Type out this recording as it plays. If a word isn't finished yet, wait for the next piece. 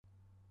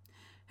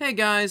Hey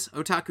guys,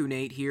 Otaku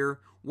Nate here.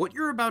 What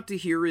you're about to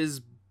hear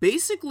is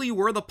basically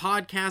where the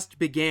podcast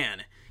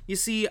began. You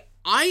see,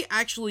 I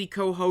actually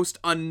co-host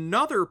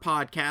another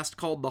podcast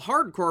called The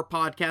Hardcore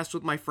Podcast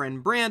with my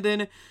friend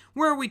Brandon,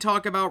 where we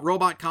talk about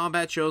robot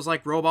combat shows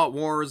like Robot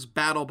Wars,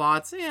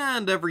 BattleBots,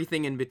 and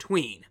everything in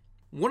between.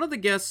 One of the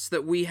guests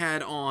we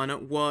had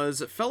on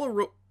was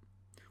fellow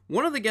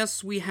Roboteer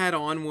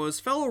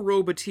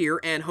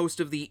and host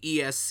of the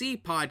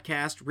ESC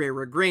podcast,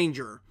 Reira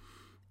Granger.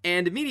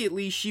 And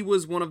immediately, she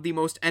was one of the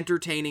most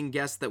entertaining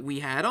guests that we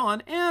had on,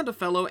 and a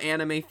fellow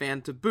anime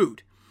fan to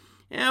boot.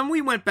 And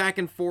we went back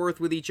and forth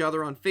with each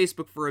other on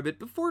Facebook for a bit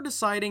before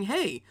deciding,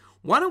 hey,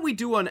 why don't we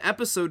do an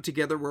episode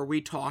together where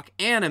we talk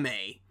anime?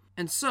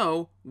 And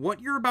so,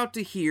 what you're about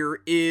to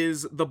hear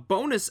is the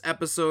bonus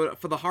episode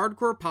for the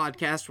Hardcore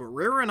Podcast where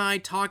Reira and I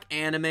talk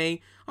anime,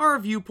 our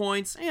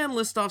viewpoints, and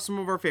list off some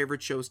of our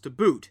favorite shows to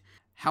boot.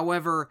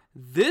 However,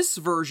 this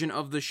version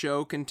of the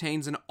show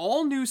contains an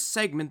all-new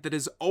segment that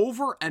is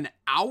over an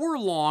hour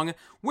long,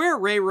 where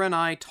Reira and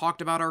I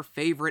talked about our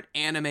favorite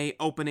anime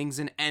openings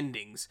and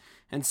endings.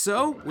 And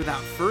so,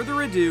 without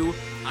further ado,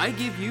 I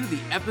give you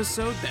the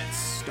episode that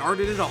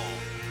started it all.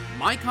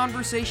 My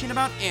conversation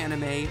about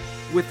anime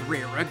with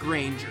Reira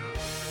Granger.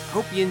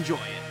 Hope you enjoy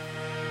it.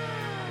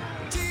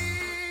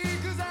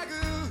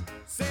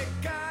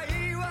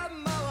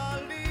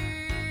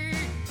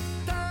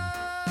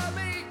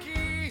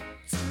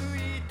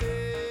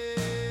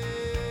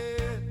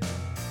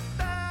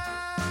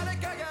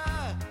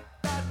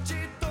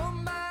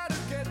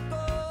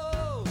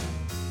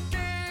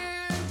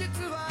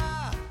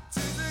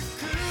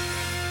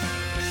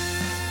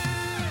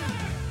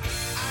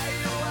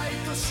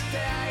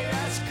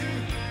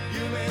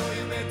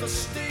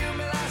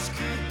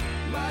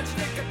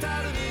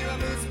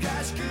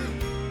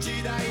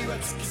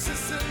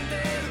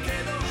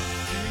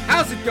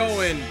 How's it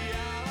going,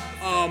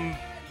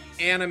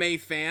 anime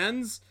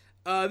fans?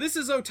 This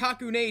is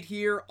Otaku Nate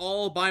here,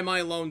 all by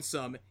my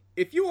lonesome.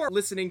 If you are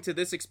listening to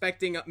this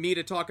expecting me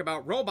to talk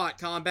about robot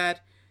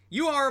combat,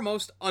 you are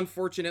most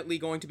unfortunately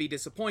going to be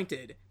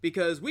disappointed,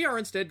 because we are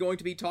instead going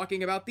to be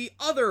talking about the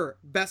other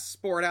best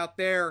sport out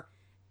there,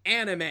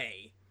 anime.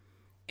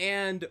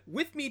 And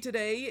with me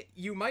today,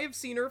 you might have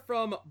seen her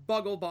from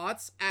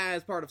BuggleBots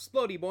as part of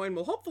Splody Boy, and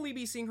we'll hopefully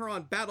be seeing her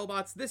on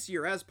BattleBots this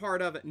year as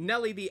part of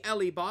Nelly the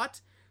Ellie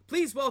Bot.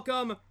 Please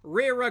welcome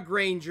Reira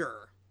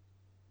Granger.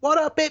 What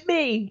up, it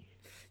me?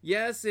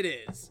 Yes, it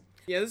is.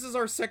 Yeah, this is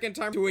our second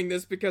time doing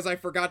this because I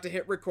forgot to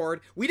hit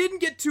record. We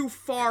didn't get too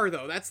far,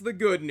 though. That's the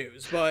good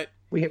news, but...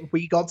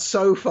 We got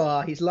so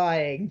far. He's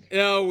lying.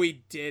 No,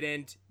 we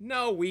didn't.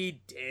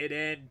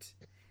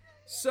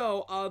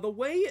 So, the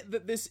way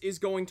that this is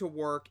going to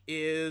work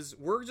is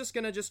we're just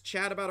gonna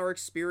chat about our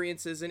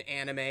experiences in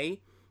anime,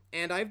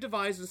 and I've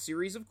devised a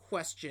series of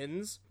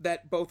questions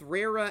that both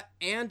Reira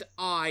and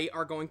I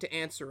are going to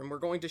answer, and we're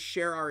going to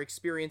share our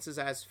experiences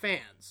as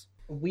fans.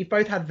 We've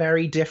both had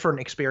very different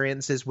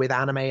experiences with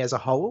anime as a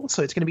whole,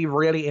 so it's going to be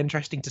really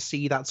interesting to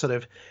see that sort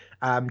of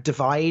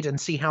divide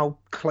and see how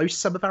close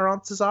some of our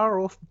answers are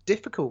or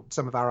difficult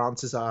some of our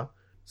answers are.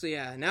 So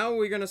yeah, now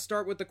we're going to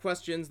start with the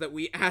questions that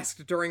we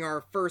asked during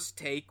our first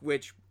take,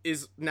 which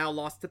is now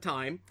lost to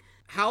time.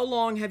 How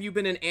long have you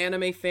been an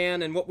anime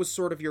fan, and what was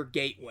sort of your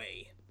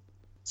gateway?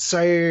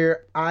 So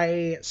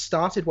I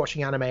started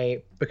watching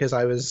anime because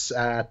I was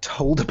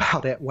told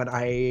about it when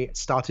I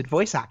started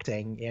voice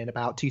acting in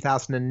about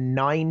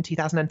 2009,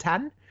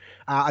 2010.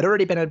 I'd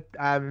already been a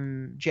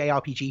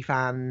JRPG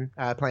fan,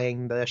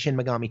 playing the Shin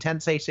Megami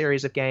Tensei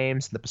series of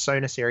games, the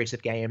Persona series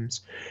of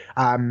games,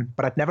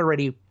 but I'd never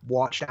really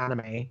watched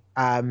anime.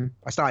 I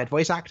started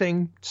voice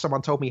acting.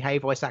 Someone told me, hey,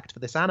 voice act for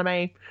this anime.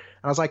 And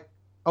I was like,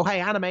 oh, hey,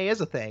 anime is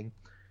a thing.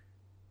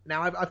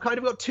 Now, I've kind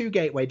of got two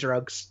gateway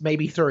drugs,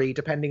 maybe three,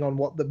 depending on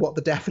what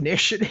the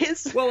definition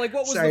is. Well, like,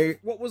 what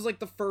was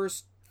the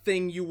first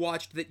thing you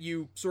watched that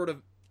you sort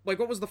of, like,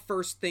 what was the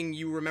first thing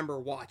you remember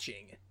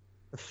watching?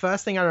 The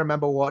first thing I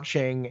remember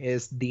watching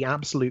is the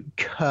absolute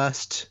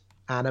cursed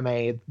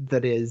anime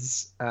that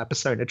is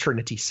Persona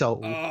Trinity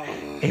Soul.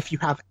 Oh. If you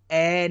have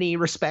any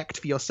respect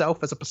for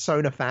yourself as a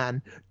Persona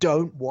fan,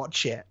 don't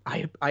watch it.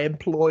 I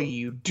implore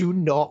you, do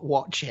not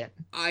watch it.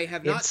 I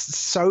have not... It's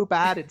so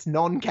bad, it's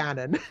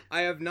non-canon.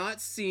 I have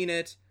not seen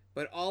it,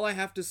 but all I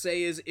have to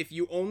say is if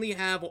you only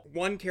have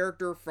one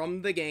character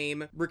from the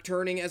game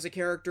returning as a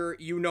character,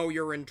 you know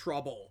you're in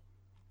trouble.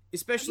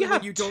 Especially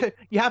when you don't...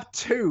 You have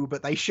two,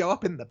 but they show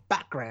up in the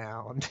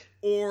background.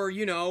 Or,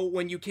 you know,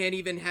 when you can't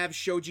even have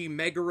Shoji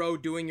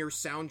Meguro doing your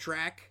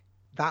soundtrack.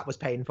 That was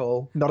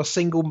painful. Not a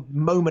single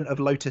moment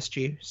of Lotus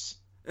Juice.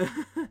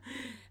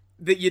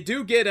 That you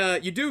do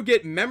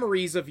get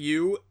memories of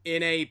you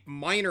in a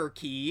minor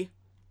key.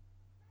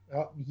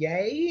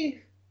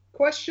 Yay?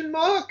 Question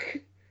mark?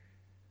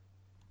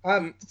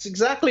 It's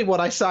exactly what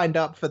I signed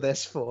up for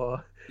this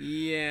for.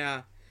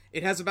 Yeah.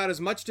 It has about as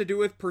much to do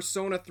with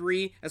Persona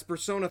 3 as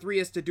Persona 3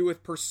 has to do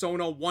with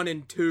Persona 1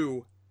 and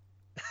 2.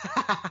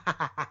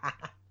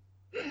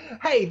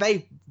 Hey,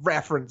 they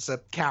reference a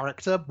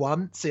character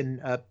once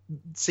in a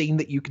scene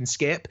that you can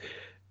skip.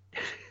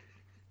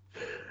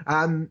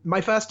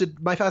 My first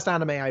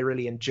anime I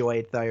really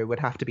enjoyed though would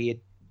have to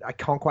be, I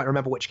can't quite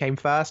remember which came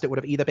first. It would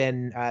have either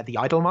been The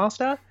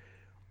Idolmaster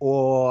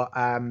or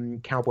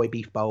Cowboy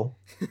Beef Bowl.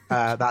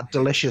 That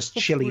delicious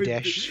chili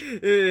dish.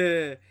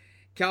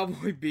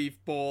 Cowboy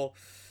Beef Bowl.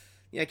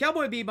 Yeah,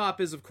 Cowboy Bebop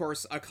is, of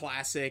course, a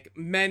classic.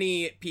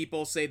 Many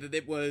people say that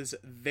it was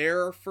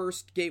their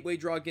first gateway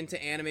drug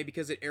into anime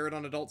because it aired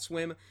on Adult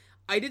Swim.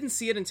 I didn't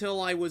see it until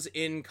I was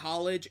in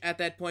college at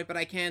that point, but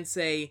I can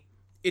say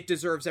it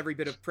deserves every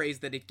bit of praise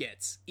that it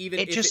gets.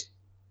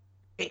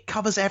 It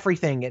covers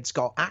everything. It's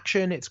got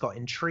action, it's got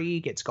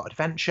intrigue, it's got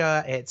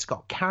adventure, it's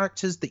got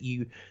characters that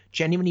you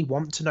genuinely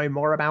want to know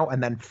more about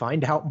and then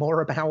find out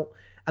more about.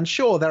 And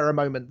sure, there are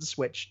moments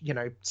which,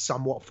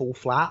 somewhat fall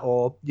flat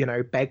or,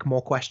 beg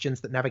more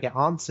questions that never get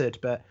answered.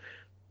 But,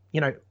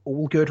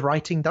 all good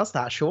writing does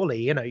that,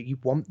 surely. You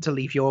want to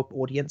leave your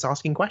audience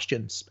asking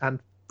questions. And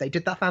they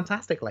did that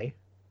fantastically.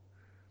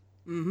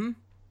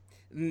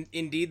 Mm-hmm.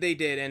 Indeed they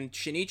did. And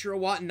Shinichiro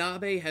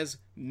Watanabe has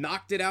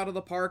knocked it out of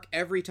the park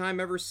every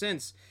time ever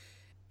since.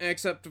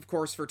 Except, of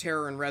course, for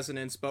Terror and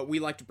Resonance, but we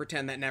like to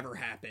pretend that never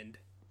happened.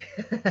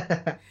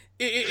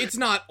 It's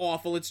not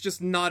awful, it's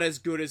just not as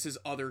good as his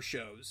other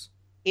shows.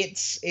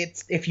 It's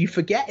if you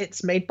forget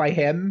it's made by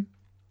him,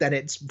 then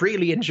it's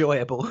really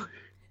enjoyable.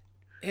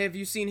 Have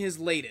you seen his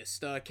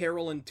latest,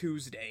 Carol and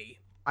Tuesday?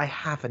 I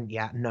haven't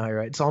yet, no.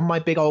 It's on my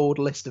big old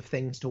list of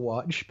things to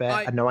watch,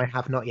 but no, I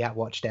have not yet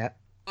watched it.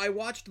 I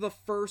watched the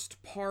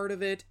first part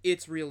of it.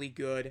 It's really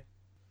good.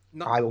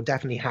 I will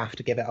definitely have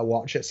to give it a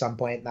watch at some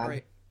point then.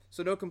 Right.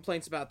 So no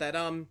complaints about that.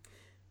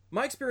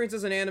 My experience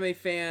as an anime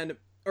fan,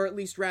 or at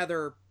least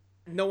rather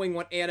knowing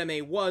what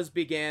anime was,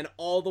 began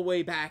all the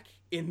way back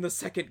in the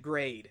 2nd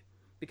grade.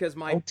 Because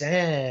Oh,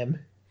 damn.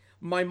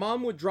 My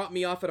mom would drop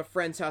me off at a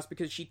friend's house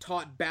because she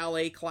taught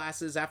ballet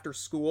classes after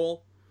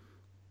school.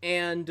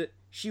 And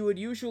she would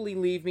usually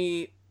leave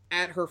me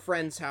at her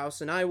friend's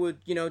house, and I would,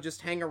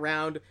 just hang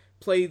around,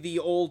 play the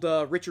old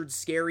Richard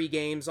Scarry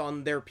games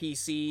on their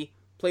PC,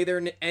 play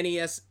their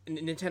NES,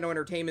 Nintendo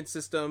Entertainment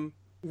System,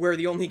 where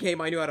the only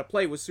game I knew how to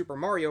play was Super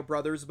Mario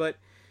Brothers, but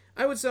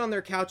I would sit on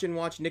their couch and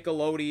watch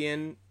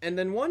Nickelodeon, and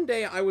then one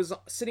day I was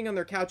sitting on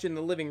their couch in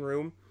the living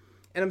room,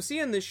 and I'm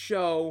seeing this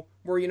show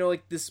where,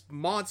 this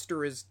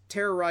monster is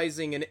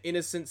terrorizing an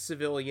innocent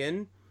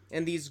civilian,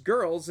 and these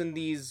girls in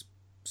these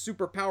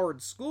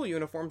super-powered school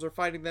uniforms are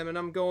fighting them, and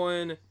I'm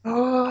going,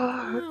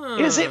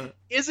 Is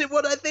it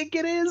what I think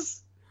it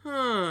is? In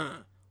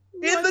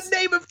the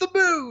name of the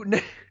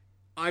moon!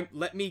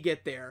 Let me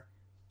get there.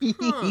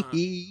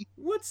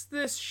 What's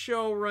this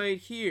show right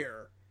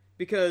here?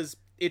 Because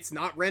it's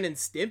not Ren and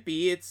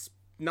Stimpy, it's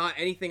not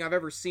anything I've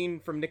ever seen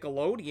from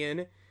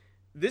Nickelodeon.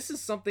 This is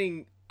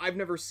something I've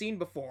never seen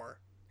before.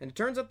 And it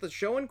turns out the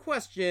show in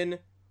question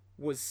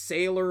was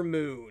Sailor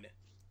Moon.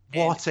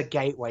 What a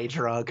gateway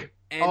drug.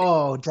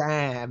 Oh,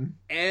 damn.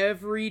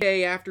 Every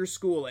day after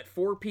school at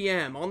 4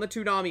 p.m. on the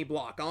Toonami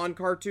block on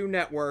Cartoon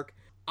Network,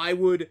 I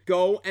would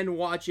go and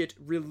watch it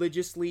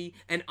religiously,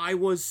 and I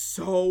was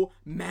so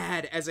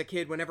mad as a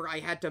kid whenever I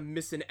had to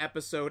miss an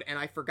episode and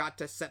I forgot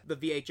to set the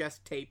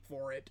VHS tape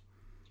for it.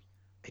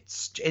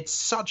 It's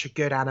such a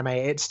good anime.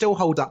 It still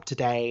holds up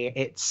today.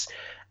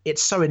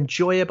 It's so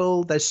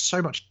enjoyable. There's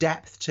so much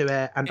depth to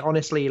it, and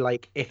honestly,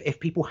 if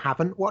people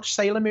haven't watched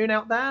Sailor Moon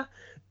out there,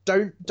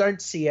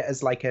 don't see it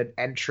as like an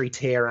entry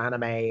tier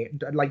anime.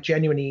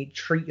 Genuinely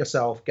treat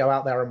yourself, go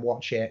out there and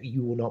watch it.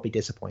 You will not be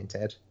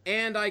disappointed.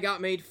 And I got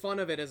made fun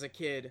of it as a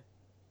kid.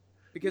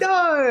 Because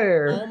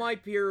all my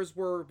peers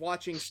were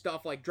watching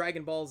stuff like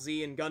Dragon Ball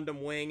Z and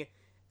Gundam Wing,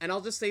 and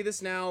I'll just say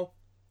this now,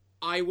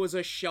 I was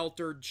a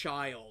sheltered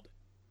child.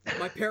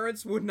 My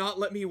parents would not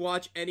let me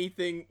watch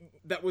anything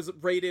that was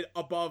rated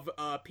above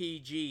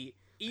PG.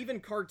 Even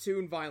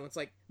cartoon violence.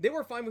 They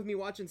were fine with me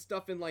watching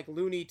stuff in,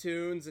 Looney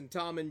Tunes and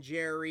Tom and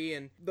Jerry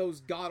and those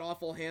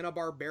god-awful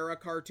Hanna-Barbera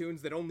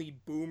cartoons that only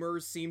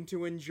boomers seem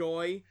to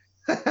enjoy.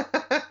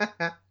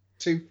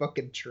 Too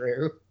fucking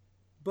true.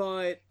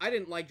 But I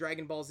didn't like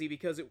Dragon Ball Z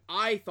because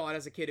I thought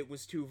as a kid it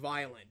was too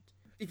violent.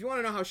 If you want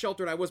to know how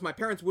sheltered I was, my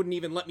parents wouldn't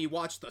even let me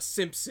watch The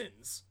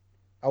Simpsons.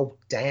 Oh,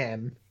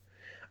 damn.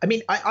 I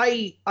mean,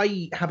 I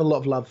have a lot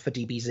of love for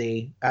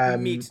DBZ.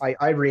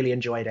 I really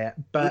enjoyed it,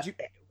 but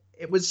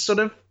it was sort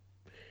of,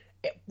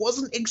 it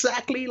wasn't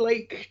exactly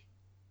like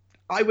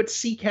I would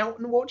seek out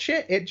and watch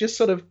it. It just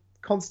sort of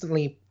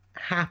constantly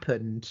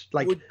happened.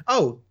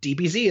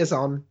 DBZ is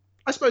on.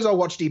 I suppose I'll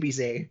watch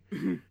DBZ.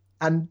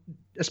 And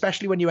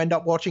especially when you end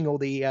up watching all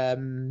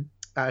the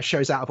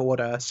shows out of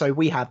order. So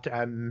we had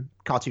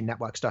Cartoon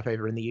Network stuff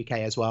over in the UK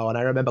as well, and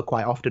I remember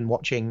quite often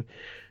watching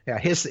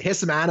here's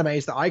some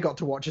animes that I got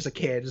to watch as a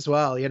kid as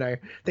well,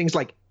 things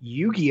like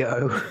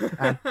Yu-Gi-Oh!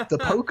 And the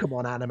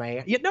Pokemon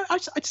anime. I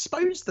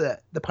suppose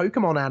that the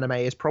Pokemon anime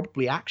is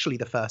probably actually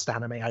the first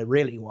anime I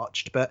really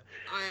watched, but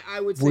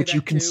I would say would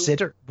you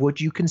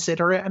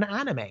consider it an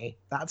anime?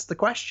 That's the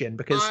question,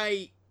 because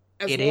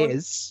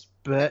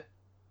but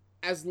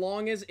as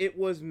long as it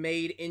was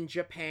made in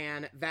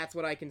Japan, that's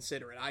what I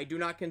consider it. I do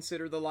not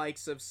consider the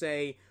likes of,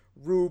 say,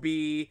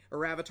 RWBY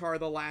or Avatar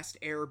The Last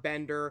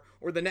Airbender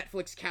or the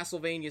Netflix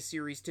Castlevania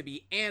series to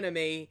be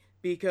anime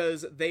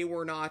because they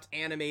were not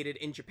animated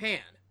in Japan.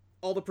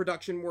 All the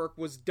production work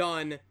was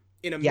done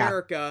in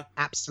America.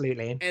 Yeah,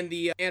 absolutely. And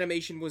the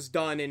animation was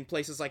done in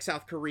places like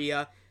South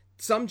Korea.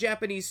 Some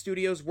Japanese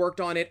studios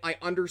worked on it, I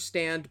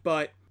understand,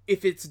 but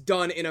if it's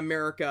done in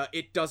America,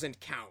 it doesn't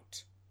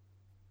count.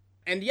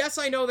 And yes,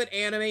 I know that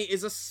anime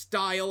is a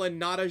style and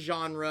not a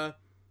genre,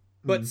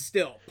 but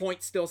still,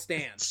 point still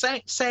stands.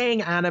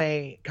 Saying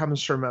anime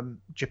comes from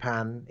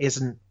Japan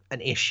isn't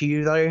an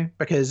issue, though,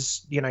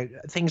 because, you know,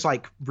 things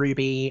like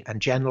RWBY and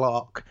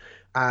Genlock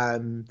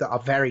that are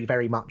very,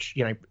 very much,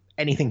 you know,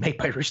 anything made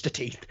by Rooster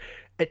Teeth,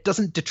 it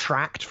doesn't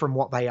detract from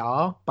what they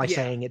are by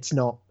saying it's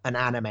not an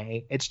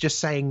anime. It's just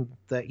saying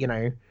that, you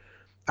know,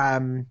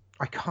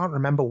 I can't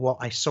remember what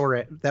I saw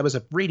it. There was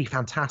a really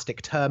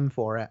fantastic term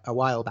for it a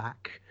while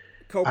back.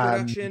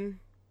 Co-production?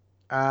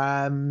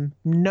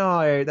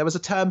 No, there was a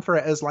term for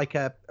it as like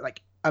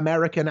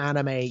American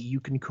anime you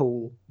can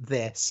call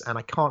this, and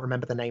I can't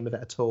remember the name of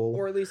it at all.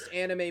 Or at least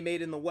anime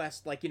made in the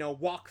West, like, you know,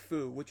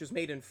 Wakfu, which was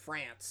made in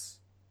France.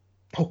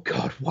 Oh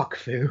god,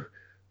 Wakfu.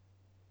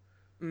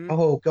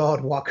 Oh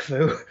god,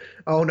 Wakfu.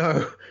 Oh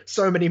no,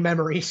 so many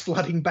memories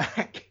flooding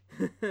back.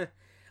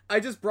 I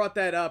just brought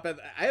that up.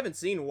 I haven't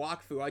seen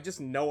Wakfu, I just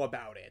know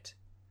about it.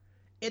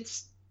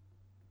 It's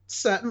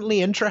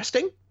certainly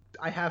interesting.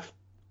 I have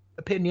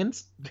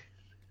opinions.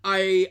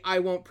 I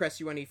won't press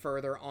you any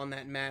further on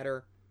that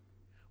matter.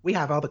 We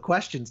have other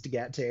questions to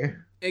get to.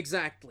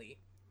 Exactly.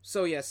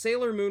 So yeah,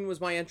 Sailor Moon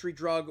was my entry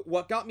drug.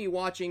 What got me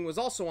watching was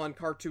also on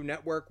Cartoon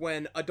Network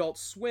when Adult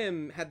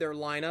Swim had their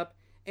lineup,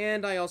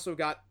 and I also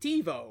got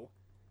TiVo,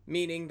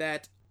 meaning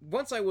that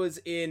once I was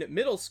in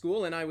middle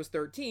school and I was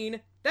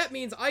 13, that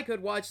means I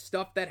could watch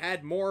stuff that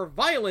had more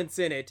violence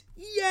in it.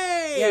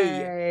 Yay!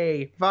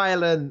 Yay!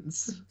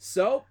 Violence!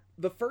 So,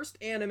 the first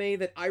anime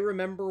that I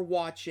remember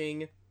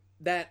watching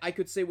that I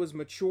could say was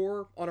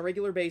mature on a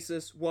regular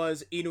basis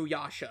was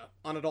Inuyasha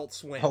on Adult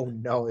Swim. Oh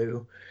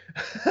no.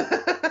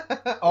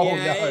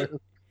 No.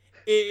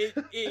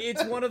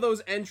 It's one of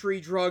those entry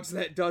drugs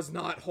that does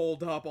not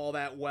hold up all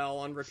that well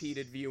on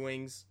repeated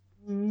viewings.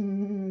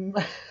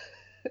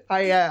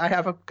 I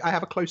have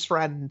a close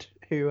friend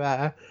who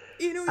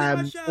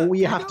Inuyasha,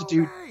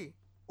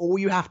 all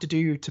you have to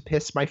do to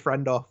piss my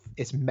friend off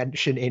is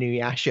mention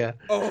Inuyasha.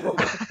 Oh.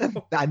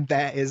 And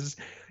there is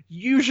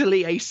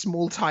usually a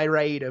small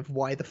tirade of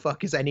why the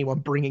fuck is anyone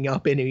bringing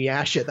up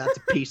Inuyasha? That's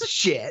a piece of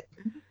shit.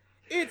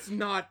 It's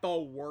not the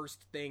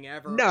worst thing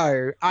ever.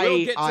 No,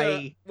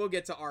 we'll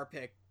get to our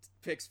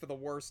picks for the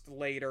worst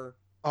later.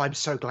 I'm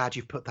so glad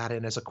you've put that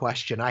in as a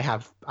question. I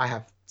have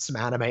some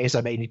animes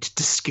I may need to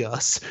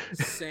discuss.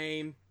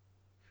 Same.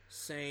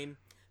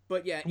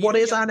 But yeah. What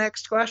is our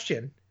next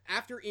question?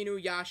 After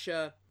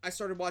Inuyasha, I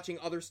started watching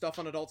other stuff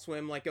on Adult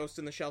Swim, like Ghost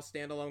in the Shell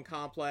Standalone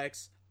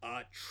Complex,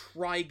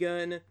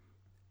 Trigun.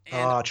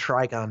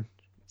 Trigun.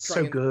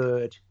 So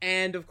good.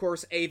 And, of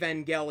course,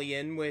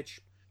 Evangelion,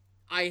 which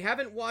I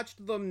haven't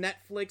watched the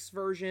Netflix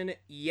version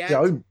yet.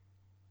 Don't.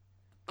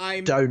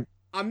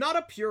 I'm not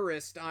a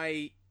purist.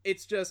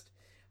 It's just,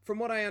 from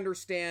what I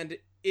understand,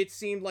 it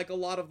seemed like a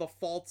lot of the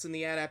faults in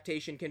the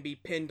adaptation can be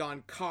pinned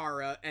on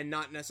Kara and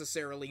not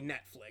necessarily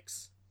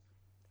Netflix.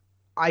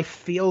 I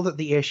feel that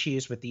the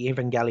issues with the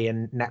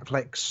Evangelion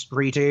Netflix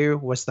redo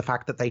was the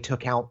fact that they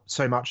took out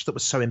so much that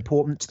was so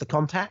important to the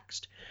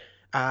context.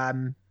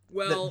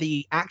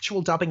 The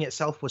actual dubbing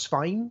itself was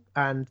fine,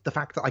 and the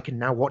fact that I can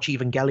now watch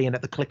Evangelion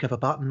at the click of a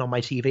button on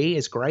my TV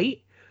is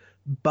great.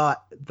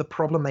 But the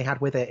problem they had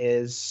with it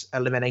is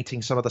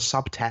eliminating some of the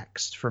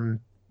subtext from,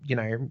 you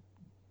know,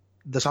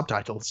 the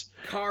subtitles.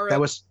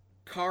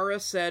 Kara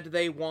said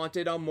they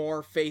wanted a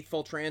more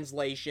faithful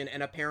translation,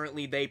 and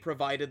apparently they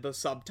provided the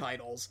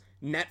subtitles.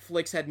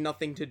 Netflix had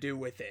nothing to do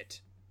with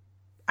it.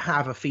 I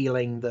have a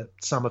feeling that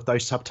some of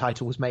those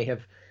subtitles may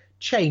have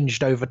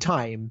changed over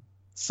time.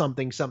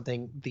 Something,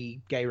 the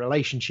gay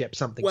relationship,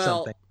 something.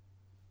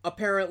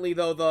 Apparently,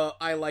 though, the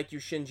I Like You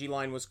Shinji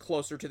line was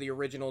closer to the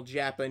original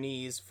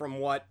Japanese from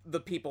what the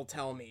people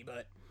tell me,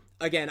 but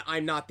again,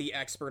 I'm not the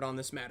expert on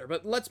this matter.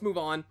 But let's move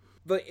on.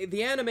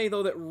 The anime,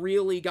 though, that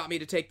really got me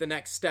to take the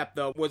next step,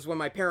 though, was when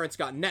my parents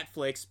got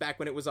Netflix, back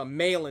when it was a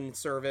mail-in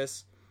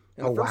service.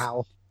 And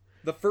wow.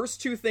 The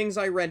first two things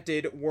I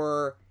rented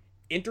were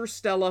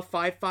Interstella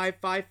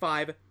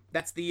 5555,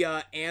 that's the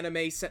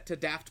anime set to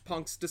Daft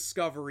Punk's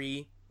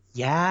Discovery.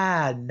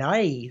 Yeah,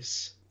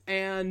 nice.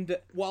 And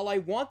while I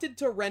wanted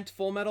to rent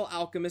Full Metal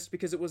Alchemist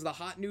because it was the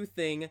hot new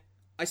thing,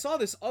 I saw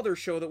this other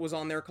show that was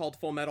on there called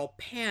Full Metal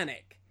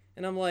Panic.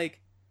 And I'm like,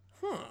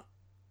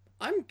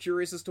 I'm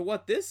curious as to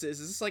what this is.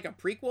 Is this like a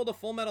prequel to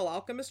Full Metal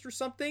Alchemist or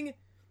something?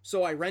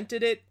 So I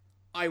rented it,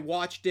 I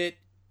watched it,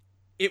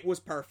 it was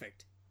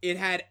perfect. It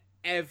had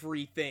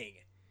everything.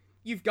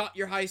 You've got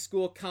your high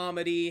school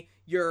comedy,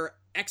 your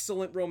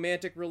excellent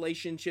romantic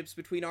relationships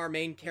between our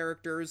main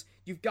characters,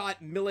 you've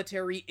got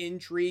military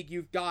intrigue,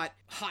 you've got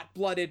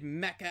hot-blooded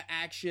mecha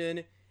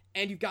action,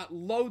 and you've got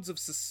loads of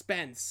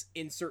suspense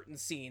in certain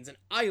scenes, and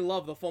I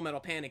love the Full Metal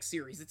Panic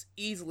series. It's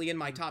easily in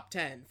my top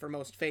 10 for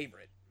most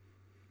favorite.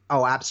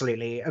 Oh,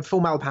 absolutely.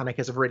 Full Metal Panic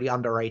is a really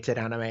underrated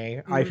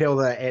anime. I feel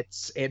that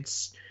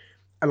it's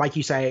like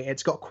you say,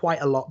 it's got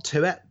quite a lot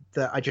to it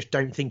that I just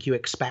don't think you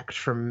expect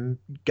from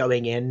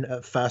going in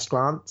at first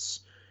glance.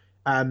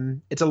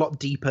 It's a lot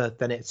deeper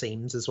than it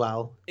seems as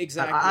well.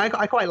 Exactly.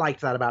 I quite liked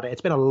that about it.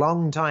 It's been a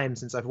long time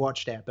since I've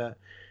watched it, but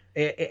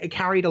it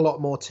carried a lot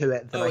more to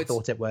it than I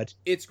thought it would.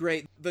 It's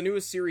great. The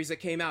newest series that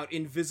came out,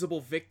 Invisible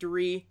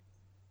Victory,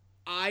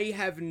 I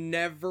have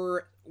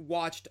never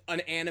watched an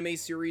anime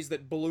series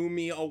that blew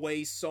me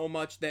away so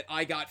much that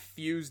I got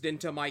fused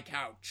into my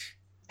couch.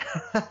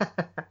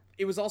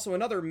 It was also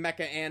another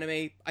mecha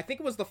anime. I think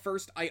it was the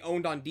first I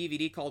owned on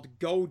DVD, called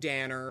Go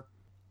Danner,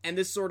 and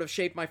this sort of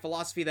shaped my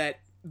philosophy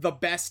that the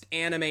best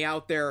anime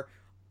out there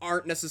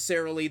aren't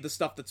necessarily the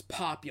stuff that's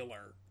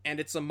popular, and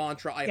it's a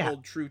mantra I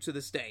hold true to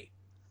this day.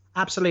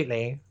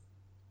 Absolutely.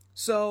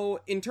 So,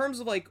 in terms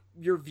of, like,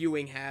 your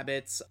viewing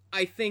habits,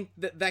 I think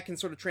that can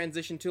sort of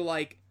transition to,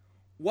 like,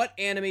 what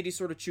anime do you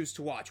sort of choose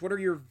to watch? What are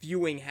your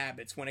viewing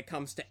habits when it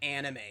comes to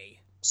anime?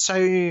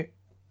 So,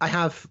 I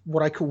have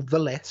what I call the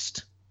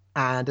list,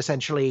 and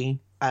essentially,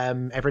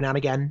 every now and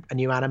again, a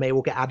new anime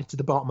will get added to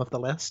the bottom of the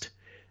list,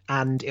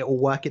 and it will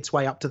work its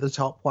way up to the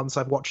top once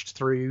I've watched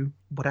through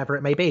whatever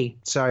it may be.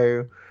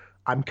 So,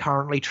 I'm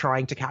currently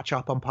trying to catch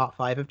up on part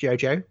 5 of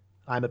JoJo.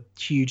 I'm a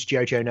huge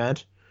JoJo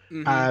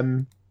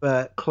nerd.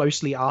 But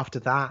closely after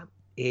that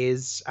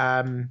is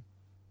oh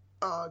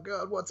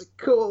god, what's it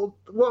called?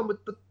 The one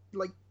with the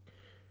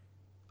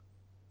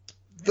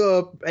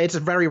it's a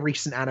very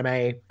recent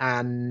anime,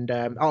 and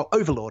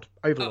Overlord.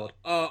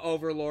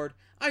 Overlord.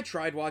 I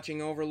tried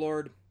watching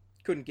Overlord,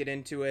 couldn't get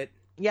into it.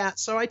 Yeah,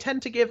 so I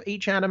tend to give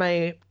each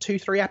anime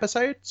 2-3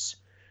 episodes.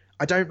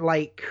 I don't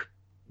like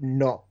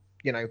not,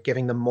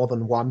 giving them more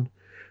than one.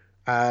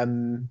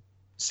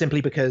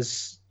 Simply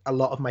because a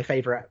lot of my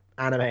favorite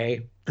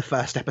anime, the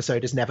first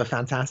episode is never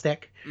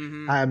fantastic.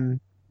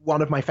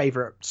 One of my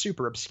favorite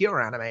super obscure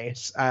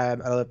animes,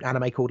 an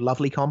anime called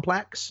Lovely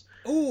Complex.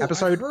 Oh,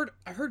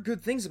 I've heard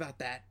good things about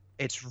that.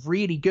 It's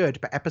really good,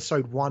 but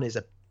episode 1 is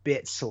a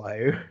bit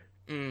slow.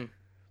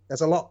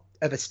 There's a lot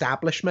of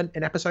establishment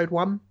in episode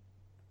 1,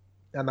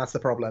 and that's the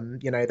problem.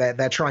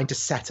 They're trying to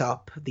set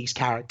up these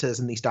characters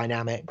and these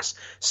dynamics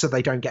so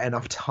they don't get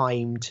enough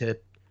time to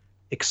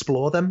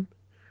explore them.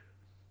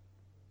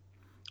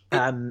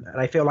 And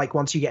I feel like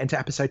once you get into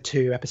episode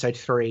 2, episode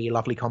 3,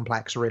 Lovely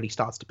Complex really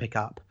starts to pick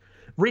up.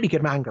 Really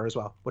good manga as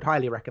well. Would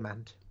highly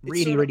recommend.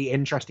 Really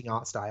interesting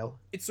art style.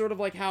 It's sort of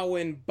like how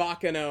in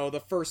Bakano,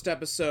 the first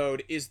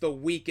episode is the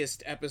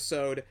weakest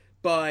episode,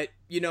 but,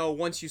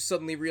 once you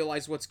suddenly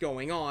realize what's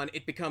going on,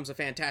 it becomes a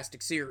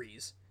fantastic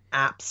series.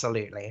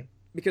 Absolutely.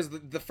 Because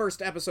the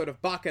first episode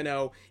of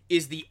Bakano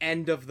is the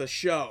end of the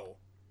show.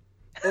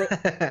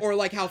 Or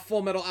like how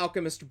Full Metal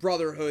Alchemist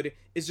Brotherhood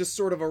is just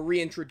sort of a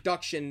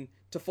reintroduction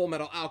to Full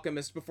Metal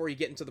Alchemist before you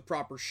get into the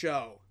proper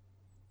show.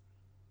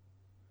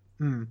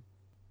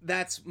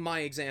 That's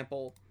my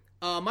example.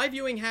 My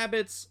viewing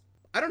habits,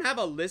 I don't have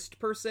a list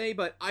per se,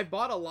 but I've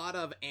bought a lot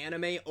of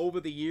anime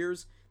over the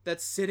years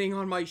that's sitting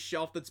on my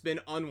shelf that's been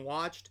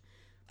unwatched.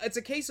 It's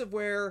a case of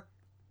where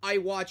I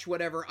watch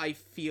whatever I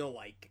feel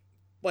like.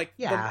 Like,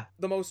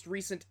 the most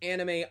recent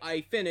anime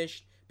I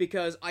finished,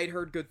 because I'd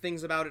heard good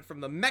things about it from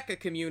the mecha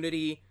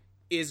community,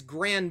 is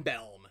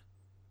Granbelm.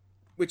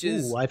 Which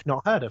is... Ooh, I've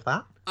not heard of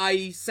that.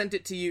 I sent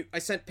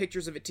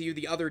pictures of it to you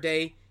the other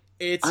day.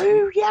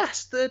 Oh,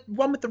 yes, the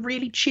one with the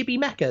really chibi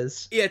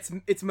mechas. Yeah,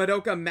 it's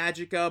Madoka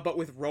Magica, but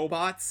with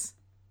robots.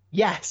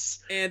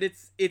 Yes. And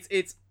it's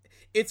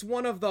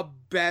one of the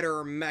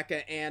better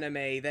mecha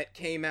anime that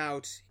came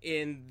out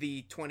in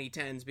the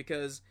 2010s,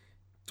 because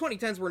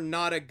 2010s were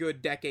not a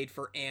good decade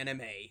for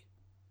anime.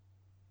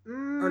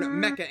 Or no,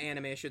 mecha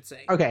anime, I should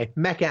say. Okay,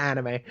 mecha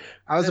anime.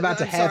 I was about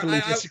to heavily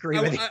disagree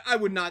with you. I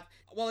would not.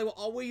 While I will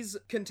always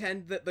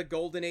contend that the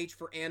golden age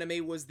for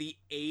anime was the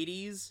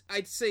 80s,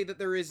 I'd say that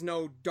there is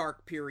no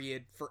dark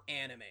period for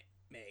anime.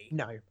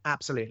 No,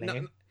 absolutely.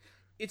 No,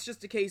 it's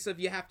just a case of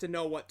you have to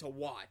know what to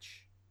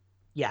watch.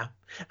 Yeah.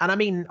 And I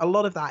mean, a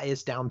lot of that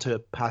is down to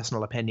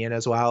personal opinion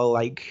as well.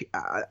 Like,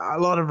 a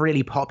lot of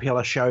really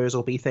popular shows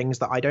will be things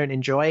that I don't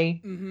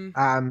enjoy.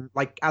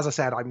 Like, as I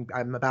said,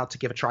 I'm about to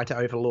give a try to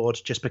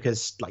Overlord just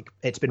because, like,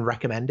 it's been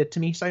recommended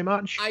to me so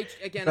much. I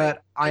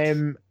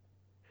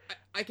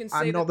can say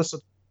I'm not the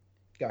sort.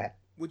 Go ahead.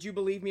 Would you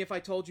believe me if I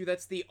told you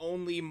that's the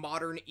only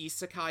modern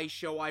isekai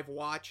show I've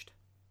watched?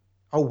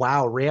 Oh,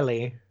 wow,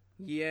 really?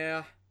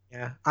 Yeah.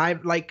 Yeah, I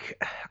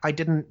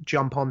didn't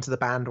jump onto the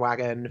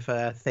bandwagon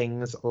for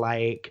things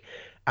like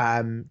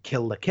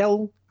Kill la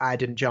Kill. I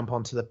didn't jump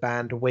onto the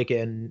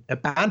bandwagon. The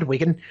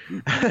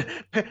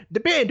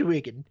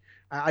bandwagon.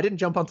 I didn't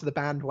jump onto the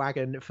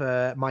bandwagon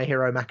for My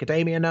Hero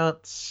Macadamia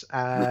Nuts.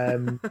 I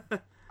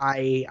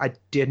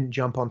didn't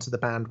jump onto the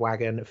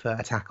bandwagon for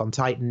Attack on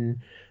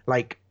Titan.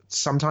 Like,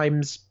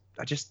 sometimes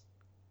I just,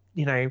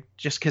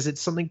 just because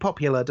it's something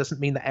popular doesn't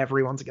mean that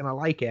everyone's going to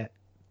like it.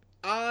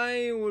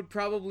 I would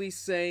probably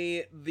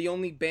say the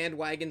only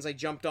bandwagons I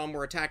jumped on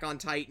were Attack on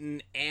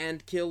Titan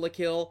and Kill la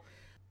Kill.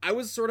 I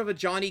was sort of a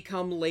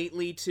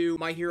Johnny-come-lately to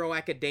My Hero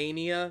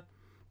Academia,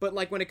 but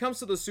like when it comes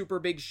to the super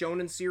big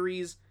shonen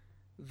series,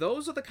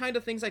 those are the kind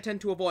of things I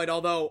tend to avoid,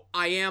 although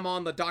I am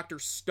on the Dr.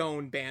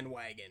 Stone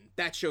bandwagon.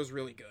 That show's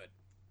really good.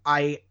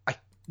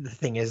 The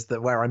thing is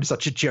that where I'm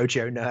such a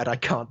JoJo nerd, I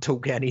can't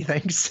talk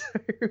anything, so...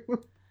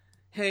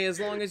 Hey, as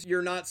long as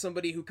you're not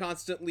somebody who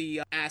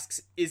constantly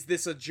asks, is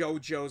this a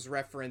JoJo's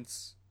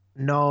reference?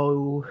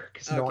 No,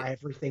 because not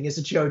everything is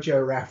a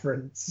JoJo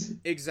reference.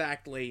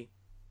 Exactly.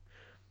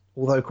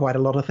 Although quite a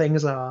lot of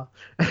things are.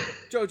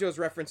 JoJo's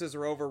references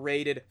are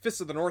overrated. Fist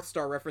of the North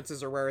Star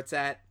references are where it's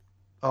at.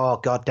 Oh,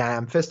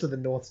 goddamn. Fist of the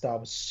North Star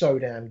was so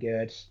damn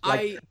good.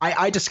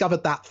 I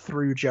discovered that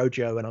through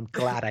JoJo, and I'm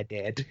glad I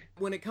did.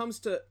 When it comes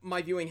to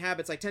my viewing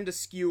habits, I tend to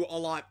skew a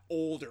lot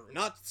older.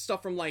 Not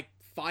stuff from,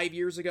 5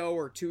 years ago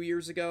or 2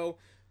 years ago,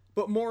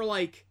 but more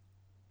like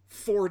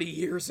 40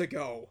 years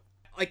ago.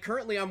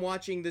 Currently I'm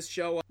watching this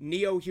show,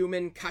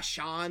 Neo-Human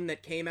Kashan,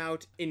 that came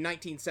out in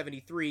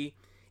 1973.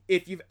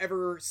 If you've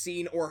ever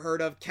seen or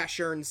heard of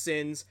Casshern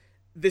Sins,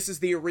 this is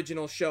the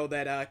original show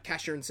that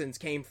Casshern Sins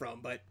came from,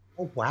 but...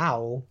 Oh,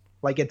 wow.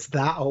 It's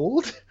that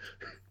old?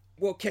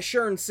 Well,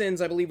 Casshern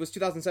Sins, I believe, was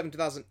 2007,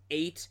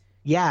 2008.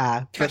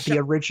 Yeah, but the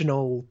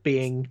original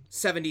being...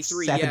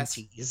 73,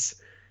 70s. Yes.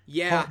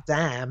 Yeah. Oh,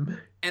 damn.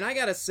 And I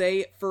gotta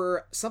say,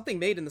 for something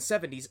made in the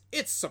 70s,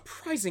 it's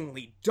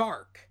surprisingly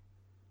dark.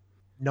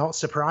 Not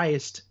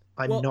surprised.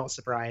 I'm not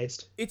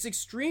surprised. It's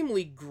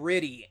extremely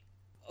gritty.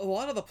 A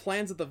lot of the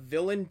plans that the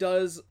villain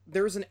does,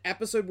 there's an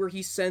episode where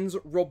he sends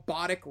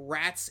robotic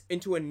rats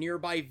into a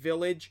nearby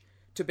village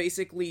to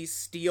basically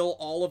steal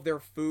all of their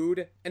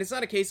food. And it's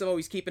not a case of,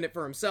 he's keeping it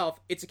for himself.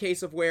 It's a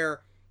case of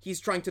where he's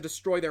trying to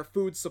destroy their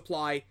food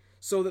supply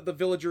so that the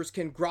villagers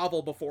can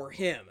grovel before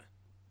him.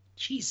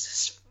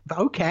 Jesus.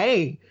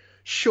 Okay.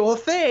 Sure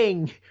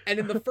thing. And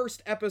in the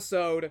first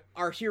episode,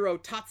 our hero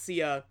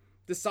Tatsuya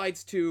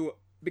decides to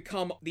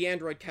become the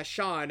android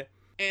Kashan.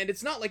 And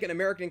it's not like an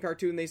American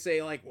cartoon. They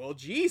say well,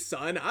 gee,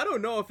 son, I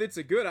don't know if it's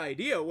a good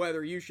idea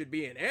whether you should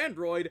be an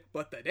android,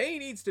 but the day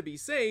needs to be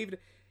saved.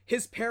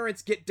 His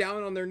parents get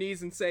down on their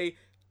knees and say,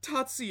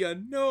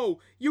 Tatsuya, no,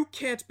 you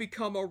can't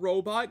become a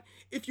robot.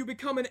 If you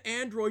become an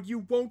android,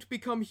 you won't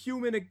become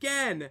human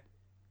again.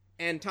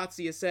 And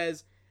Tatsuya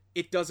says,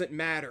 it doesn't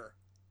matter.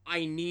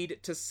 I need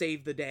to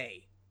save the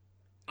day.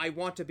 I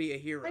want to be a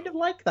hero. I kind of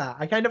like that.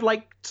 I kind of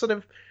like sort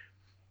of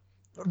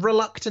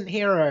reluctant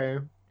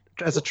hero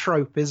as a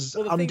trope is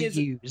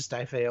underused,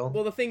 I feel.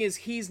 Well, the thing is,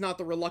 he's not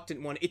the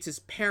reluctant one. It's his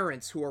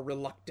parents who are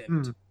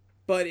reluctant.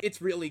 But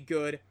it's really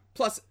good.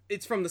 Plus,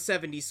 it's from the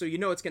 70s, so you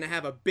know it's going to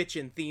have a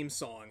bitchin' theme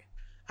song.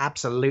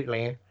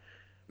 Absolutely.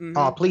 Mm-hmm.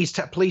 Oh,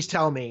 please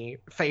tell me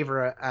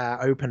favorite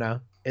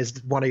opener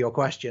is one of your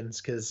questions,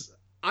 because...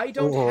 I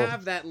don't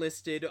have that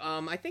listed.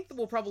 I think that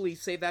we'll probably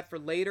save that for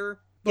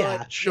later. But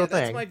yeah, sure thing.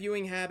 That's my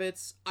viewing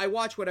habits. I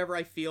watch whatever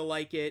I feel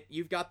like it.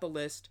 You've got the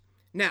list.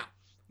 Now,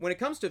 when it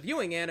comes to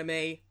viewing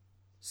anime,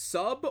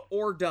 sub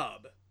or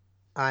dub?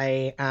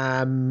 I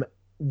am,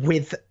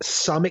 with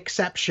some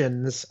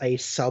exceptions, a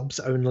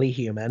subs-only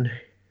human.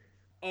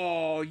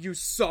 Oh, you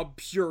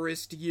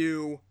sub-purist,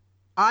 you.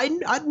 I'm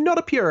not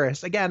a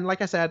purist. Again,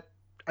 like I said,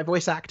 I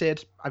voice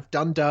acted, I've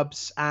done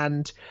dubs,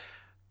 and...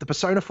 the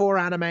Persona 4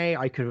 anime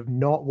I could have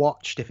not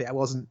watched if it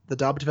wasn't the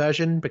dubbed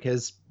version,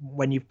 because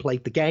when you've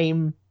played the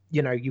game,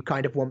 you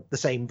kind of want the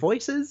same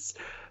voices.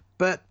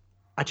 But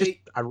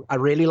I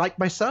really like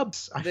my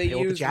subs. I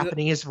feel the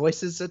Japanese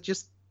voices are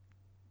just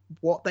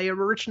what they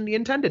were originally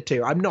intended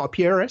to. I'm not a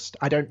purist.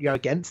 I don't go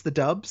against the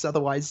dubs.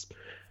 Otherwise,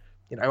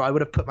 I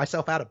would have put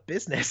myself out of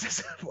business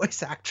as a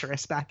voice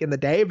actress back in the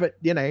day. But,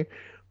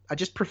 I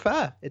just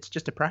prefer. It's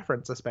just a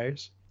preference, I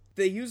suppose.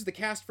 They use the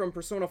cast from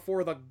Persona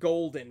 4 the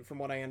Golden, from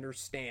what I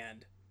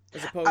understand.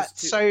 As opposed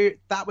to... So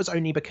that was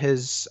only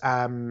because,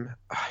 I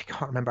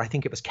can't remember, I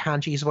think it was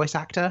Kanji's voice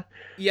actor.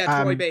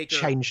 Yeah, Troy Baker.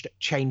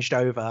 Changed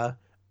over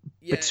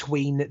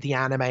between the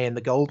anime and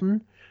the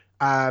Golden.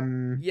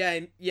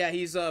 Yeah,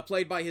 he's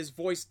played by his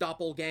voice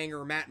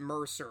doppelganger, Matt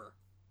Mercer.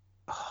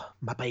 Oh,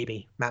 my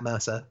baby, Matt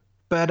Mercer.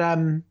 But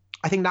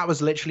I think that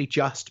was literally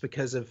just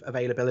because of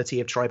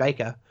availability of Troy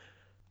Baker.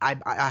 I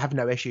have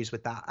no issues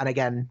with that. And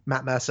again,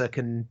 Matt Mercer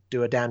can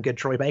do a damn good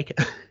Troy Baker.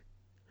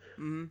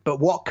 Mm-hmm. But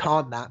what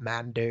can't that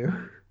man do?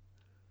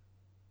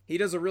 He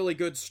does a really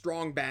good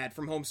Strong Bad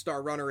from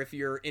Homestar Runner if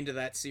you're into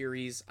that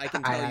series. I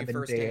can tell you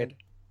firsthand.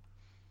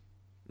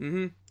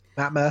 Mm-hmm.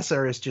 Matt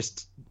Mercer is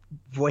just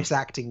voice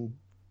acting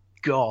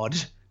god.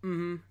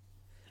 Mm-hmm.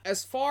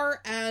 As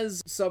far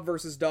as sub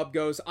versus dub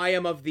goes, I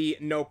am of the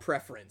no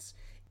preference.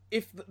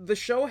 If the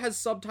show has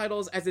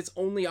subtitles as its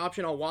only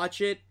option, I'll watch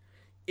it.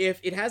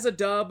 If it has a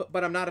dub,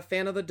 but I'm not a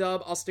fan of the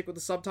dub, I'll stick with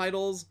the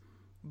subtitles.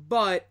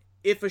 But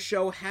if a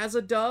show has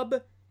a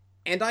dub,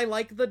 and I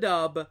like the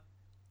dub,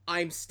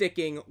 I'm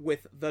sticking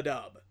with the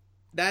dub.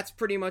 That's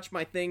pretty much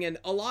my thing, and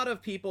a lot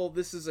of people,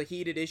 this is a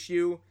heated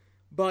issue,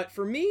 but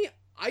for me,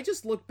 I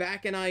just look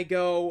back and I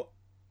go,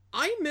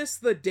 I miss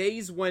the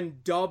days when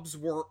dubs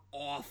were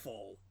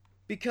awful.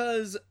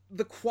 Because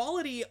the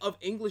quality of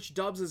English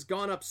dubs has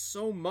gone up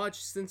so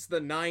much since the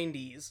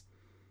 90s.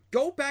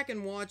 Go back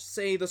and watch,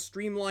 say, the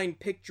Streamline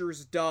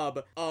Pictures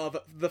dub of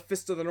the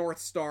Fist of the North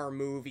Star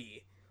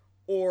movie,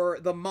 or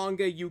the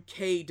manga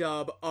UK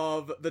dub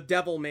of the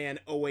Devilman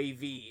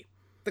OAV.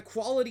 The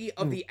quality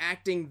of the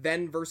acting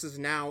then versus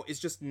now is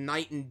just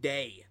night and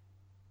day.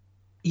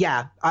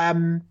 Yeah,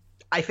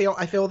 I feel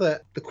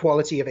that the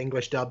quality of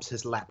English dubs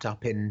has leapt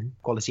up in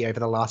quality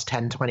over the last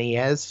 10, 20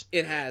 years.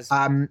 It has.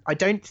 I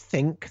don't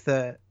think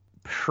that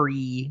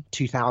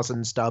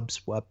pre-2000s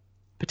dubs were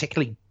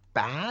particularly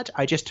bad.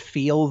 I just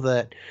feel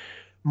that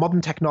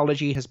modern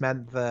technology has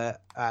meant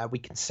that we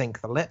can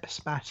sync the lips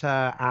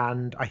better,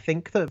 and I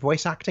think that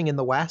voice acting in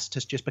the West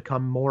has just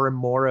become more and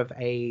more of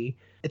a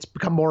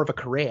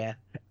career.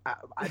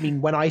 I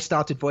mean, when I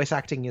started voice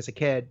acting as a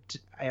kid,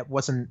 it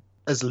wasn't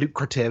as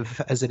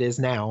lucrative as it is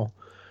now.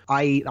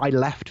 I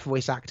left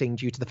voice acting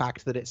due to the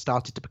fact that it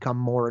started to become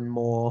more and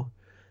more.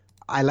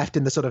 I left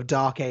in the sort of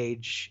dark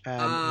age,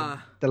 the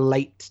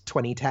late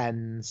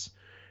 2010s,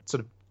 sort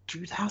of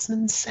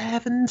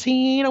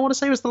 2017, I want to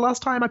say, was the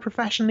last time I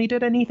professionally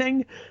did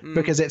anything,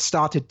 because it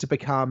started to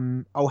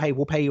become, oh, hey,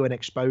 we'll pay you an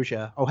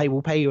exposure. Oh, hey,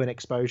 we'll pay you an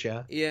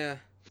exposure. Yeah.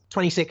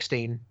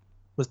 2016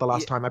 was the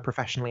last time I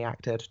professionally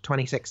acted.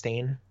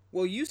 2016.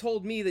 Well, you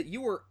told me that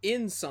you were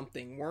in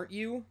something, weren't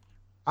you?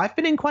 I've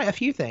been in quite a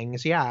few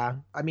things, yeah.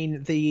 I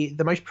mean, the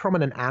most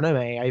prominent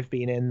anime I've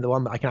been in, the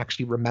one that I can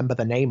actually remember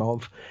the name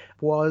of,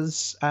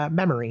 was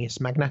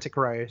Memories, Magnetic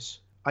Rose.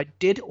 I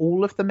did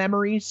all of the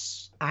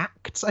Memories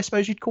acts, I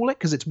suppose you'd call it,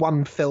 because it's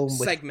one film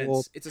with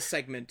segments. It's a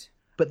segment.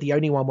 But the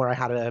only one where I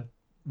had a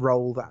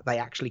role that they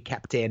actually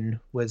kept in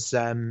was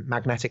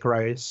Magnetic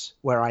Rose,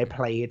 where I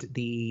played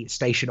the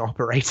station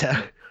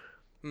operator.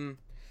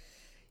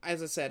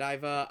 As I said,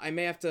 I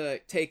may have to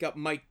take up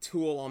Mike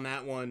Toole on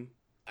that one.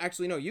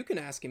 Actually, no, you can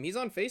ask him. He's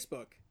on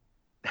Facebook.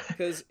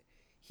 Because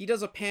he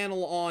does a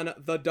panel on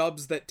the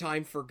dubs that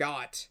time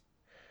forgot.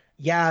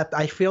 Yeah,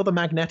 I feel the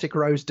Magnetic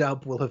Rose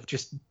dub will have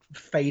just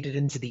faded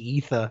into the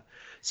ether.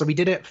 So I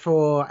did it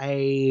for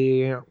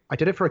a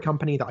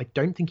company that I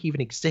don't think even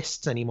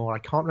exists anymore. I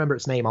can't remember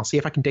its name. I'll see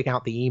if I can dig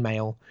out the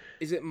email.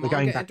 Is it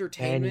Manga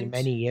Entertainment?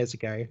 Many years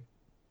ago.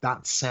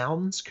 That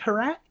sounds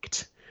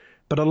correct.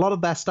 But a lot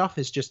of their stuff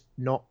is just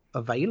not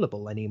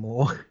available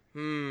anymore.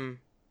 Didn't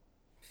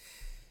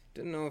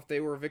know if they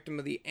were a victim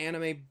of the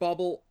anime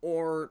bubble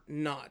or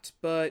not,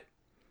 but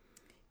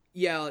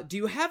yeah, do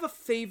you have a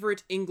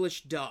favorite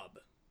English dub?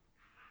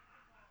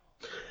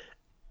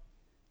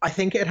 I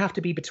think it'd have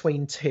to be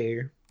between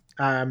two.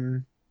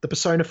 The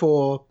Persona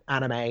 4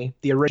 anime,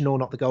 the original,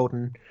 not the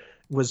golden,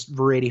 was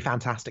really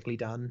fantastically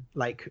done.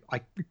 Like,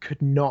 I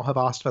could not have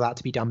asked for that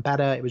to be done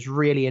better. It was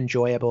really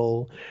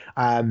enjoyable.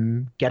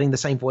 Getting the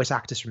same voice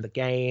actors from the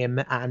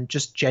game, and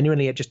just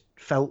genuinely, it just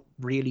felt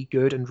really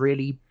good and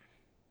really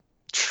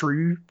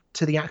true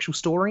to the actual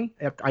story.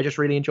 I just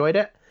really enjoyed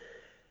it.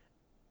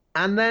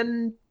 And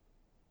then,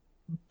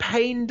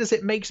 pained as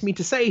it makes me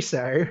to say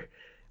so,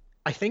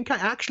 I think I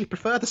actually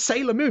prefer the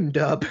Sailor Moon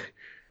dub.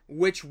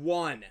 Which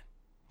one?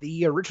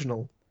 The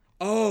original.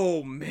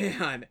 Oh,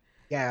 man.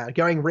 Yeah,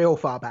 going real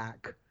far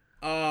back.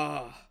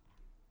 But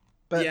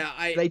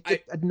yeah,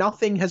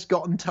 nothing has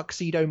gotten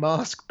Tuxedo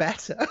Mask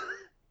better.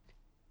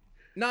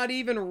 Not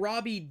even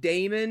Robbie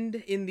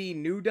Damon in the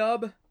new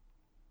dub?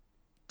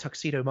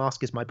 Tuxedo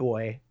Mask is my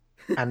boy,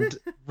 and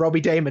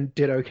Robbie Damon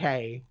did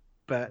okay,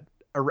 but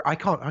I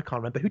can't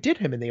remember who did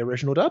him in the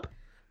original dub.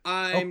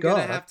 I'm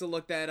gonna have to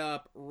look that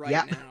up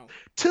now.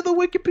 To the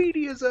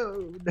Wikipedia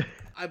zone.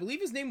 I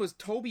believe his name was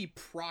Toby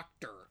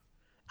Proctor.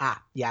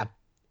 Yeah.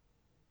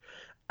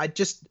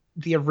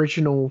 The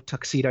original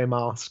Tuxedo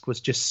Mask was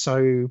just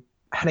so,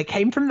 and it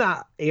came from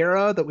that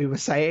era that we were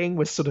saying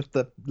was sort of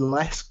the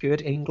less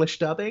good English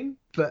dubbing,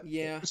 but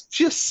yeah, it was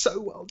just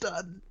so well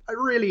done. I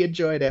really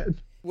enjoyed it.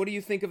 What do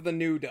you think of the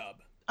new dub?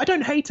 I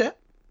don't hate it.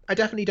 I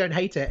definitely don't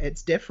hate it.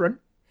 It's different,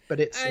 but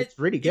it's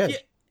really good.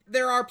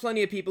 There are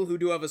plenty of people who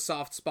do have a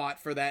soft spot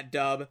for that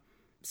dub.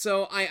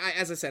 So,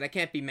 as I said, I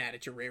can't be mad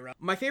at you, Reira.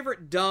 My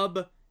favorite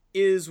dub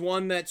is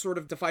one that sort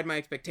of defied my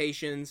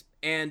expectations,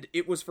 and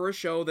it was for a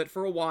show that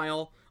for a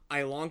while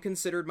I long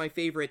considered my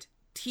favorite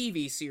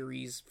TV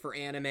series for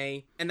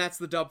anime, and that's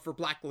the dub for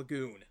Black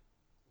Lagoon.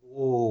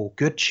 Oh,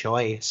 good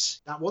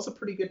choice. That was a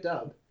pretty good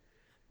dub.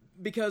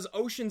 Because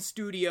Ocean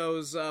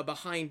Studios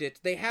behind it,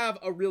 they have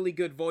a really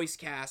good voice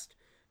cast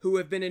who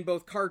have been in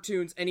both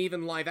cartoons and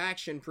even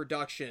live-action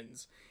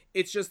productions.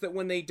 It's just that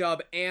when they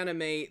dub anime,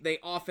 they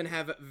often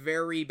have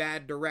very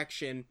bad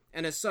direction,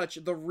 and as such,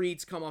 the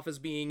reads come off as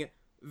being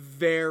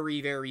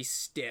very, very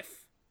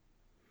stiff.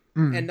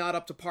 And not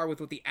up to par with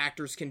what the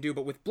actors can do.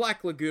 But with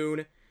Black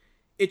Lagoon,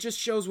 it just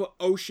shows what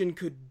Ocean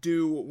could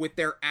do with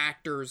their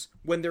actors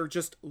when they're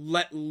just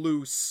let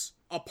loose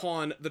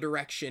upon the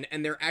direction,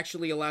 and they're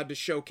actually allowed to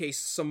showcase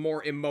some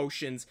more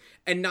emotions,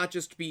 and not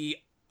just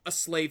be a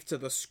slave to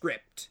the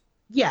script.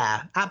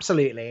 Yeah,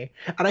 absolutely.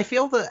 And I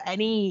feel that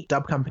any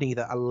dub company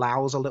that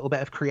allows a little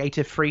bit of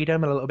creative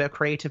freedom and a little bit of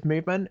creative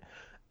movement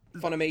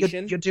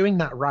Funimation. You're doing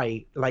that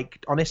right.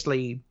 Like,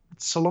 honestly,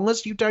 so long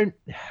as you don't...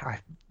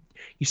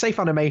 You say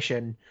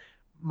Funimation,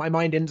 my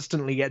mind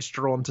instantly gets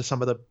drawn to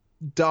some of the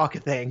darker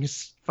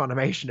things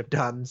Funimation have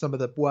done, some of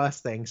the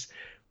worst things.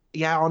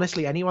 Yeah,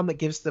 honestly, anyone that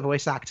gives the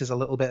voice actors a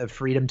little bit of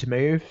freedom to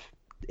move,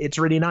 it's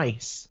really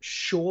nice.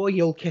 Sure,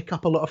 you'll kick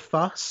up a lot of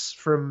fuss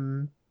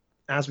from,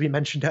 as we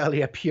mentioned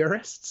earlier,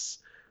 purists,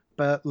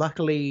 but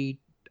luckily,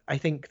 I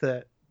think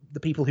that the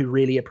people who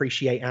really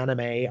appreciate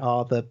anime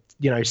are the,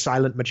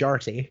 silent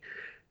majority.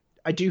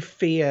 I do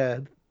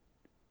fear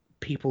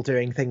people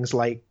doing things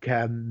like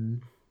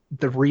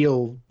the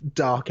real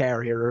dark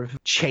area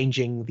of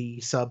changing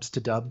the subs to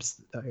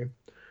dubs, though.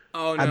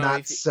 Oh no,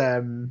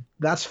 and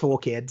that's for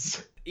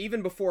kids.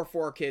 Even before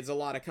 4Kids, a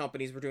lot of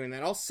companies were doing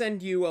that. I'll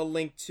send you a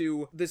link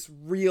to this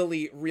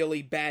really,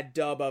 really bad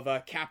dub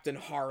of Captain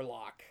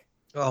Harlock.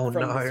 From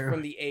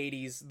the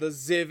 80s, the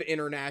Ziv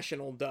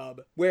International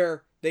dub,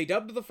 where they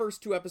dubbed the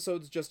first 2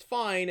 episodes just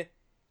fine,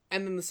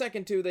 and then the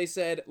second 2 they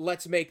said,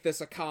 let's make this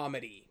a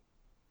comedy.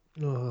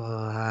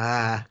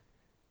 No.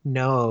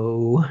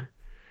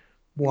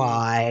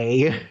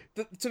 Why?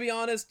 To be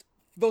honest,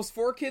 those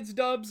 4Kids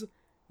dubs,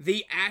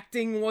 the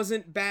acting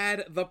wasn't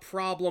bad, the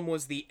problem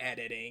was the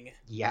editing.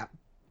 Yeah.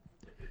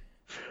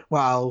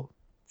 Well,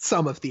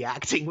 some of the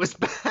acting was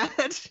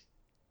bad.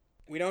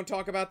 We don't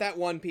talk about that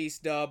One Piece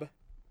dub.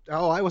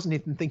 Oh, I wasn't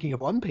even thinking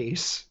of One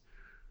Piece.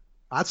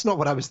 That's not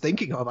what I was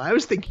thinking of. I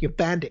was thinking of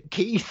Bandit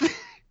Keith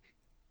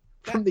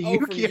from the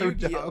Yu-Gi-Oh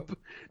dub.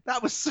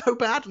 That was so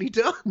badly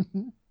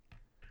done.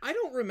 I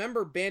don't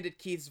remember Bandit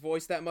Keith's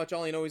voice that much.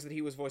 All I know is that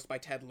he was voiced by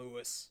Ted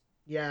Lewis.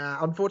 Yeah,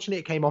 unfortunately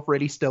it came off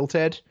really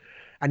stilted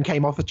and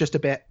came off as just a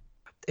bit...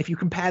 If you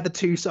compare the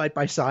two side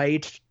by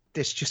side,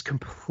 it's just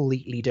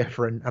completely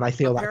different. And I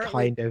feel that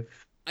kind of...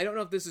 I don't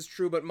know if this is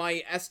true, but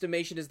my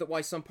estimation is that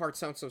why some parts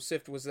sound so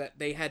stiff was that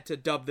they had to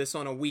dub this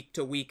on a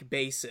week-to-week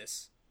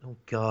basis. Oh,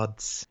 God.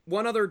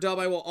 One other dub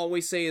I will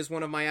always say is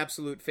one of my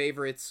absolute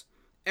favorites.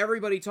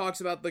 Everybody talks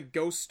about the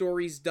Ghost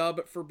Stories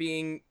dub for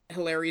being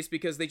hilarious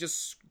because they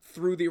just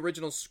threw the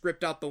original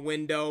script out the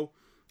window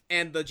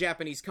and the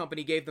Japanese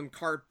company gave them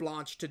carte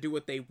blanche to do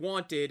what they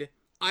wanted.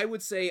 I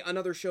would say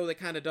another show that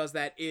kind of does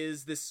that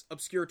is this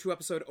obscure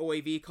 2-episode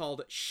OAV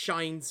called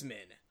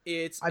Shinesman.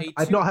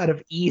 I've not heard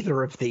of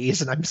either of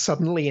these, and I'm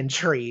suddenly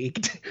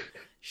intrigued.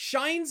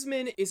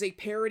 Shinesman is a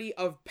parody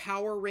of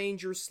Power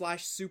Rangers /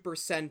 Super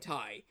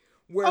Sentai,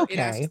 where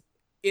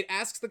it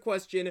asks the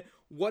question,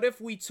 what if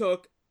we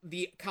took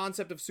the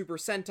concept of Super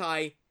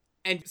Sentai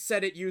and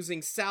said it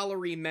using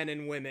salary men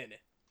and women?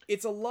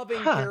 It's a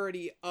loving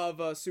parody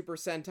of Super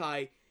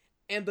Sentai,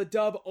 and the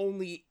dub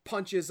only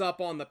punches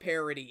up on the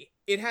parody.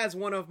 It has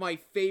one of my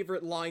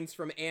favorite lines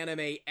from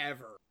anime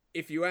ever.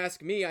 If you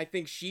ask me, I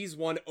think she's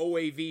one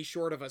OAV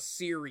short of a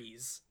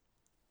series.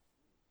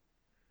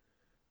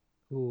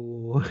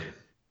 Ooh.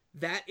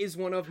 That is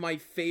one of my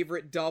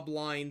favorite dub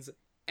lines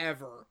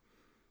ever.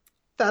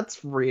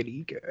 That's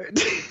really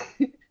good.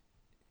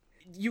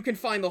 You can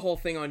find the whole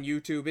thing on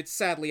YouTube. It's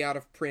sadly out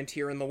of print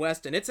here in the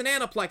West, and it's an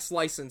Aniplex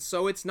license,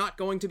 so it's not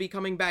going to be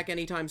coming back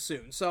anytime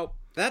soon. So,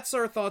 that's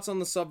our thoughts on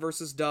the sub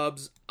versus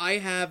dubs. I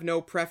have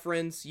no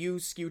preference. You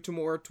skew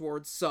more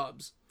towards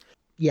subs.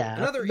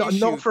 Yeah,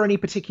 not for any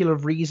particular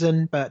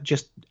reason, but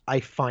just I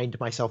find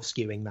myself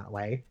skewing that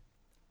way.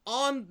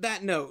 On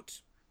that note,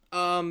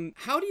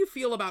 how do you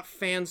feel about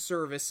fan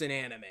service in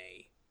anime?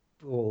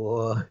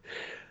 Oh,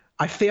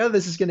 I feel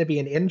this is going to be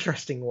an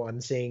interesting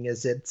one, seeing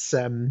as it's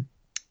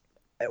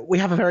we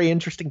have a very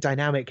interesting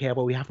dynamic here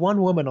where we have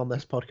one woman on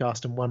this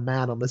podcast and one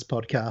man on this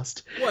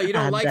podcast. Well, you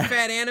don't like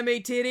fat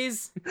anime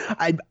titties?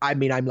 I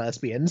mean, I'm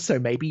lesbian, so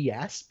maybe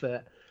yes,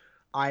 but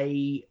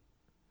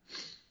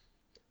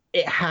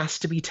it has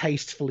to be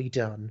tastefully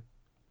done.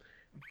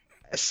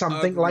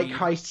 Something like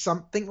High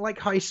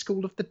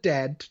School of the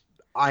Dead,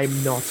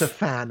 I'm not a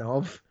fan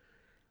of.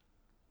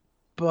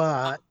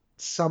 But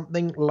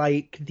something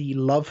like the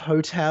Love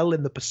Hotel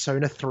in the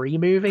Persona 3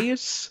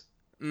 movies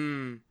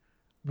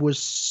was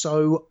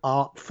so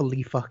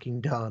artfully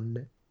fucking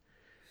done.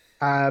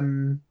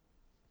 And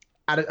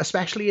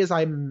especially as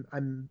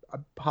I'm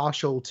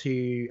partial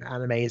to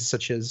animes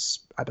such as,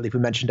 I believe we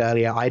mentioned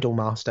earlier,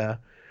 Idolmaster,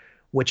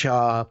 which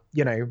are,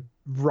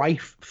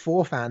 rife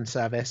for fan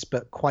service,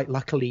 but quite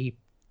luckily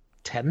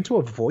tend to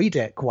avoid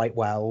it quite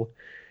well.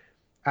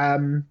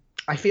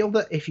 I feel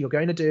that if you're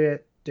going to do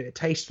it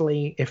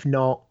tastefully. If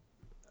not,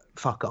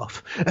 fuck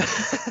off.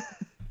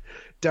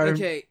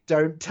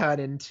 Don't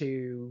turn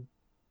into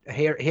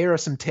here are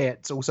some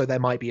tits. Also, there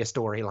might be a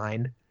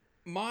storyline.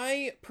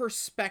 My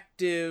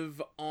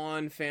perspective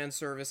on fan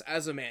service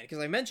as a man, because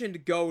I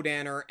mentioned Go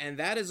Danner, and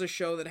that is a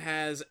show that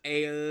has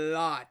a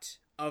lot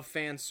of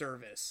fan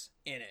service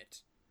in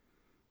it.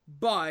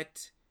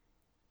 But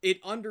it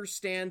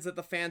understands that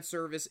the fan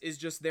service is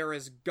just there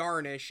as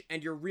garnish,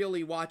 and you're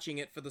really watching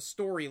it for the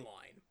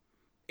storyline.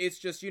 It's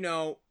just,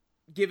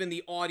 given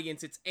the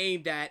audience it's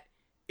aimed at,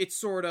 it's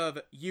sort of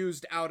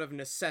used out of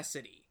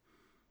necessity.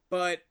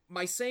 But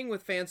my saying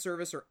with fan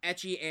service or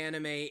ecchi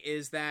anime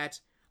is that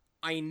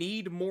I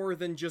need more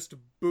than just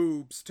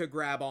boobs to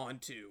grab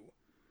onto.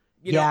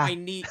 I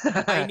need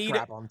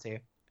grab onto.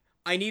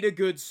 I need a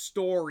good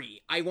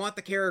story. I want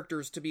the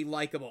characters to be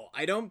likable.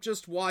 I don't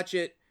just watch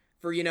it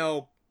for,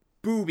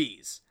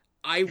 boobies.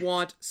 I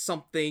want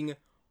something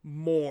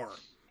more.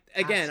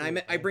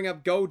 Again, I bring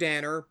up Go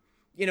Danner.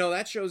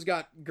 That show's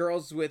got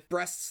girls with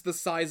breasts the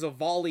size of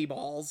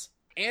volleyballs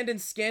and in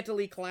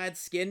scantily clad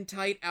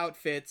skin-tight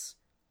outfits,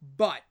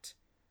 but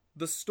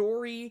the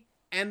story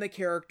and the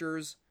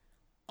characters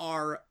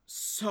are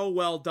so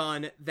well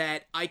done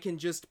that I can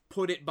just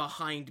put it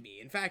behind me.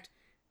 In fact,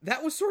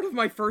 that was sort of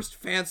my first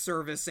fan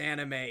service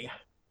anime.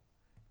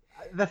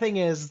 The thing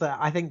is that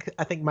I think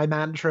my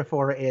mantra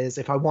for it is,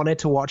 if I wanted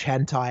to watch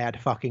hentai,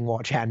 I'd fucking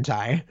watch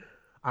hentai.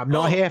 I'm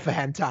not here for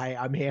hentai.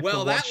 I'm here for watching.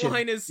 Well,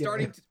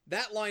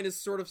 that line is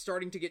sort of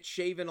starting to get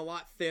shaven a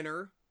lot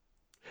thinner.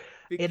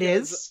 It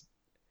is.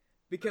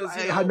 Because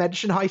I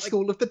mentioned High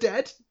School of the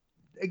Dead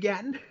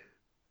again.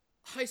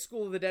 High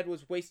School of the Dead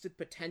was wasted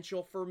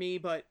potential for me,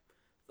 but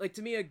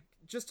to me,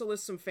 just to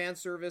list some fan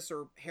service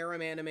or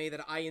harem anime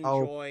that I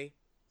enjoy.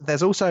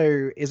 There's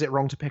also Is It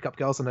Wrong to Pick Up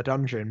Girls in a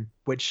Dungeon,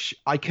 which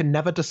I can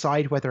never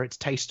decide whether it's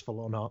tasteful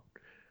or not.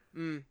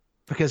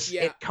 Because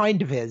it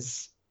kind of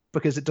is,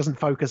 because it doesn't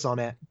focus on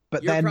it.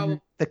 But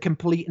the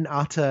complete and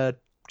utter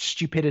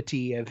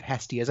stupidity of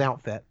Hestia's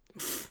outfit,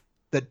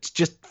 that's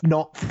just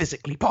not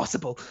physically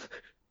possible.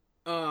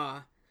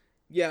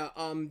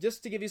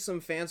 Just to give you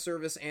some fan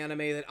service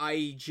anime that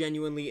I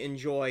genuinely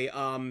enjoy,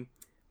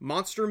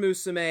 Monster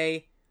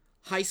Musume,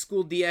 High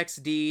School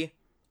DxD,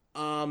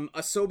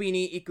 Asobi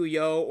ni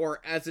Ikuyo, or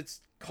as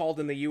it's called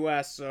in the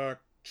US,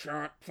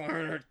 Cat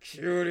Planet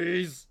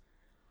Cuties.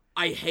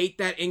 I hate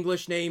that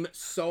English name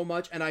so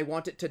much, and I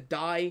want it to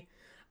die.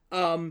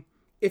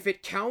 If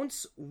it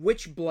counts,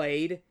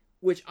 Witchblade,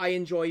 which I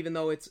enjoy even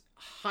though it's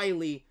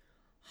highly,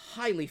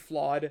 highly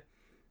flawed.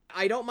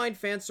 I don't mind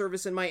fan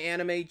service in my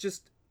anime,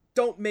 just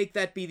don't make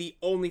that be the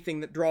only thing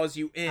that draws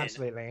you in.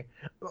 Absolutely.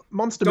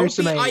 Monster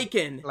Musume,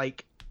 Icon.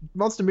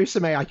 Monster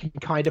Musume I can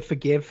kind of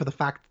forgive for the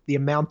fact that the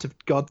amount of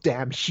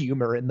goddamn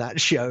humor in that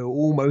show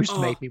almost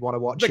made me want to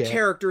watch it. The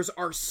characters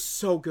are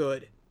so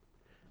good.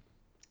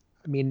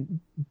 I mean,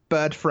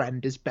 Bird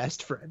Friend is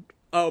best friend.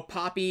 Oh,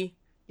 Poppy?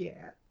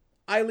 Yeah.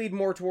 I lead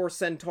more towards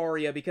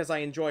Centauria because I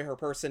enjoy her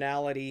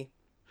personality.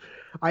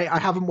 I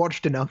haven't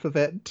watched enough of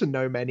it to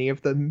know many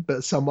of them,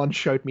 but someone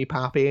showed me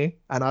Poppy,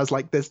 and I was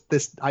like, this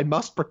I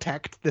must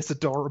protect this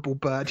adorable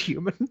bird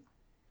human.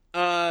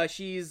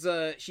 She's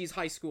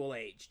high school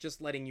age, just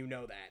letting you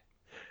know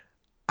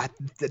that.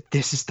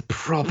 This is the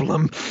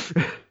problem.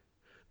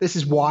 This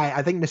is why,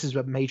 I think this is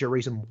a major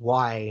reason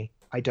why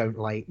I don't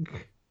like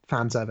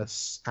fan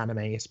service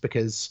animes,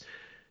 because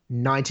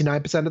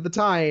 99% of the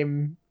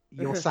time,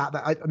 you're sat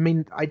there. I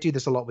mean, I do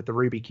this a lot with the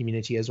Ruby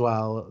community as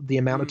well. The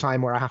amount of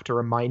time where I have to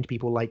remind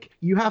people,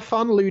 you have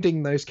fun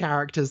looting those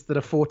characters that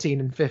are 14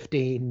 and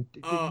 15.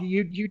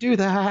 You do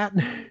that.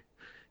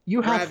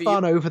 You have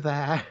fun over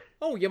there.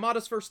 Oh,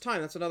 Yamada's First Time.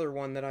 That's another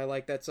one that I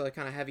like that's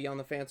kind of heavy on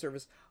the fan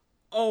service.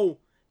 Oh,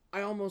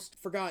 I almost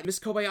forgot. Miss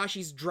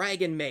Kobayashi's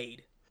Dragon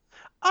Maid.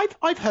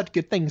 I've heard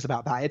good things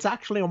about that. It's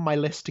actually on my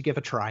list to give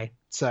a try.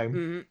 So...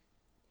 Mm-hmm.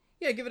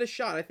 Yeah, give it a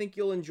shot. I think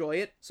you'll enjoy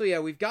it. So yeah,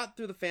 we've got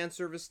through the fan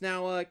service.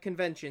 Now,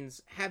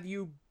 conventions. Have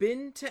you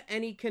been to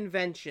any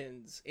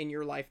conventions in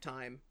your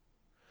lifetime?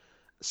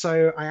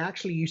 So I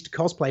actually used to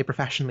cosplay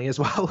professionally as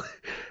well.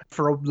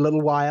 For a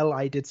little while,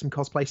 I did some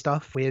cosplay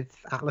stuff with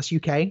Atlas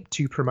UK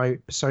to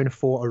promote Persona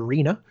 4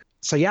 Arena.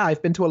 So yeah,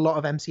 I've been to a lot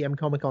of MCM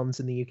Comic-Cons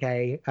in the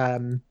UK.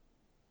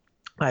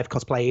 I've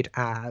cosplayed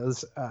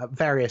as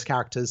various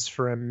characters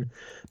from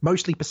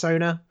mostly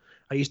Persona.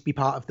 I used to be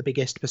part of the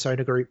biggest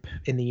Persona group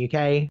in the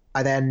UK.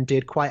 I then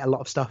did quite a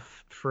lot of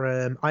stuff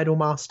from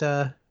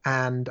Idolmaster,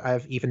 and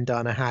I've even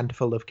done a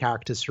handful of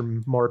characters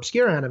from more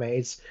obscure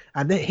animes.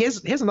 And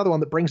here's another one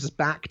that brings us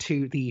back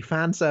to the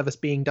fan service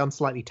being done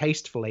slightly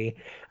tastefully.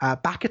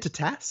 Baka to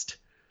Test.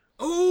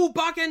 Oh,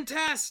 Baka and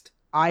Test!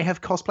 I have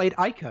cosplayed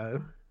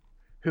Aiko,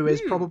 who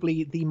is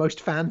probably the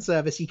most fan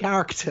servicey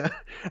character,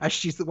 as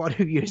she's the one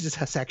who uses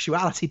her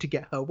sexuality to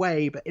get her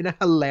way, but in a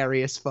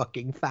hilarious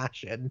fucking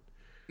fashion.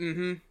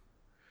 Mm-hmm.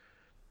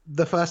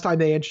 The first time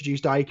they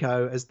introduced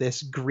Aiko as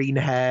this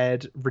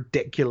green-haired,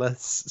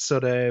 ridiculous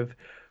sort of,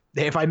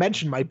 if I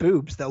mention my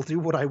boobs, they'll do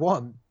what I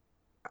want.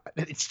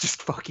 It's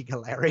just fucking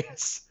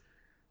hilarious.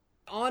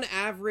 On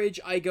average,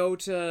 I go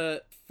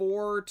to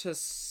 4 to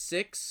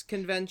 6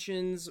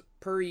 conventions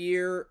per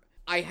year.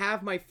 I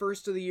have my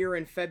first of the year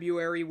in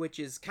February, which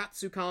is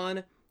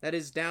Katsucon. That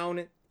is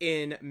down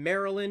in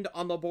Maryland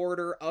on the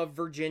border of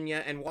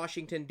Virginia and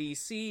Washington,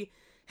 D.C.,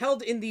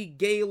 held in the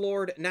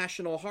Gaylord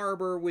National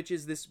Harbor, which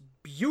is this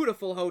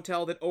beautiful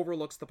hotel that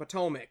overlooks the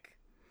Potomac.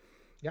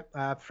 Yep,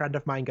 a friend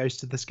of mine goes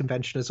to this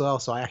convention as well,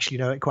 so I actually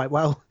know it quite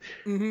well.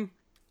 Mm-hmm.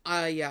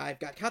 Yeah, I've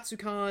got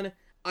Katsucon.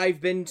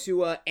 I've been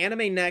to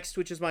Anime Next,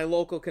 which is my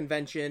local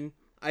convention.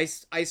 I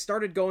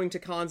started going to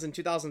cons in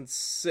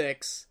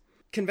 2006.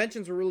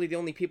 Conventions were really the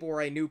only people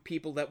where I knew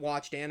people that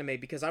watched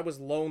anime because I was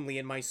lonely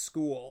in my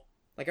school.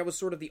 I was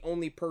sort of the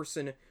only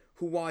person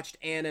who watched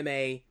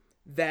anime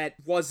that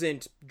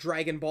wasn't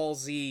Dragon Ball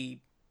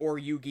Z or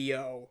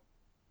Yu-Gi-Oh!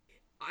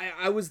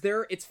 I was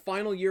there, its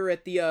final year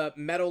at the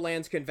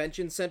Meadowlands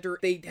Convention Center.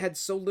 They had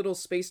so little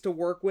space to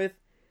work with,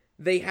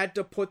 they had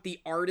to put the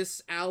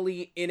Artist's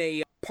Alley in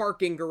a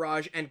parking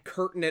garage and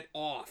curtain it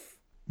off.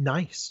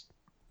 Nice.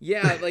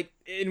 Yeah, like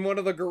in one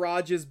of the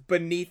garages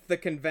beneath the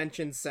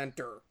convention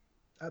center.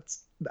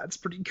 That's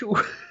pretty cool.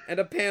 And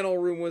a panel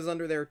room was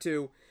under there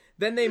too.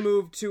 Then they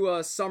moved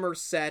to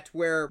Somerset,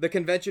 where the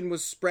convention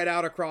was spread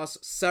out across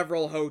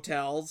several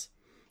hotels.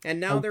 And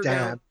now they're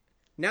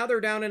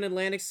down in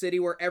Atlantic City,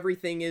 where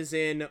everything is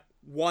in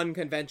one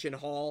convention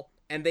hall,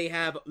 and they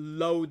have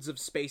loads of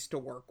space to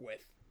work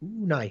with.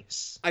 Ooh,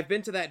 nice. I've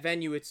been to that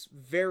venue. It's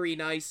very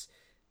nice.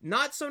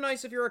 Not so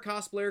nice if you're a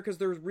cosplayer, because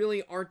there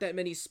really aren't that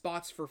many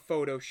spots for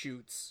photo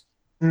shoots.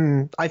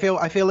 I feel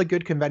a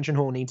good convention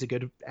hall needs a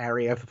good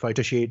area for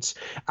photo shoots.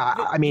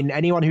 I mean,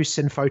 anyone who's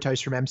seen photos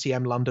from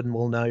MCM London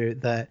will know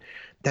that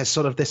there's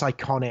sort of this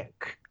iconic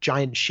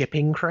giant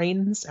shipping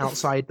cranes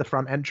outside the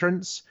front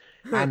entrance,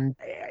 and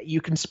you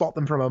can spot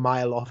them from a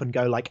mile off and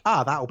go like,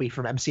 that'll be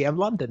from MCM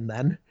London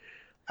then.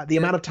 The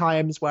amount of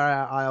times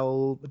where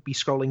I'll be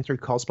scrolling through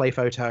cosplay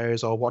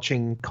photos or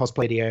watching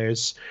cosplay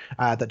videos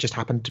that just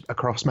happened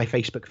across my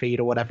Facebook feed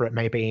or whatever it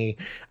may be,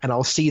 and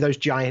I'll see those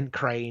giant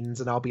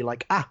cranes and I'll be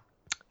like,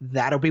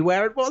 that'll be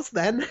where it was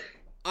then.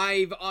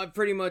 I've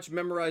pretty much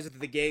memorized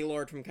the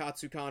Gaylord from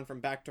Katsucon from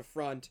back to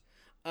front.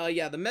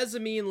 The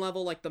mezzanine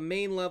level, like the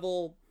main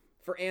level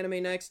for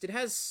Anime Next, it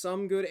has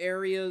some good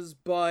areas,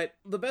 but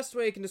the best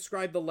way I can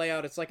describe the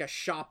layout, it's like a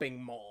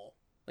shopping mall.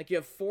 Like you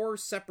have 4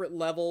 separate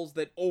levels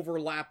that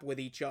overlap with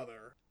each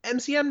other.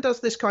 MCM does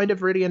this kind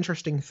of really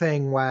interesting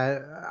thing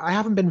where I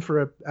haven't been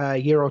for a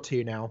year or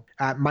two now.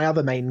 My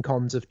other main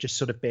cons have just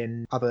sort of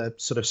been other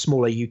sort of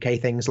smaller UK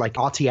things like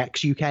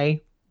RTX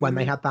UK. When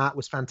they had that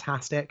was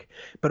fantastic,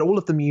 but all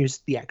of them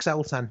used the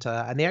Excel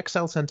Center, and the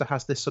Excel Center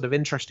has this sort of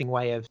interesting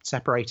way of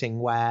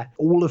separating where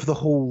all of the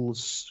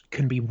halls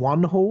can be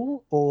one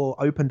hall or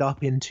opened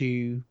up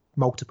into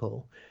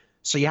multiple.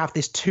 So you have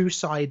this 2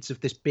 sides of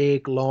this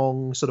big,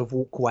 long sort of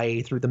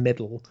walkway through the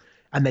middle,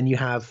 and then you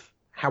have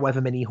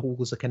however many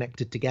halls are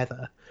connected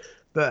together.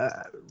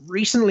 But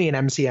recently in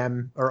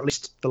MCM, or at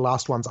least the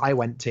last ones I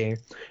went to,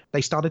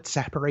 they started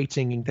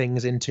separating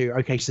things into,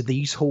 okay, so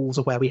these halls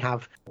are where we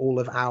have all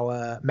of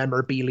our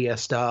memorabilia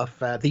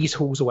stuff. These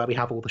halls are where we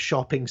have all the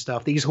shopping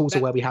stuff. These halls are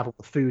where we have all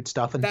the food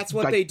stuff. And that's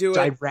what they do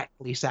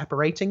directly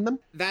separating them.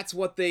 That's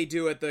what they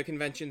do at the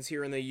conventions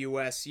here in the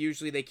US.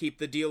 Usually they keep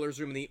the dealer's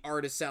room and the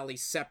artist's alley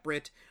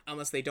separate,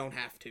 unless they don't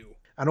have to.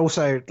 And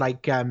also,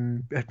 like, a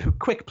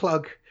quick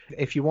plug,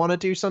 if you want to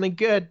do something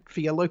good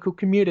for your local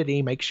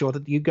community, make sure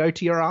that you go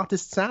to your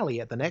artist's alley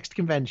at the next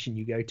convention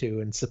you go to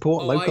and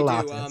support local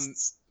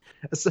artists.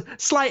 A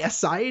slight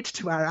aside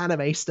to our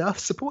anime stuff,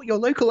 support your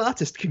local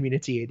artist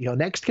community at your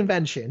next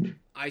convention.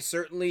 I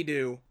certainly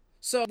do.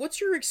 So,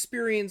 what's your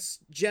experience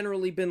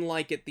generally been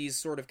like at these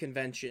sort of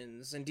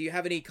conventions? And do you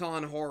have any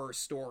con horror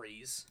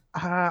stories?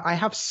 I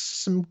have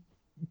some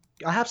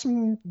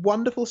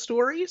wonderful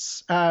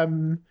stories,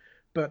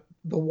 but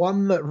the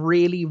one that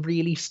really,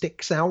 really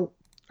sticks out,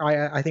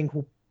 I think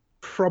will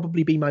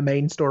probably be my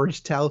main story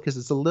to tell because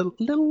it's a little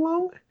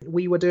long.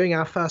 We were doing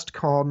our first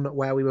con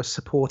where we were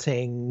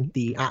supporting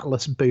the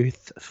Atlas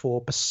booth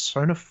for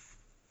Persona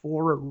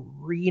 4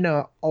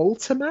 Arena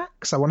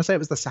Ultimax. I want to say it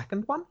was the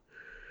second one.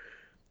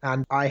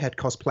 And I had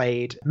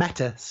cosplayed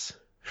Metis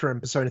from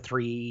Persona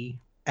 3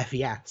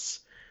 FES.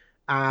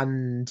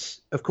 And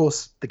of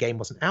course, the game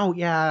wasn't out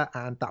yet,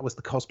 and that was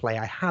the cosplay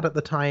I had at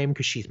the time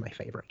because she's my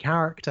favorite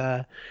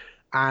character.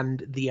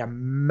 And the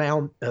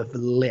amount of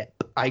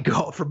lip I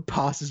got from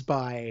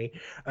passers-by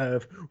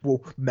of,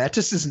 well,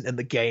 Metis isn't in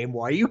the game.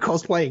 Why are you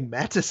cosplaying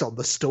Metis on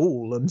the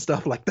stall and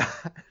stuff like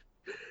that?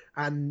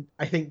 And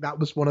I think that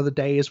was one of the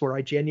days where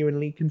I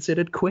genuinely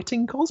considered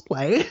quitting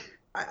cosplay.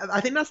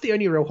 I think that's the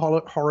only real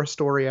horror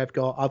story I've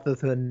got other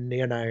than,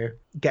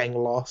 getting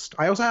lost.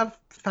 I also have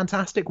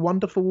fantastic,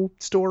 wonderful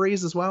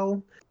stories as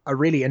well. A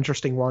really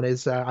interesting one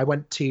is I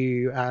went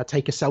to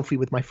take a selfie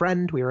with my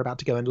friend. We were about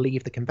to go and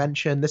leave the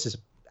convention. This is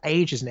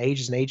ages and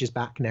ages and ages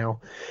back now.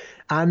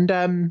 And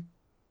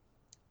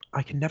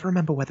I can never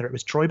remember whether it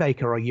was Troy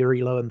Baker or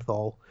Yuri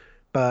Lowenthal,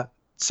 but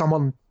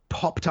someone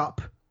popped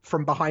up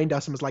from behind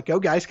us and was like, "Oh,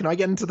 guys, can I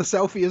get into the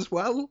selfie as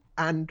well?"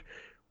 And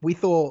we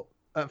thought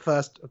at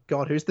first, oh,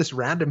 God, who's this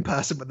random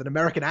person with an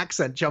American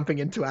accent jumping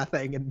into our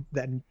thing? And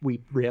then we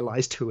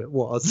realized who it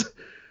was.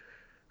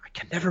 I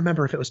can never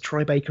remember if it was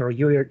Troy Baker or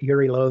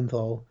Yuri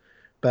Lowenthal.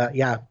 But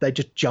yeah, they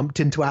just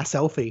jumped into our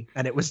selfie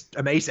and it was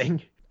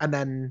amazing. And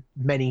then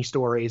many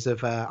stories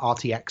of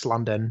RTX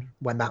London,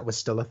 when that was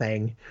still a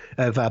thing,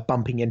 of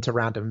bumping into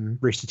random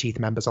Rooster Teeth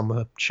members on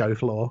the show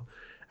floor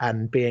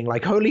and being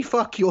like, holy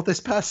fuck, you're this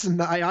person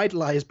that I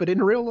idolize, but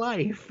in real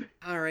life.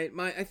 All right,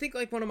 I think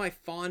like one of my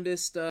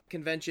fondest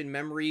convention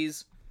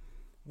memories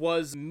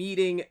was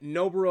meeting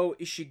Nobuo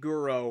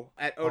Ishiguro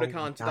at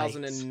Otakon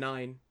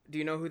 2009. Do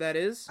you know who that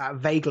is?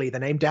 Vaguely, the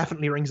name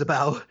definitely rings a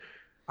bell.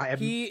 I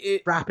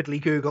am rapidly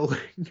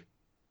Googling.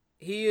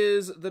 He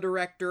is the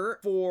director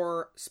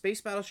for Space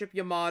Battleship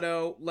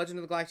Yamato, Legend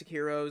of the Galactic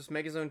Heroes,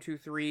 Megazone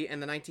 2-3,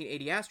 and the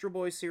 1980 Astro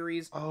Boy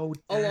series. Oh,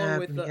 along damn,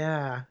 with the,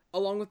 yeah.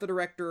 Along with the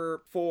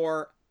director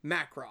for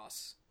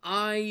Macross.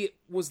 I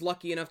was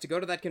lucky enough to go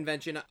to that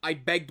convention. I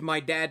begged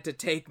my dad to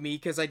take me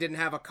because I didn't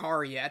have a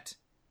car yet.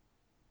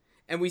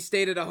 And we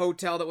stayed at a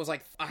hotel that was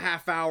like a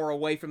half hour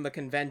away from the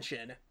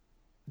convention.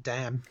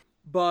 Damn.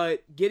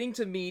 But getting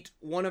to meet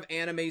one of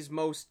anime's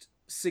most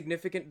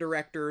significant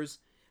directors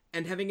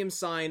and having him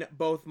sign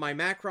both my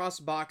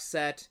Macross box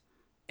set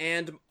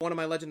and one of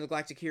my Legend of the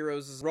Galactic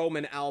Heroes'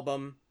 Roman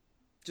album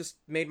just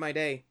made my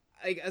day.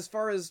 As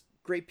far as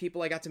great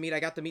people I got to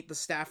meet the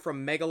staff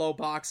from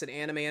Megalobox and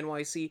Anime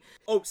NYC.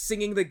 Oh,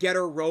 singing the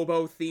Getter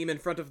Robo theme in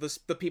front of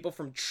the people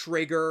from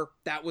Trigger.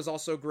 That was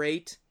also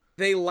great.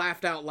 They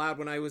laughed out loud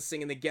when I was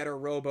singing the Getter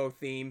Robo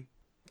theme.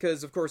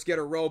 Because, of course,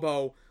 Getter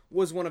Robo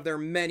was one of their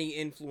many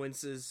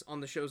influences on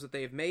the shows that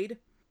they have made.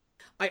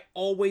 I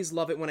always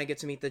love it when I get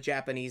to meet the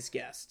Japanese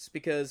guests,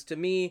 because to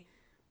me,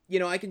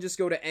 I can just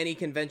go to any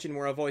convention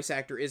where a voice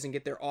actor is and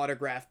get their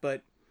autograph,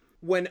 but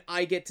when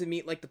I get to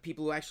meet, the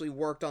people who actually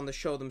worked on the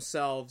show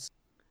themselves,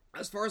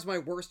 as far as my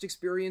worst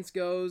experience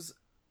goes,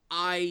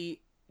 I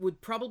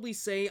would probably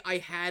say I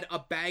had a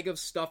bag of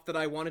stuff that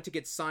I wanted to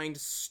get signed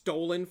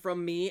stolen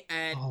from me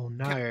at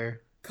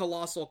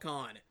Colossal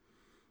Con.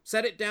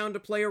 Set it down to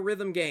play a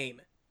rhythm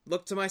game.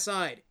 Looked to my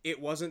side. It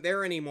wasn't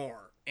there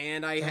anymore.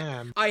 And I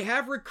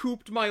have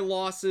recouped my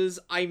losses.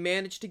 I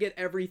managed to get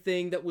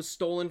everything that was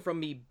stolen from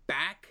me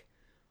back,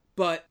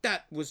 but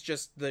that was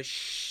just the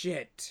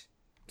shit.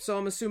 So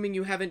I'm assuming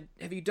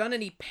have you done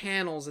any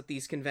panels at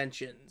these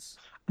conventions?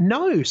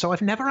 No, so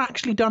I've never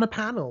actually done a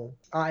panel.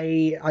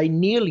 I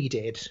nearly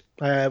did.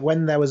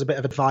 When there was a bit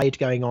of a divide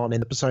going on in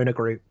the Persona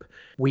group,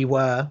 we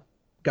were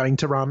going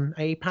to run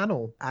a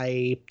panel,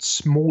 a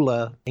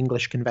smaller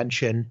English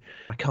convention.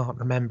 I can't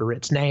remember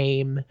its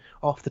name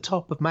off the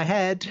top of my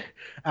head,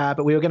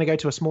 but we were going to go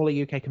to a smaller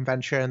UK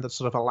convention that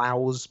sort of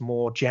allows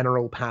more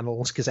general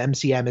panels, because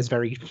MCM is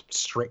very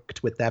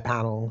strict with their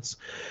panels.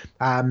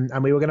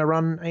 And we were going to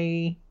run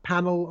a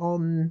panel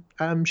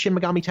on Shin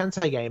Megami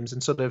Tensei games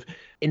and sort of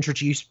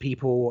introduce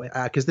people,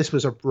 because this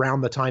was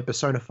around the time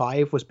Persona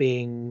 5 was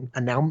being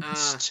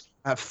announced,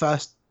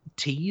 first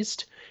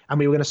teased, and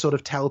we were going to sort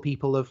of tell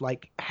people of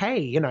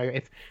hey,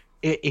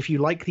 if you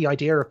like the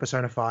idea of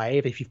Persona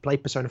 5, if you've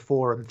played Persona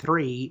 4 and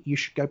 3, you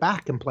should go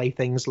back and play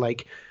things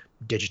like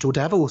Digital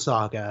Devil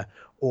Saga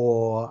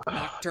or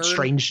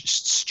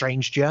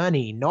Strange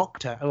Journey,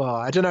 Nocturne. Oh,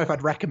 I don't know if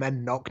I'd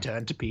recommend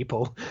Nocturne to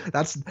people.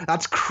 That's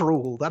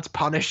cruel. That's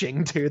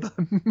punishing to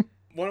them.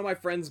 One of my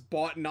friends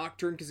bought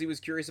Nocturne because he was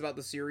curious about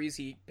the series.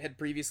 He had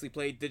previously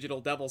played Digital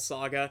Devil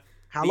Saga.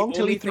 How long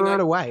till he threw it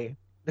away?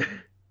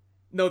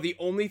 No, the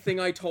only thing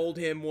I told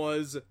him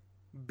was,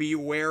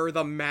 beware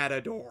the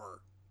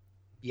Matador.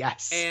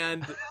 Yes.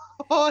 And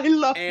I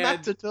love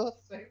Matador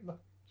so much.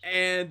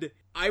 And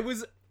I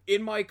was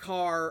in my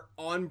car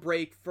on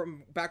break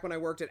from back when I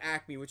worked at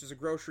Acme, which is a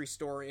grocery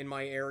store in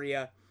my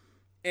area,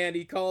 and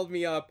he called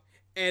me up,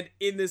 and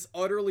in this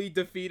utterly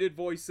defeated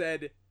voice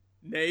said,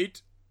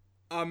 "Nate,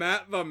 I'm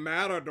at the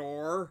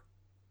Matador."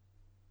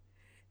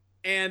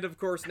 And, of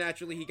course,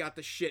 naturally, he got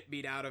the shit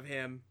beat out of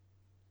him.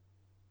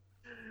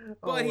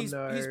 But he's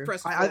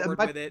pressed forward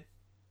with it.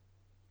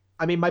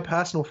 I mean, my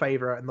personal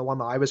favorite, and the one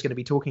that I was going to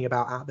be talking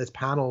about at this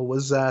panel,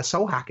 was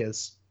Soul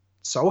Hackers.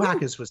 Soul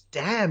Hackers was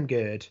damn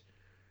good.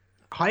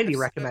 Highly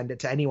recommend it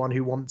to anyone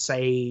who wants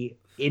a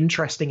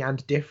interesting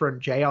and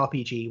different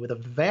JRPG with a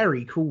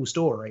very cool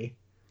story.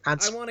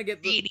 And I want to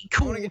get really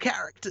cool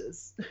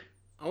characters.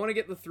 I want to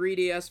get the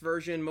 3DS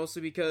version,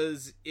 mostly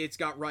because it's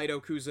got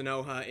Raito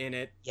Kuzunoha in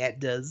it. Yeah, it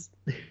does.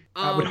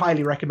 I would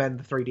highly recommend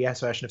the 3DS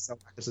version of Soul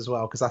Hackers as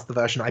well, because that's the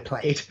version I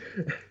played.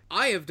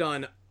 I have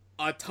done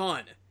a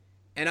ton,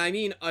 and I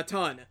mean a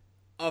ton,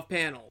 of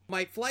panel.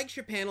 My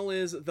flagship panel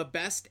is The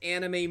Best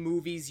Anime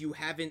Movies You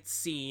Haven't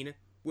Seen,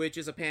 which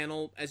is a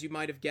panel, as you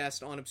might have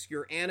guessed, on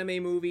obscure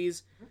anime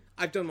movies.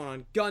 I've done one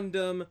on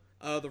Gundam,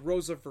 The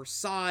Rose of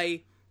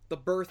Versailles, The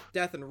Birth,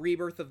 Death, and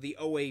Rebirth of the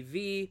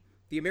OAV,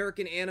 The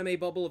American Anime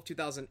Bubble of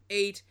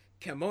 2008,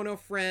 Kemono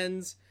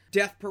Friends,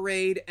 Death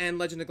Parade, and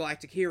Legend of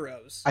Galactic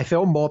Heroes. I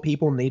feel more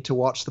people need to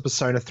watch the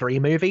Persona 3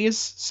 movies,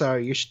 so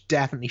you should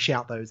definitely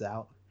shout those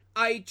out.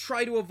 I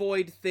try to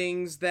avoid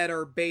things that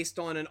are based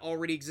on an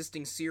already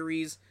existing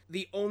series,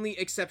 the only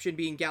exception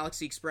being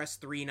Galaxy Express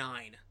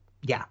 3-9.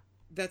 Yeah.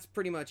 That's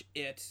pretty much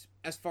it,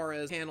 as far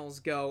as panels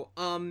go.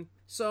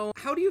 So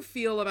how do you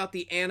feel about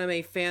the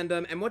anime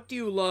fandom, and what do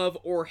you love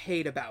or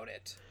hate about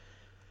it?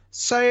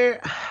 So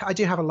I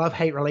do have a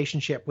love-hate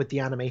relationship with the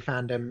anime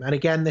fandom. And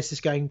again, this is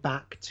going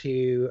back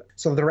to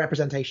sort of the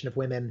representation of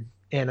women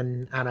in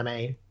an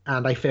anime.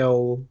 And I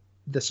feel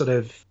the sort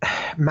of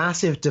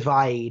massive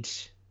divide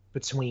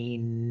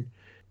between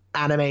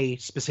anime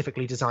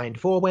specifically designed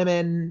for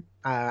women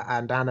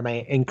and anime,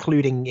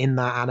 including in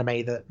that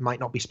anime that might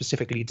not be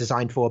specifically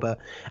designed for, but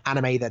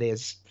anime that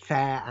is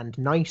fair and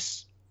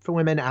nice for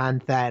women.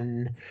 And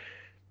then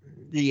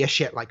the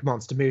shit like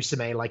Monster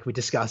Musume, like we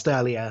discussed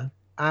earlier.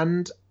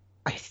 And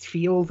I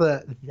feel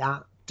that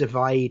that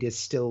divide is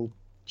still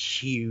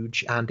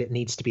huge and it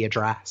needs to be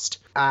addressed.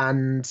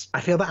 And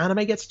I feel that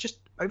anime gets just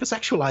over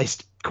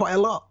sexualized quite a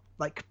lot,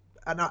 like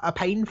a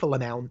painful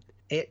amount.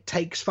 It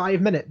takes 5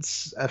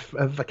 minutes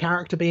of a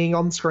character being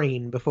on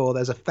screen before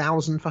there's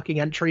 1,000 fucking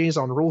entries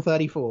on Rule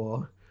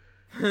 34.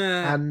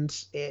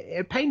 And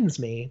it pains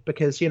me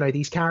because,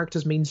 these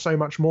characters mean so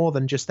much more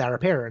than just their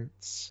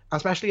appearance.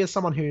 Especially as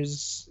someone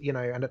who's,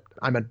 and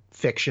I'm a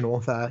fiction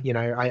author,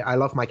 I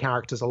love my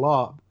characters a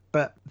lot.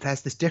 But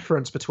there's this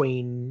difference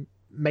between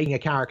making a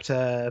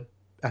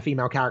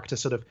female character,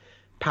 sort of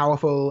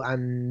powerful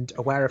and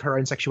aware of her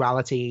own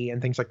sexuality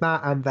and things like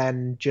that, and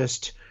then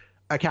just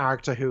a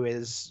character who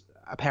is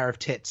a pair of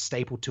tits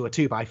stapled to a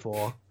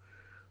 2x4.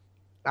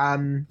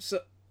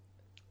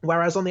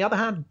 Whereas on the other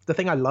hand, the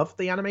thing I love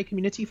the anime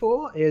community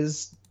for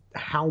is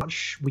how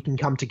much we can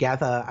come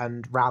together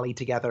and rally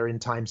together in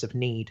times of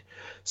need.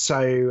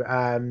 So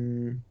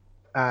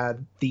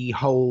the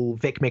whole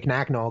Vic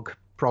McNagnog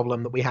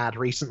problem that we had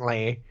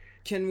recently.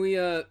 Can we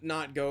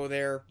not go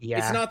there?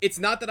 Yeah. It's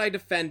not that I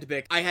defend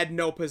Vic. I had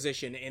no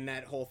position in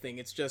that whole thing.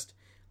 It's just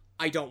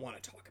I don't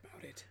want to talk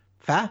about it.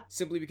 Fair.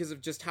 Simply because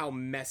of just how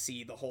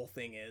messy the whole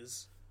thing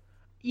is.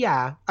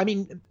 Yeah, I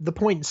mean, the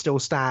point still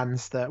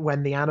stands that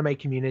when the anime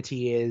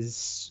community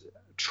is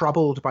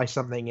troubled by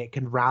something, it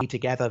can rally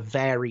together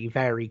very,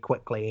 very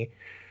quickly.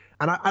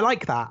 And I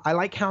like that. I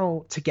like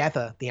how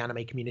together the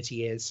anime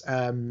community is,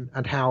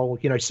 and how,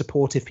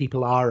 supportive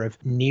people are of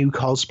new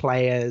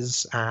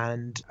cosplayers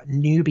and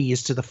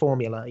newbies to the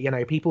formula,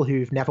 people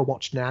who've never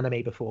watched an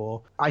anime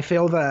before. I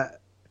feel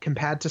that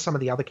compared to some of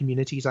the other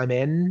communities I'm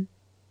in,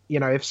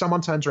 if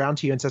someone turns around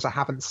to you and says, I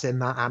haven't seen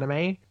that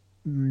anime,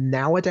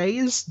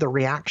 nowadays the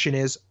reaction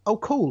is, oh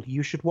cool,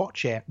 you should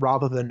watch it,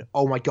 rather than,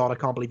 oh my god, I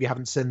can't believe you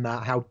haven't seen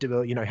that, how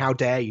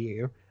dare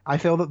you. I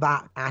feel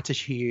that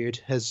attitude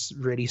has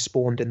really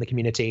spawned in the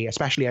community,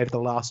 especially over the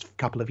last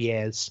couple of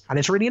years, and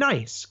it's really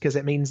nice because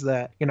it means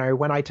that,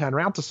 when I turn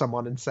around to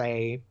someone and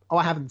say, oh,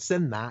 I haven't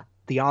seen that,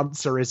 the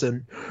answer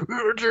isn't,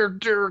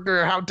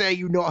 how dare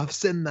you not have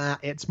seen that.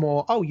 It's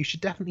more, oh, you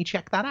should definitely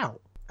check that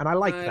out. And I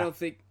like that.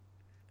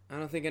 I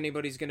don't think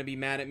anybody's going to be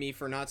mad at me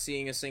for not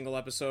seeing a single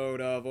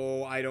episode of,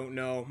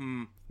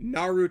 Naruto.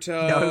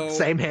 No,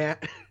 same here.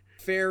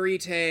 Fairy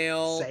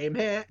Tail. Same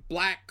here.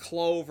 Black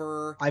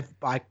Clover.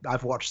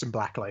 I've watched some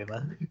Black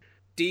Clover.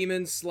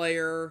 Demon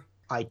Slayer.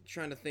 I'm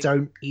trying to think.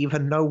 Don't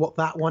even know what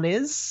that one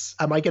is.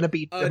 Am I going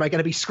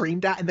to be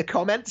screamed at in the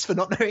comments for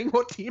not knowing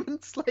what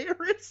Demon Slayer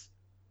is?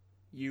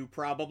 You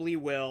probably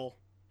will.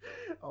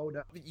 Oh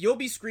no. You'll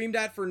be screamed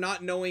at for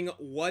not knowing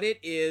what it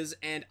is,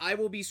 and I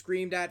will be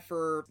screamed at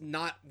for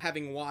not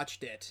having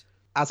watched it.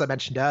 As I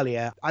mentioned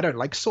earlier, I don't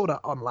like Sword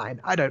Art Online.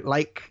 I don't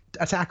like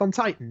Attack on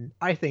Titan.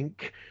 I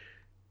think,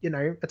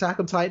 Attack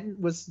on Titan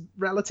was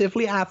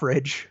relatively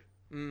average.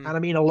 And I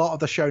mean, a lot of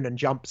the Shonen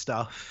Jump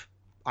stuff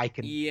I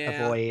can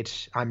avoid.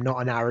 I'm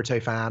not a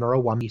Naruto fan or a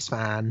One Piece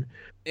fan.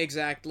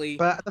 Exactly.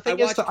 But the thing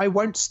is that I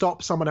won't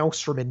stop someone else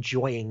from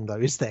enjoying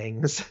those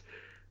things.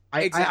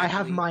 Exactly. I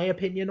have my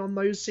opinion on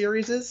those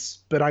series,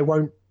 but I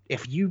won't.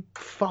 If you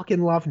fucking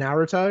love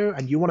Naruto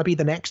and you want to be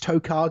the next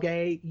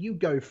Hokage, you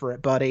go for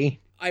it,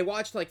 buddy. I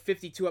watched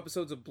 52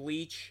 episodes of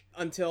Bleach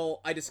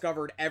until I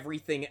discovered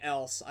everything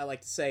else. I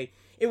like to say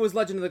it was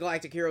Legend of the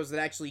Galactic Heroes that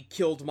actually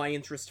killed my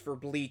interest for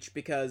Bleach,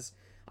 because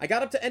I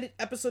got up to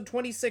episode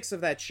 26 of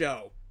that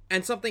show,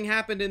 and something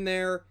happened in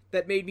there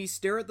that made me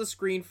stare at the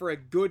screen for a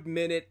good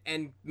minute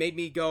and made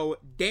me go,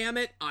 damn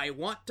it, I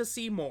want to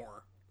see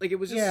more. It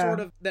was just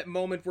sort of that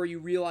moment where you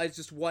realize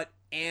just what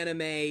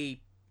anime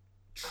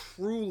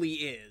truly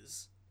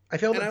is. I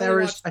feel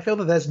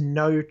that there's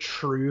no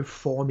true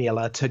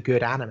formula to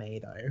good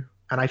anime, though.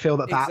 And I feel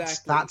that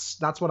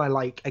that's what I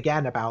like,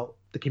 again, about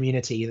the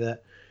community,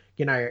 that,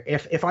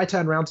 if I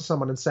turn around to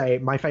someone and say,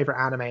 my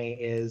favorite anime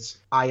is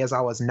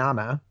Ayazawa's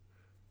Nana,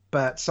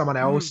 but someone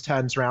else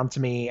turns around to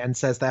me and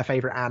says their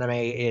favorite anime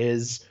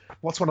is,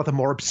 what's one of the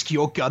more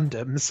obscure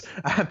Gundams?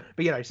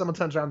 But, someone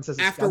turns around and says,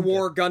 After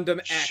War Gundam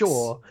X.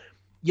 Sure.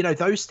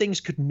 Those things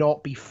could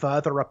not be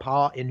further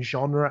apart in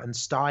genre and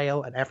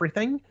style and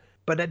everything,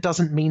 but it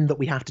doesn't mean that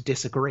we have to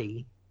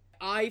disagree.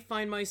 I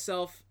find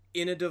myself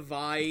in a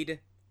divide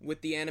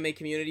with the anime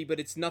community, but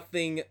it's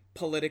nothing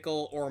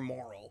political or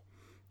moral.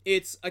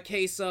 It's a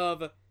case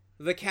of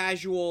the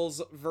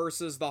casuals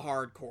versus the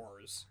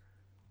hardcores.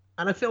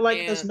 And I feel like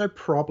there's no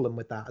problem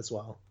with that as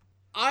well.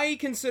 I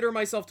consider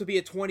myself to be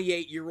a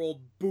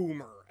 28-year-old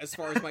boomer as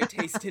far as my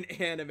taste in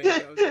anime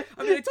goes.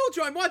 I mean, I told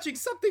you I'm watching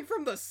something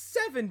from the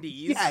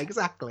 70s. Yeah,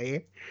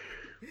 exactly.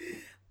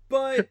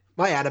 But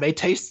my anime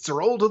tastes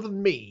are older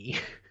than me.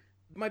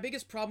 My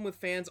biggest problem with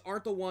fans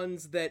aren't the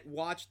ones that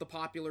watch the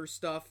popular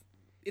stuff.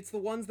 It's the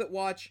ones that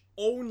watch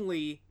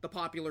only the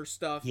popular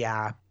stuff.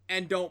 Yeah.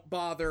 And don't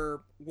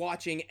bother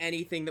watching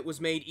anything that was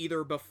made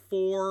either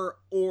before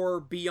or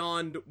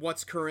beyond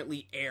what's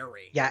currently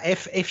airing. Yeah,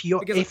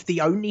 if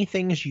the only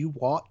things you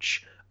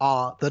watch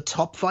are the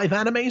top 5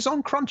 animes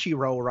on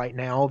Crunchyroll right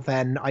now,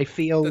 then I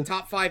feel the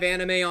top 5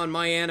 anime on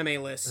my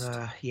anime list.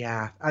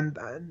 Yeah, and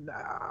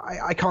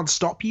I can't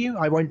stop you.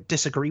 I won't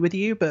disagree with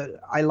you,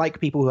 but I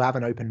like people who have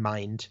an open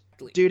mind.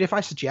 Dude, if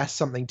I suggest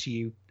something to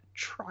you,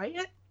 try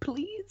it,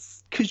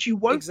 please, because you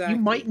won't. Exactly.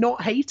 You might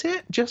not hate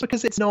it. Just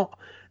because it's not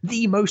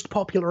the most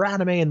popular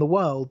anime in the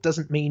world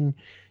doesn't mean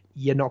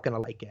you're not gonna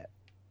like it.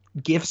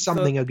 Give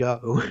something a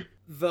go.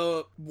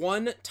 The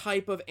one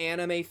type of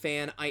anime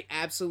fan I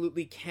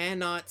absolutely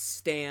cannot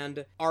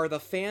stand are the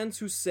fans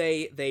who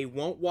say they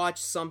won't watch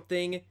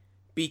something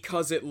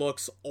because it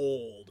looks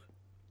old.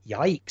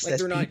 Yikes, Like,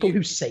 there's people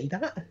who say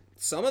that?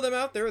 Some of them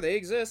out there, they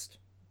exist.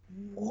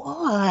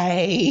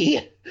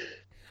 Why?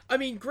 I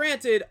mean,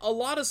 granted, a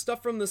lot of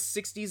stuff from the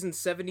 60s and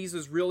 70s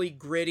is really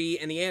gritty,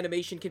 and the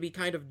animation can be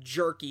kind of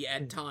jerky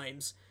at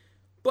times.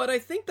 But I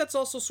think that's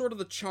also sort of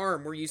the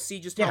charm, where you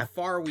see just how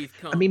far we've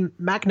come. I mean,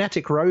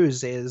 Magnetic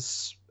Rose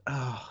is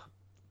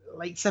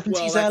late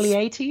 70s, early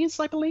 80s,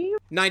 I believe?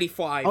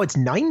 95. Oh, it's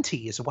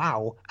 90s,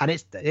 wow. And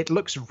it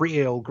looks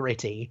real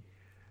gritty.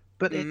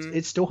 But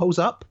it still holds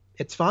up.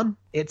 It's fun.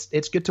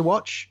 It's good to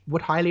watch.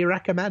 Would highly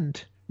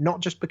recommend. Not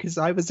just because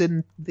I was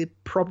in the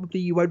probably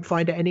you won't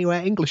find it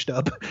anywhere English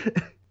dub.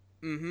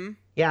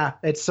 Yeah,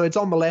 it's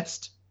on the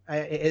list.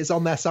 It is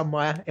on there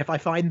somewhere. If I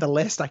find the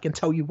list, I can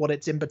tell you what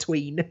it's in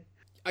between.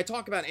 I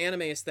talk about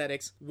anime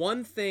aesthetics.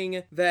 One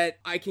thing that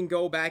I can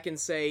go back and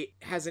say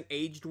hasn't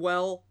aged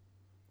well,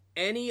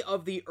 any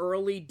of the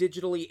early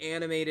digitally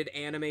animated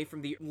anime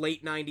from the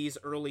late 90s,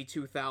 early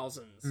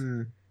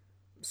 2000s.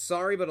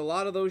 Sorry, but a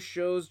lot of those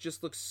shows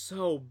just look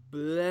so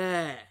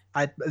bleh.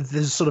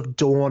 There's sort of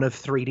dawn of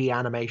 3D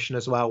animation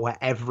as well, where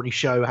every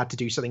show had to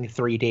do something in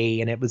 3D,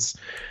 and it was...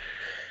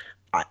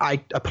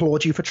 I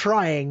applaud you for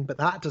trying, but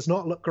that does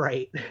not look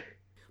great.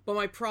 But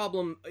my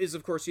problem is,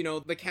 of course,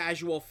 the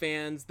casual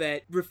fans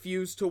that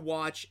refuse to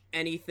watch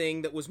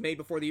anything that was made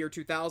before the year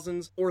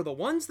 2000s, or the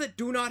ones that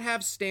do not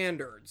have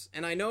standards.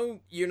 And I know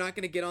you're not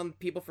going to get on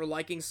people for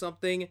liking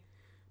something,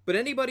 but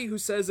anybody who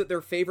says that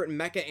their favorite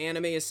mecha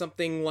anime is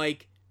something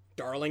like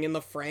Darling in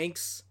the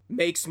Franxx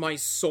makes my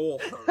soul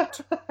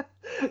hurt.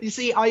 You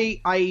see,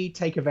 I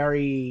take a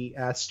very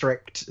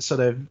strict sort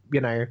of,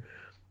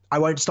 I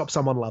won't stop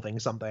someone loving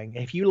something.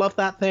 If you love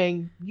that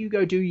thing, you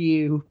go do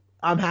you.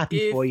 I'm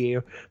happy for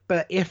you.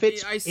 But if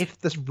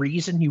the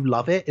reason you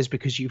love it is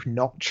because you've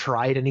not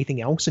tried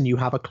anything else and you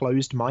have a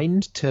closed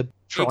mind to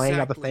trying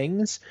other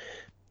things,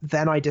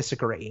 then I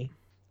disagree.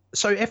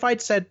 So if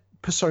I'd said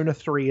Persona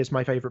 3 is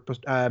my favorite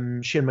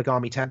Shin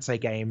Megami Tensei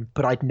game,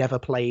 but I'd never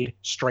played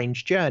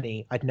Strange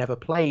Journey, I'd never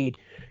played,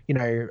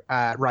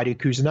 Raidu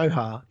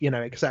Kuzunoha,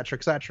 etc.,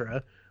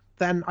 etc.,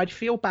 then I'd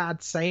feel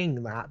bad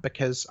saying that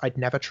because I'd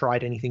never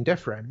tried anything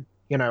different.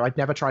 I'd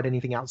never tried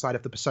anything outside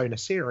of the Persona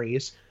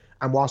series.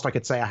 And whilst I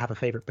could say I have a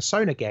favorite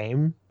Persona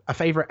game, a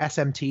favorite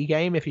SMT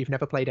game, if you've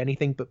never played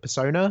anything but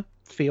Persona,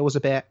 feels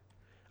a bit...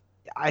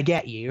 I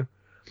get you.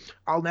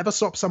 I'll never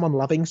stop someone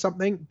loving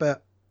something,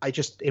 but I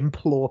just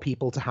implore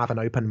people to have an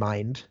open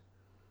mind.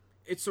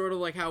 It's sort of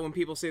like how when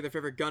people say their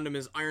favorite Gundam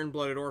is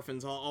Iron-Blooded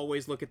Orphans, I'll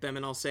always look at them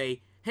and I'll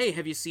say, hey,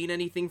 have you seen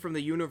anything from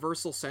the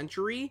Universal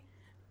Century?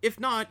 If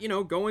not,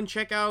 go and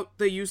check out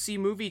the UC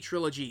movie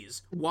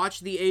trilogies.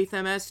 Watch the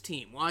 8th MS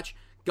Team. Watch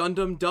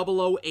Gundam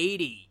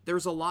 0080.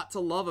 There's a lot to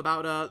love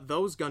about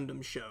those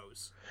Gundam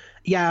shows.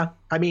 Yeah,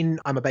 I mean,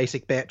 I'm a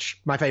basic bitch.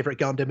 My favorite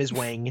Gundam is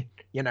Wing.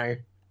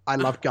 I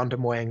love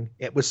Gundam Wing.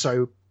 It was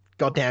so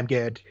goddamn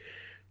good.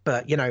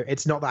 But,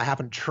 it's not that I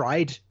haven't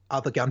tried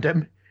other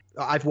Gundam.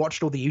 I've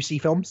watched all the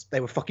UC films.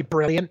 They were fucking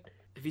brilliant.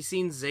 Have you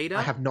seen Zeta?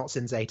 I have not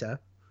seen Zeta.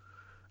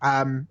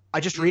 I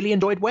just really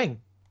enjoyed Wing.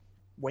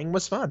 Wing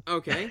was fun.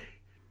 Okay.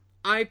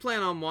 I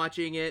plan on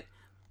watching it.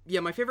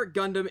 Yeah, my favorite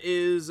Gundam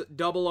is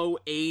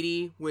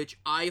 0080, which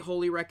I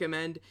wholly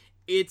recommend.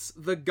 It's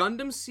the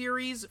Gundam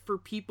series for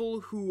people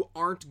who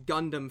aren't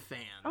Gundam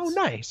fans. Oh,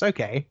 nice.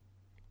 Okay.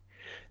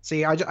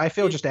 See, I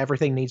feel just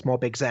everything needs more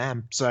Big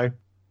Zam, so...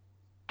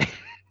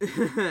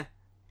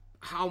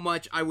 How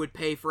much I would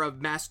pay for a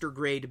master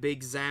grade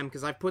Big Zam,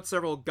 because I've put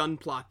several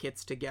Gunpla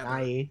kits together.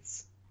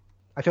 Nice.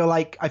 I feel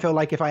like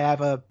if I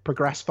ever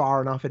progress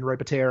far enough in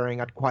Roboteering,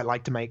 I'd quite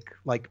like to make,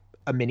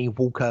 a mini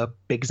Walker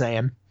Big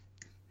Zam.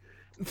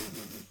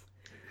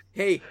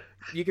 Hey,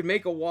 you can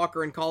make a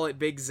walker and call it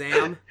Big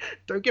Zam.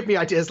 Don't give me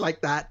ideas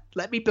like that.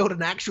 Let me build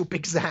an actual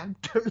Big Zam.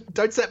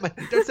 Don't set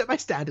my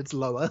standards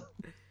lower.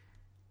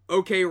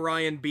 Okay,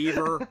 Ryan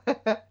Beaver.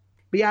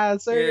 But yeah,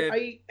 so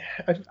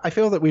I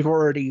feel that we've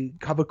already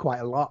covered quite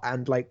a lot,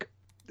 and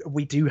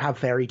we do have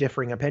very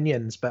differing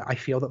opinions, but I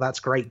feel that that's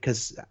great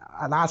because,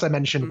 as I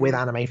mentioned, with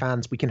anime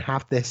fans, we can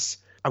have this,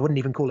 I wouldn't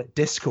even call it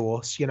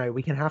discourse,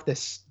 we can have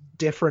this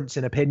difference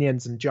in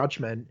opinions and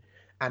judgment,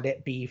 and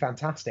it be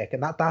fantastic.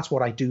 And that's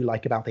what I do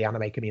like about the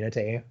anime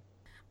community.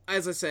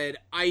 As I said,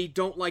 I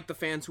don't like the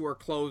fans who are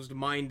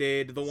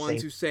closed-minded, the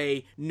ones who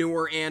say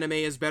newer anime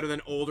is better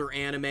than older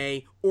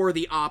anime, or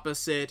the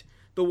opposite,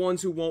 the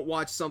ones who won't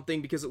watch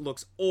something because it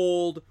looks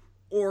old,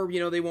 Or,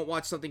 they won't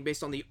watch something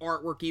based on the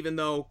artwork, even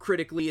though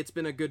critically it's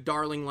been a good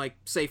darling, like,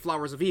 say,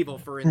 Flowers of Evil,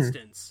 for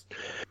instance.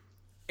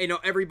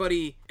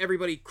 Everybody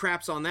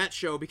craps on that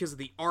show because of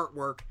the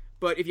artwork,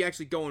 but if you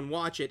actually go and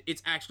watch it,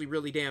 it's actually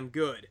really damn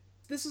good.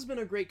 This has been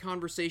a great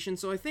conversation,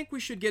 so I think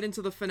we should get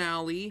into the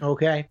finale.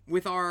 Okay.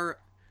 With our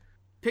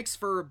picks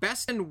for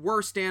best and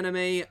worst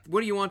anime.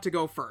 What do you want to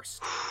go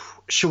first?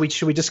 Should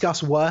we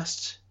discuss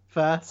worst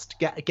first?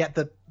 Get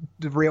the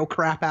real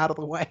crap out of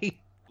the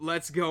way?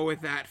 Let's go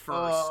with that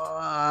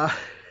first.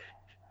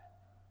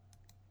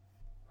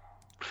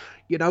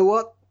 You know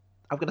what?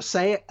 I'm going to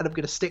say it, and I'm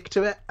going to stick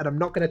to it, and I'm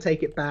not going to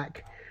take it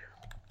back.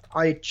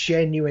 I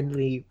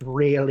genuinely,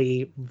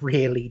 really,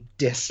 really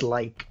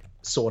dislike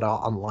Sword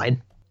Art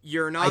Online.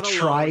 You're not alone.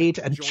 I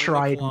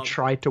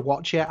tried to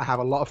watch it. I have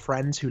a lot of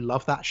friends who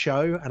love that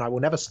show, and I will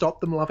never stop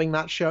them loving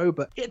that show,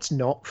 but it's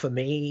not for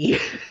me.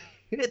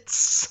 It's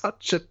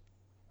such a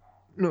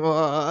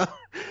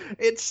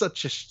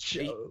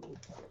show.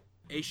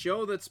 A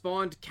show that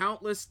spawned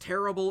countless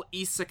terrible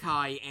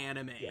isekai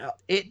anime. Yeah,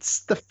 it's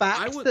the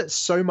fact that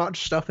so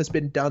much stuff has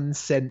been done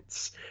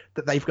since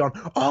that they've gone,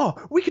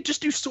 we could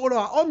just do Sword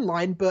Art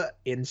Online, but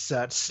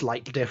insert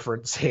slight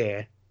difference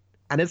here.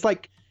 And it's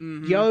like,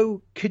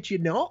 yo, could you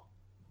not?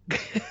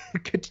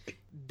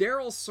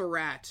 Daryl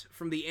Surratt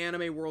from the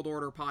Anime World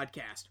Order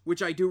podcast,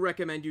 which I do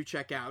recommend you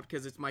check out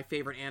because it's my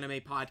favorite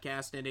anime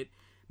podcast and it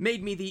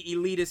made me the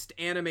elitist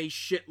anime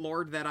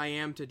shitlord that I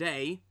am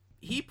today.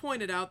 He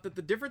pointed out that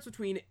the difference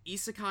between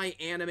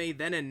isekai anime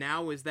then and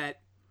now is that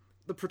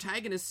the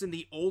protagonists in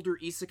the older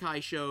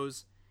isekai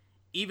shows,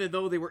 even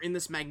though they were in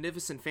this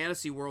magnificent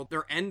fantasy world,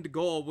 their end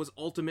goal was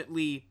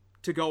ultimately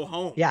to go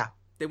home. Yeah.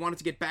 They wanted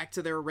to get back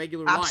to their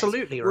regular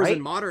Absolutely, lives. Whereas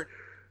right?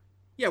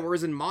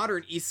 Whereas in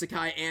modern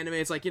isekai anime,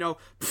 it's like,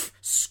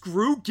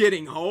 screw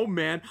getting home,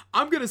 man.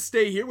 I'm gonna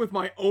stay here with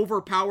my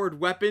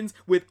overpowered weapons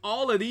with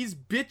all of these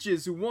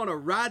bitches who want to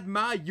ride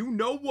my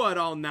you-know-what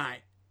all night.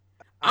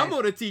 I'm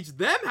gonna teach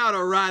them how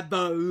to ride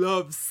the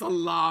love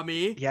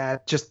salami. Yeah,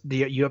 just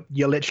you're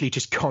literally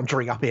just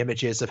conjuring up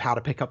images of how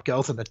to pick up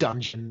girls in the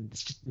dungeon.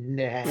 It's just,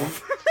 nah.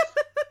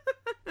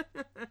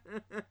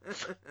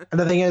 And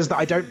the thing is that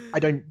I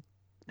don't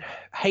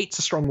hate's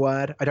a strong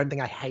word. I don't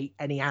think I hate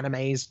any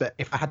animes, but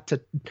if I had to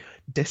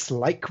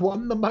dislike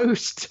one the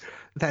most,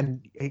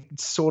 then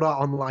Sword Art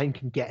Online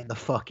can get in the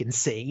fucking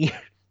sea.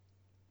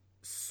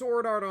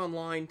 Sword Art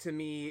Online to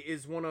me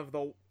is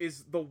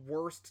the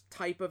worst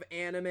type of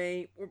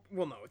anime.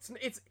 Well, no,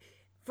 it's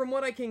from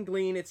what I can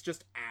glean, it's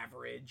just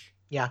average.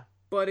 Yeah.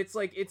 But it's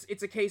like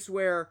it's a case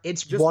where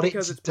it's just what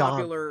because it's done.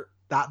 popular.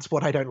 That's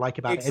what I don't like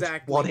about exactly. it.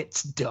 It's what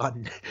it's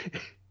done.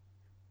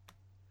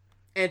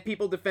 And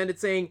people defend it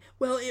saying,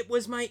 "Well, it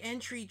was my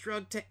entry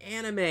drug to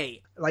anime."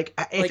 Like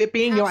if it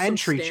being your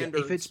entry,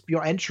 standards. if it's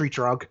your entry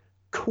drug,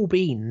 cool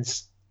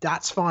beans.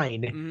 That's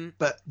fine. Mm-hmm.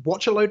 But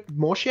watch a load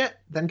more shit,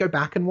 then go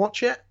back and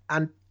watch it.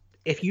 And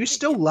if you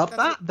still love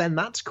that, then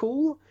that's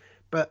cool.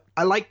 But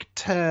I like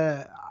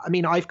to... I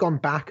mean, I've gone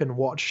back and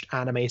watched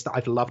animes that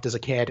I've loved as a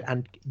kid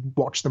and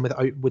watched them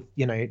with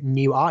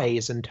new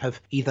eyes and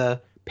have either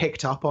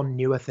picked up on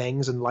newer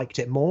things and liked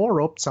it more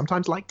or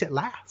sometimes liked it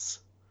less.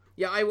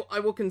 Yeah, I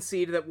will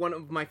concede that one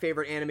of my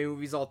favorite anime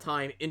movies all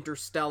time,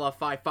 Interstellar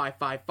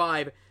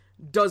 5555,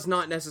 does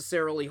not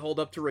necessarily hold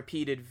up to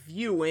repeated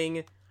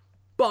viewing,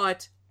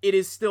 but it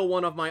is still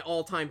one of my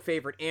all-time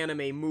favorite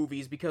anime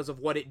movies because of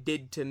what it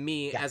did to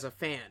me as a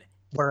fan.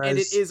 And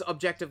it is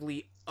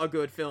objectively a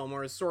good film,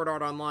 whereas Sword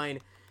Art Online,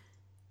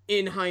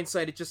 in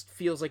hindsight, it just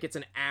feels like it's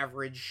an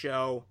average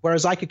show.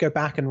 Whereas I could go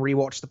back and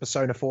rewatch the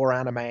Persona 4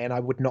 anime and I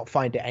would not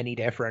find it any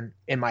different,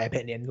 in my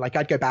opinion. Like,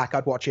 I'd go back,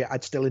 I'd watch it,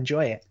 I'd still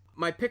enjoy it.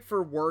 My pick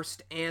for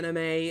worst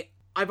anime,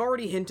 I've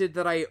already hinted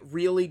that I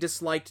really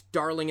disliked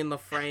Darling in the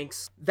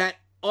Franxx. That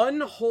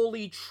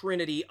unholy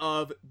trinity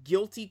of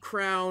Guilty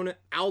Crown,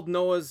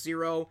 Aldnoah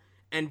Zero,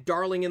 and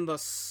Darling in the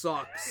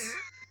Sucks.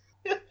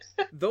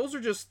 Those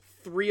are just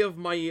three of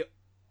my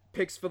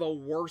picks for the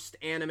worst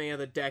anime of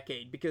the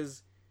decade,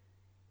 because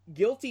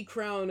Guilty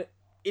Crown,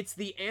 it's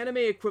the anime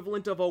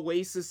equivalent of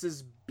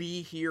Oasis's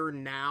Be Here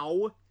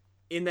Now,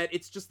 in that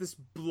it's just this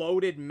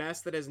bloated mess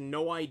that has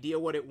no idea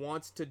what it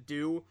wants to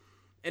do,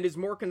 and is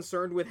more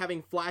concerned with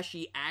having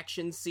flashy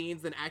action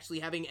scenes than actually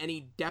having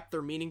any depth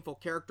or meaningful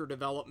character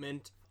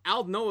development.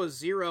 Aldnoah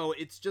Zero,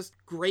 it's just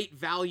great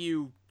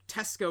value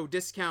Tesco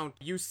discount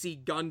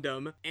UC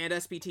Gundam and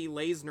SPT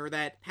Leisner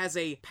that has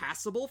a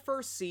passable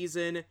first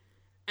season,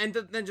 and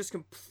then just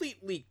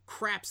completely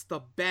craps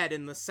the bed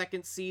in the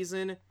second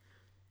season.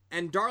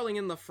 And Darling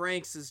in the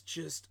Franxx is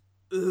just,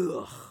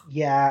 ugh.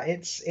 Yeah,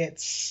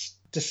 it's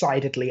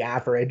decidedly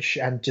average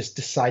and just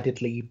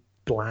decidedly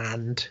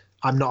bland.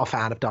 I'm not a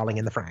fan of Darling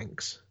in the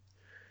Franxx.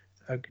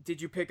 Okay. Did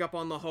you pick up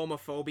on the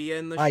homophobia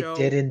in the show? I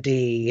did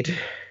indeed.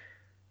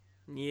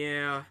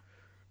 Yeah.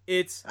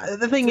 It's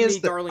the thing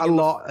is that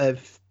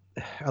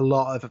a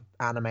lot of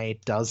anime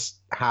does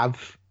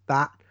have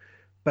that,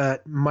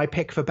 but my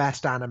pick for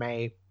best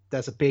anime,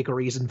 there's a big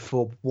reason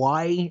for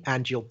why,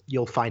 and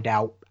you'll find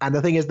out. And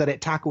the thing is that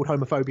it tackled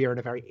homophobia in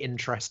a very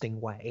interesting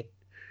way.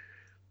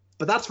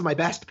 But that's for my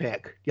best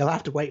pick. You'll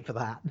have to wait for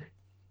that.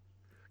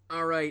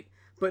 All right.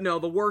 But no,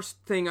 the worst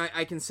thing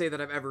I can say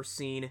that I've ever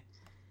seen.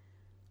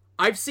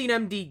 I've seen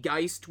MD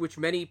Geist, which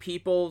many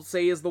people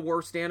say is the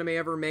worst anime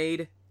ever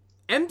made.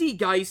 MD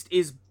Geist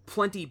is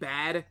plenty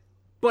bad,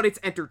 but it's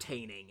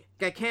entertaining.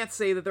 I can't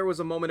say that there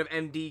was a moment of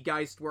MD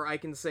Geist where I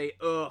can say,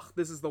 ugh,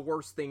 this is the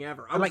worst thing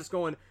ever. I was just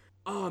going,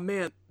 oh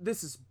man,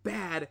 this is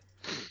bad,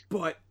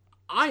 but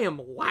I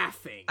am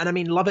laughing. And I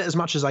mean, love it as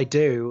much as I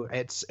do,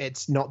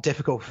 it's not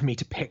difficult for me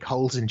to pick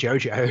holes in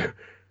JoJo.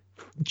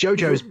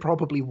 JoJo is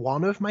probably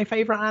one of my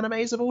favorite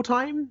animes of all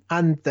time,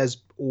 and there's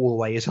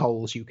always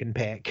holes you can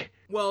pick.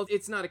 Well,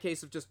 it's not a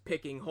case of just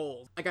picking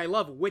holes. Like, I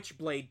love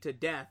Witchblade to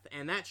death,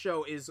 and that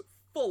show is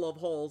full of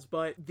holes,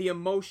 but the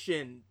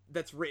emotion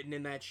that's written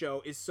in that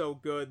show is so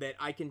good that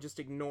I can just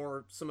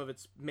ignore some of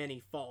its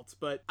many faults.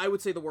 But I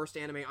would say the worst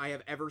anime I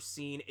have ever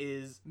seen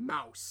is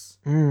Mouse.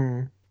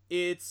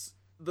 It's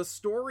the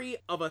story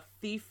of a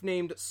thief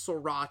named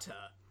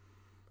Sorata,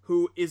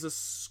 who is a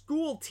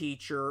school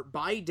teacher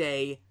by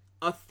day,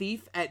 a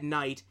thief at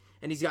night,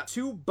 and he's got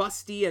 2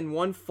 busty and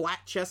 1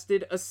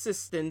 flat-chested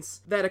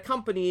assistants that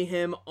accompany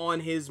him on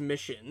his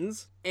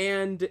missions.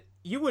 And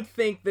you would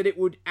think that it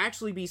would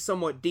actually be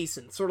somewhat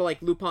decent, sort of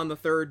like Lupin the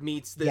Third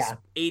meets this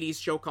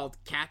 80s show called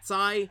Cat's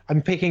Eye.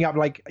 I'm picking up,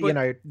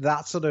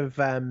 that sort of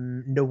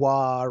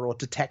noir or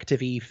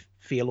detective-y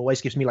feel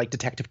always gives me,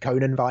 Detective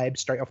Conan vibes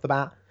straight off the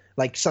bat.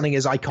 Something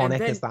as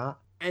iconic as that.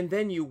 And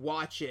then you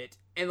watch it,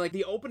 and,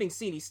 the opening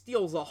scene, he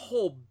steals a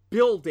whole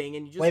building,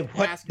 and you just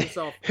ask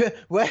yourself...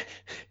 What?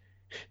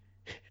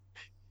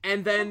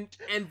 And then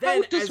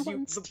how does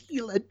one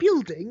steal a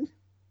building?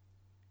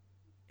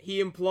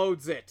 He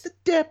implodes it.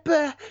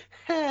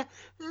 My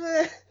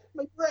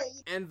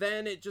brain. And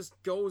then it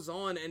just goes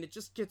on, and it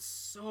just gets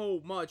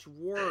so much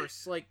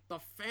worse. The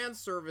fan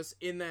service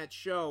in that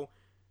show,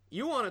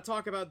 you want to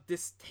talk about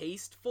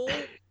distasteful?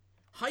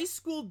 High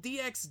School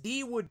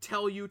DxD would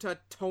tell you to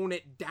tone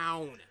it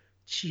down.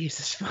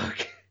 Jesus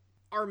fuck.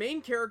 Our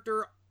main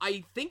character,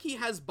 I think he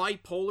has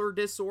bipolar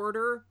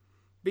disorder,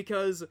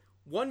 because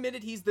one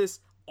minute he's this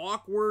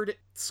awkward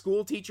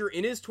school teacher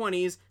in his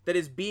 20s that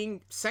is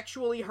being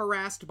sexually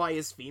harassed by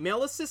his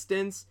female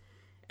assistants,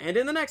 and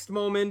in the next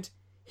moment,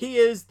 he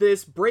is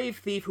this brave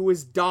thief who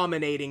is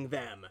dominating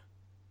them.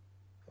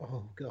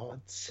 Oh,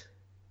 gods.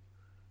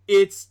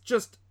 It's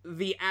just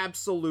the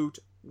absolute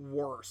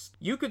worst.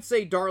 You could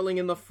say Darling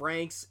in the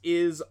Franxx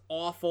is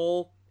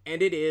awful,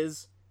 and it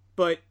is,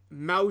 but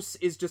Mouse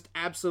is just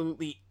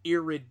absolutely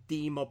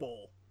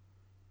irredeemable.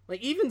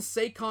 Even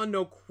Seikon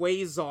no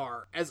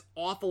Quasar, as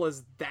awful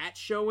as that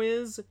show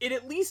is, it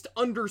at least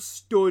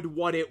understood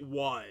what it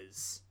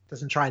was.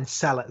 Doesn't try and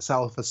sell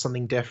itself as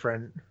something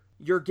different.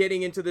 You're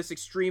getting into this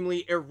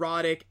extremely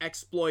erotic,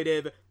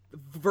 exploitive,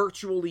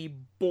 virtually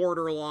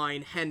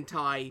borderline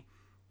hentai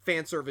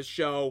fan service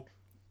show.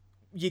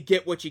 You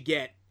get what you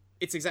get.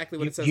 It's exactly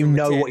what it says on the tin. You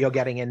know what you're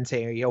getting into.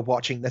 You're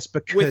watching this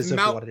because of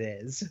what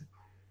it is.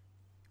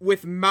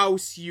 With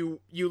Mouse, you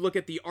look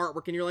at the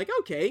artwork and you're like,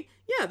 okay,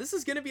 yeah, this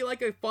is gonna be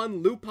a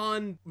fun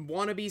Lupin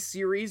wannabe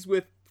series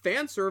with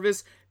fan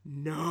service.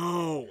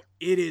 No,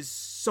 it is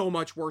so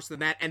much worse than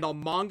that, and the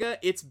manga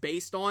it's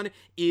based on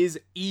is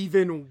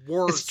even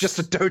worse. It's just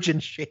a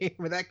doujinshi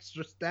with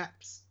extra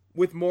steps.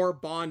 With more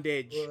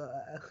bondage.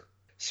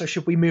 So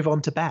should we move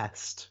on to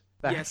best?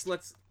 Yes,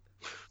 let's...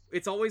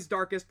 It's always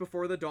darkest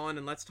before the dawn,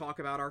 and let's talk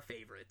about our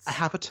favorites. I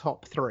have a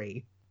top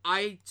 3.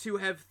 I, too,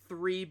 have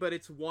 3, but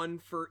it's 1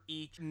 for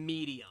each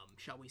medium,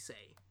 shall we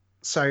say.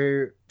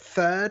 So,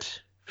 third,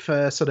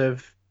 for sort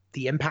of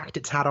the impact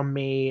it's had on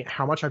me,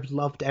 how much I've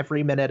loved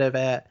every minute of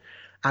it,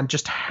 and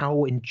just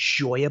how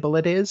enjoyable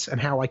it is, and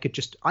how I could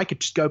just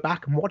go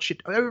back and watch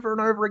it over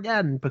and over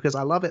again, because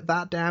I love it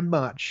that damn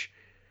much,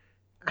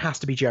 has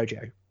to be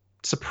JoJo.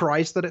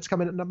 Surprised that it's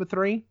coming at number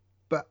 3,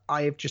 but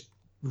I've just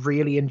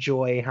really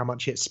enjoy how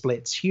much it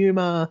splits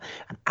humor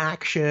and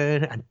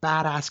action and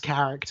badass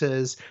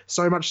characters,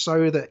 so much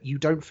so that you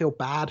don't feel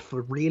bad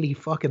for really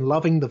fucking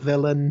loving the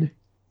villain.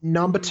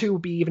 Number 2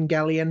 would be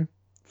Evangelion,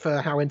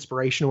 for how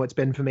inspirational it's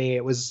been for me.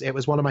 It was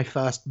one of my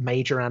first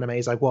major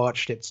animes I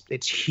watched.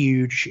 It's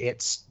huge,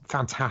 it's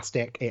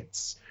fantastic,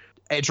 it's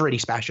really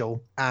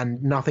special,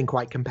 and nothing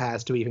quite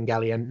compares to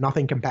Evangelion.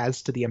 Nothing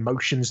compares to the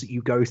emotions that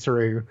you go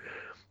through,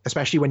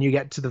 especially when you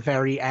get to the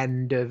very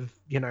end of,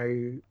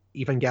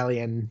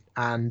 Evangelion,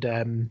 and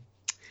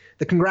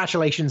the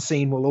congratulations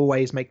scene will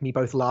always make me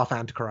both laugh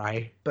and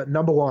cry. But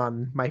number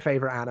 1, my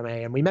favorite anime,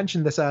 and we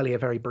mentioned this earlier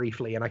very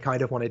briefly, and I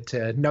kind of wanted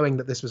to, knowing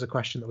that this was a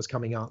question that was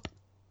coming up,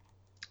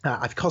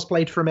 I've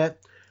cosplayed from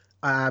it.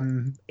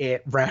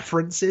 It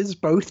references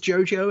both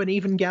JoJo and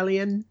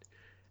Evangelion,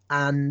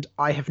 and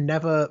I have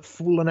never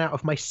fallen out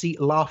of my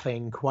seat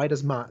laughing quite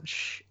as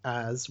much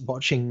as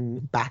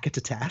watching Baka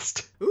to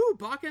Test. Ooh,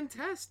 Baka and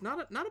Test,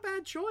 not a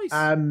bad choice.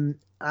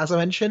 As I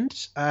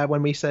mentioned,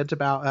 when we said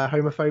about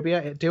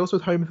homophobia, it deals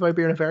with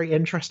homophobia in a very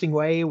interesting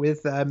way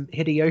with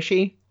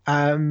Hideyoshi.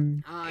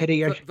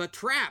 Hideyoshi. The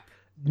trap.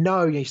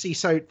 No, you see,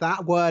 so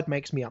that word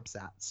makes me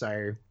upset.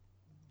 So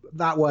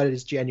that word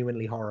is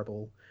genuinely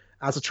horrible.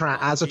 as a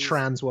geez.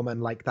 trans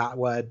woman, like that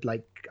word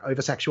like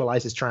over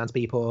sexualizes trans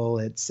people.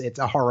 It's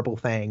a horrible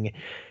thing.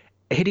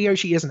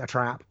 Hideyoshi isn't a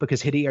trap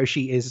because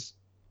Hideyoshi is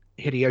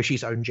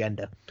Hideyoshi's own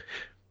gender.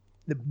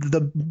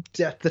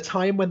 The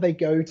time when they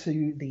go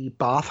to the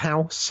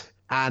bathhouse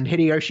and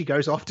Hideyoshi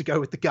goes off to go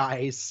with the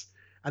guys,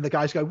 and the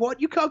guys go,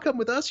 "What? You can't come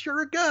with us.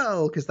 You're a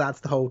girl." Because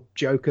that's the whole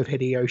joke of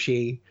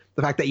Hideyoshi.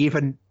 The fact that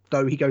even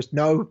though he goes,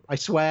 "No, I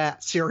swear,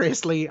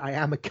 seriously, I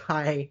am a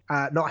guy,"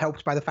 not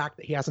helped by the fact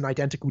that he has an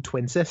identical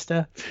twin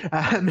sister.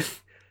 And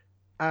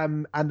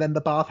then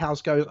the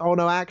bathhouse goes, "Oh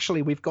no,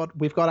 actually, we've got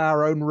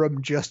our own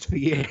room just for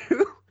you."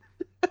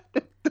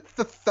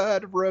 The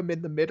third room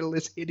in the middle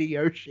is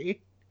Hideyoshi.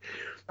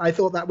 I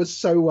thought that was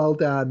so well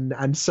done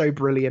and so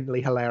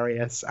brilliantly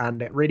hilarious,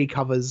 and it really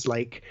covers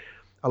like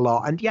a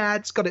lot. And yeah,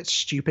 it's got its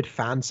stupid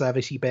fan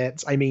servicey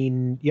bits. I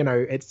mean, you know,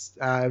 it's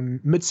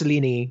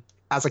Mussolini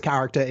as a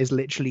character is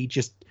literally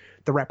just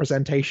the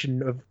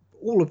representation of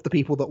all of the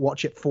people that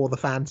watch it for the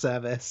fan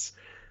service.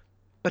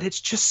 But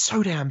it's just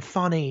so damn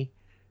funny.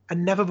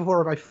 And never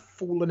before have I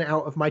fallen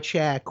out of my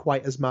chair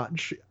quite as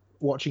much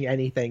watching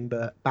anything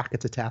but Back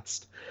at a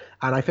Test.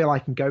 And I feel I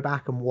can go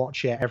back and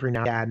watch it every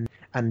now and again,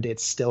 and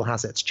it still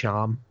has its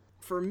charm.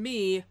 For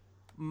me,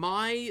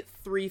 my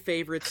three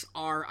favorites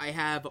are I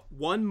have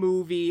one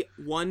movie,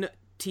 one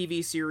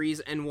TV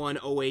series, and one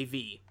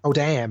OAV. Oh,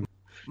 damn.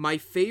 My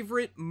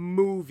favorite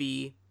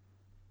movie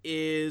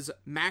is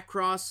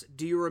Macross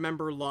Do You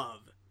Remember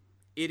Love?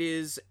 It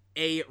is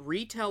a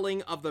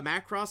retelling of the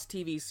Macross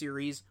TV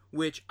series,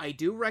 which I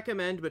do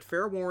recommend, but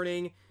fair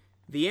warning,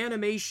 the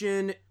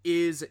animation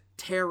is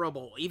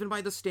terrible, even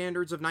by the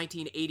standards of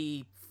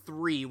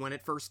 1983 when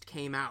it first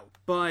came out.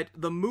 But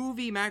the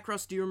movie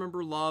Macross Do You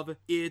Remember Love,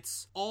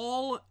 it's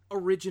all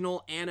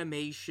original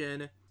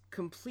animation,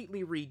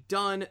 completely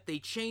redone. They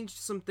changed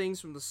some things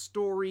from the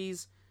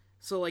stories.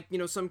 So, like, you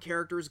know, some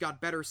characters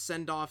got better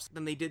send-offs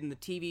than they did in the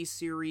TV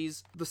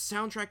series. The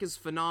soundtrack is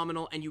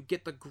phenomenal, and you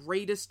get the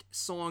greatest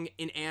song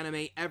in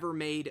anime ever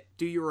made,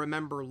 Do You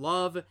Remember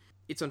Love?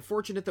 It's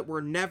unfortunate that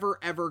we're never,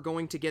 ever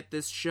going to get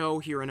this show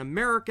here in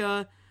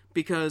America,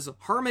 because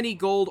Harmony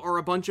Gold are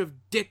a bunch of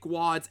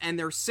dickwads, and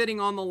they're sitting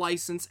on the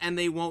license, and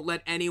they won't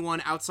let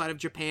anyone outside of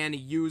Japan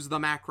use the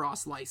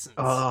Macross license.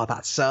 Oh,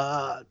 that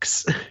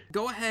sucks.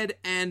 Go ahead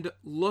and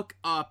look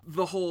up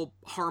the whole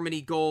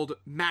Harmony Gold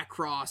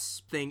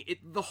Macross thing.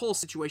 The whole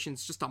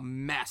situation's just a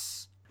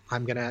mess.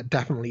 I'm gonna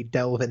definitely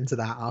delve into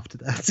that after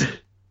this.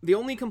 The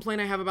only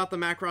complaint I have about the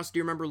Macross Do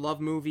You Remember Love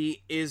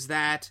movie is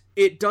that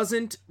it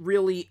doesn't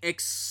really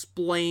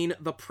explain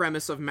the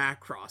premise of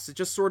Macross. It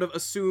just sort of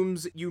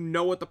assumes you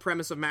know what the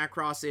premise of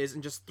Macross is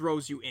and just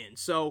throws you in.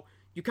 So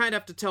you kind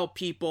of have to tell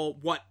people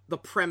what the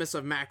premise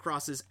of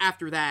Macross is.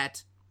 After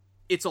that,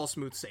 it's all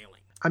smooth sailing.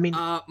 I mean,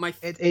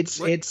 Macross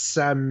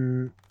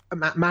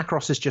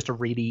is just a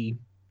really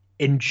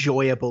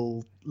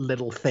enjoyable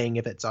little thing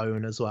of its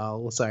own as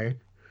well. So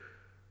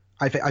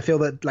I feel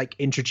that like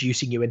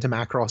introducing you into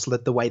Macross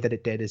the way that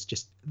it did is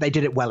just, they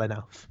did it well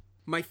enough.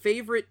 My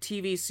favorite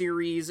TV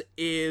series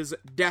is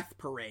Death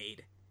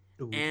Parade.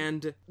 Ooh.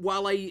 And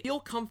while I feel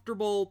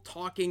comfortable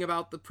talking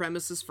about the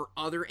premises for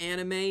other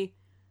anime,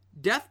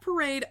 Death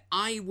Parade,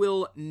 I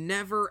will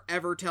never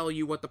ever tell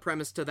you what the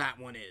premise to that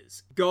one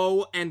is.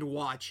 Go and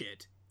watch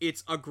it.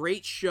 It's a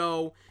great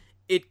show.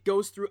 It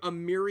goes through a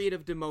myriad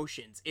of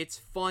emotions. It's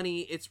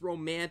funny, it's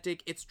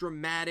romantic, it's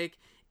dramatic,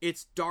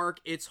 it's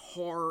dark, it's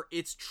horror,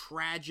 it's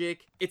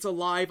tragic, it's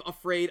alive,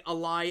 afraid, a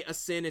lie, a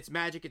sin, it's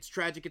magic, it's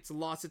tragic, it's a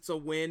loss, it's a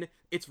win,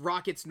 it's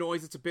rock, it's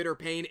noise, it's a bitter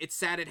pain, it's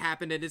sad it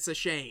happened, and it's a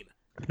shame.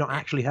 I've not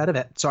actually heard of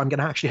it, so I'm going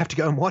to actually have to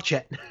go and watch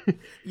it.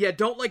 Yeah,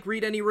 don't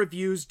read any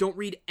reviews, don't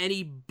read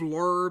any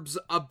blurbs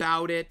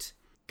about it.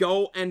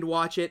 Go and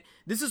watch it.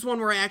 This is one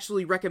where I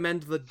actually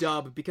recommend the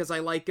dub, because I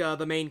like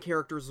the main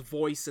character's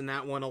voice in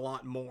that one a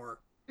lot more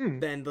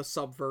than the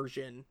sub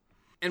version.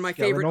 And my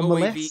favorite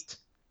OAV...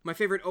 My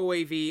favorite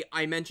OAV,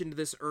 I mentioned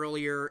this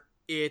earlier,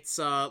 it's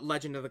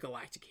Legend of the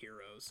Galactic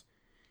Heroes.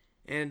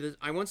 And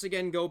I once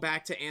again go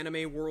back to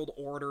Anime World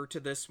Order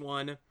to this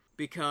one,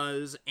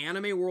 because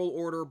Anime World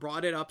Order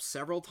brought it up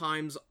several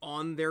times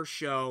on their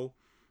show,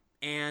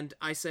 and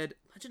I said,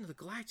 Legend of the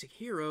Galactic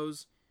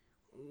Heroes?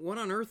 What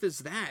on earth is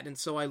that? And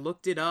so I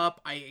looked it up,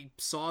 I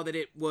saw that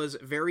it was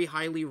very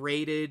highly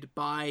rated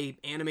by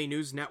Anime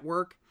News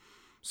Network,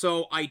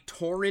 so I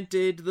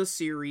torrented the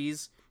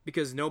series,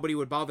 because nobody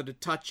would bother to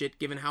touch it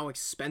given how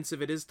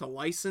expensive it is to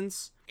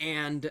license.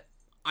 And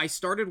I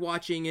started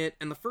watching it,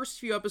 and the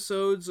first few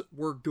episodes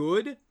were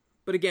good.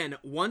 But again,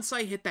 once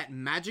I hit that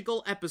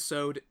magical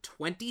episode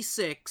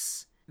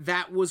 26,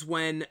 that was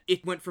when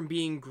it went from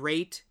being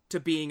great to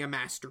being a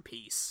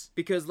masterpiece.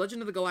 Because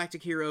Legend of the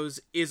Galactic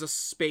Heroes is a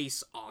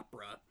space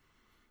opera.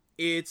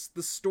 It's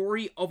the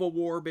story of a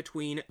war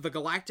between the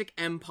Galactic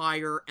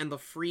Empire and the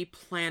Free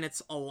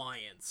Planets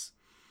Alliance.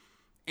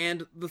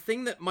 And the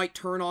thing that might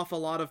turn off a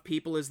lot of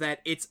people is that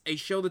it's a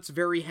show that's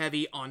very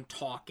heavy on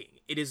talking.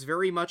 It is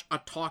very much a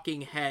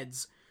talking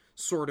heads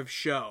sort of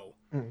show.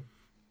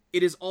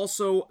 It is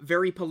also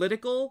very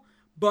political,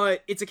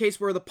 but it's a case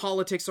where the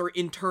politics are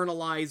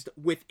internalized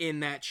within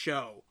that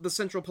show. The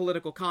central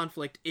political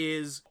conflict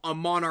is a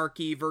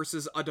monarchy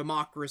versus a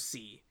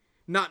democracy.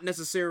 Not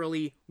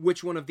necessarily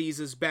which one of these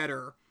is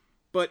better,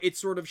 but it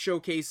sort of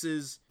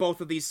showcases both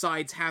of these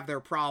sides have their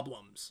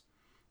problems.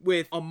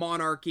 With a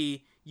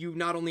monarchy, you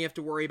not only have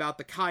to worry about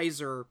the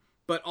Kaiser,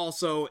 but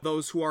also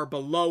those who are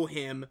below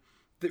him,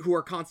 who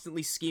are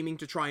constantly scheming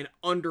to try and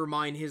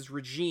undermine his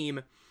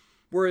regime.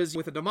 Whereas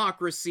with a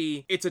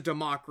democracy, it's a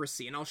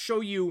democracy. And I'll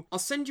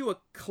send you a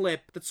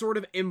clip that sort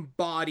of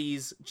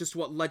embodies just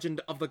what Legend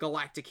of the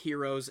Galactic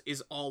Heroes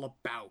is all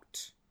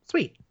about.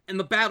 Sweet. And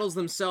the battles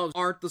themselves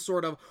aren't the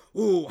sort of,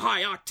 ooh,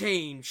 high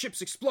octane,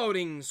 ships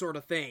exploding sort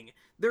of thing.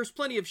 There's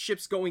plenty of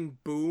ships going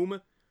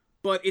boom,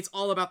 but it's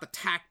all about the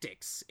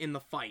tactics in the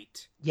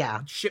fight.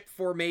 Yeah. Ship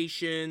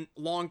formation,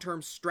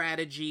 long-term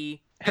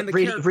strategy, and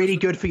the really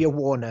good for your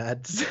war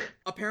nerds.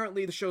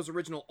 Apparently, the show's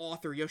original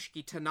author,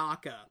 Yoshiki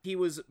Tanaka, he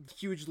was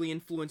hugely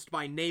influenced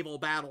by naval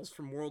battles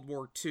from World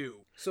War II.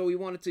 So he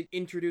wanted to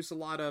introduce a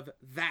lot of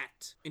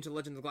that into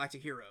Legend of the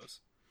Galactic Heroes.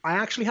 I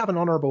actually have an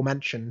honorable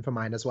mention for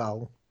mine as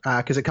well,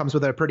 because it comes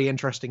with a pretty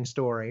interesting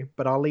story,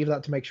 but I'll leave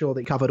that to make sure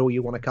that you covered all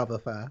you want to cover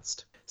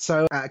first.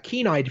 So,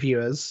 keen-eyed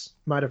viewers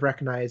might have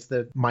recognized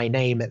my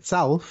name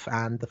itself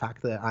and the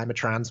fact that I'm a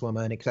trans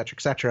woman,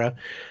 etc.,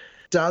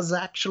 does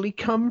actually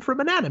come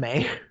from an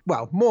anime.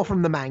 Well, more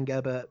from the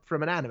manga, but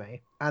from an anime.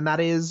 And that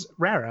is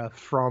Reira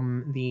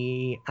from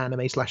the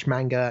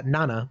anime/manga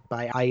Nana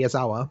by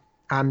Aizawa.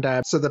 And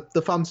so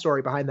the fun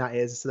story behind that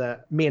is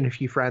that me and a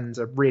few friends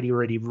are really,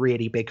 really,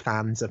 really big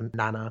fans of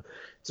Nana.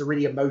 It's a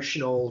really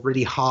emotional,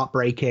 really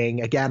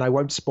heartbreaking. Again, I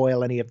won't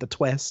spoil any of the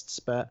twists,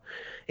 but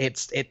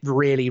it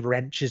really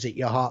wrenches at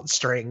your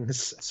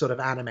heartstrings sort of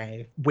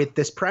anime with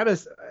this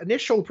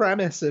initial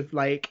premise of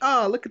like,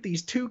 oh, look at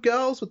these two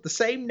girls with the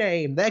same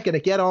name. They're going to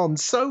get on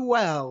so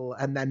well.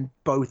 And then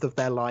both of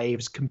their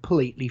lives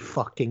completely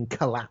fucking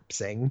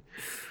collapsing.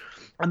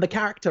 And the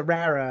character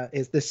Reira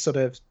is this sort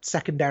of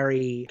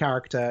secondary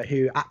character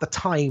who, at the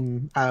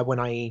time when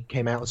I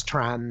came out as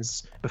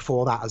trans,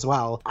 before that as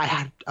well, I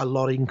had a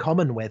lot in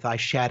common with. I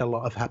shared a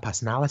lot of her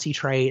personality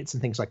traits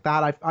and things like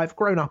that. I've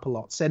grown up a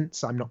lot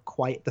since. I'm not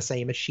quite the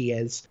same as she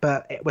is,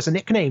 but it was a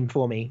nickname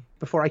for me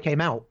before I came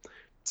out.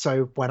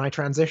 So when I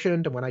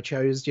transitioned and when I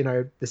chose,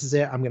 this is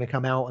it, I'm going to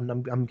come out and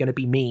I'm going to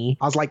be me,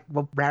 I was like,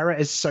 well, Reira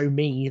is so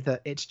me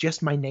that it's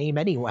just my name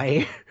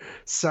anyway.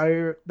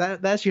 So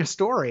there's your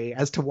story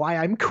as to why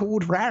I'm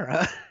called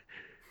Reira.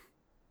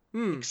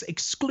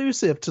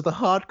 Exclusive to the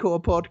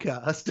Hardcore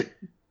Podcast.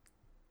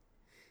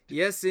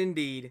 Yes,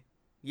 indeed.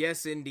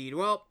 Yes, indeed.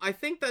 Well, I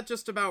think that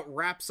just about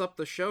wraps up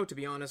the show, to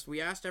be honest. We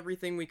asked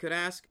everything we could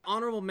ask.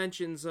 Honorable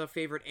mentions of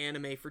favorite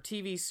anime for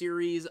TV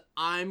series.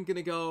 I'm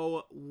gonna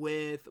go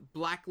with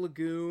Black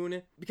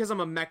Lagoon, because I'm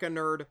a mecha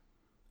nerd,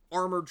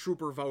 Armored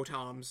Trooper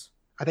Votoms.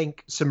 I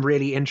think some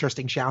really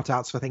interesting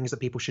shout-outs for things that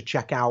people should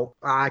check out.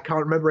 I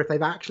can't remember if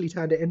they've actually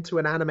turned it into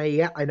an anime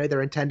yet. I know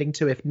they're intending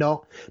to, if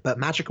not. But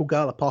Magical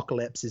Girl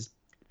Apocalypse is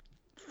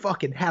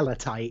fucking hella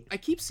tight. I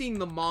keep seeing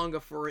the manga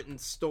for it in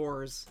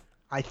stores.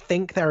 I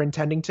think they're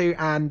intending to,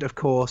 and of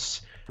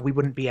course, we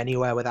wouldn't be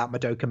anywhere without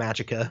Madoka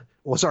Magica.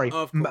 Or sorry,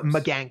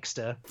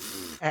 Magangster.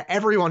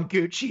 Everyone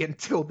Gucci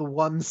until the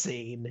one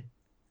scene.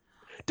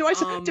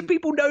 Do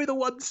people know the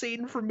one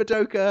scene from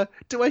Madoka?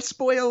 Do I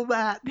spoil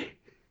that?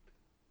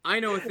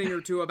 I know a thing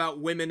or two about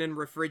women and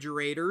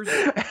refrigerators.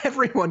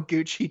 Everyone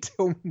Gucci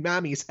till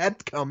Mammy's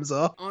head comes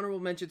off.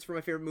 Honorable mentions for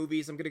my favorite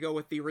movies. I'm going to go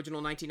with the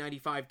original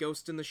 1995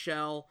 Ghost in the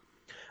Shell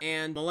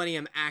and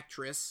Millennium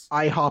Actress.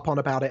 I harp on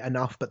about it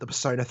enough, but the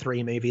Persona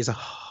 3 movies are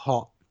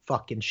hot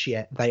fucking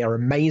shit. They are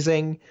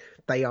amazing.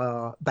 They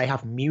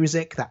have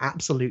music that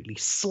absolutely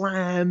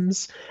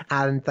slams,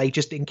 and they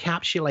just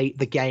encapsulate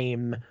the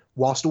game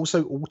whilst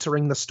also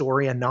altering the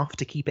story enough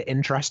to keep it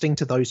interesting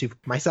to those who've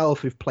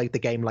played the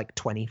game like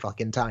 20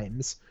 fucking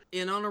times.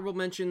 In honorable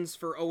mentions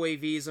for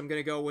OAVs, I'm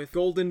gonna go with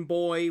Golden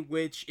Boy,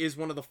 which is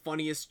one of the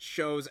funniest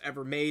shows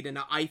ever made, and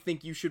I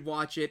think you should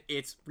watch it.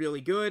 It's really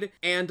good.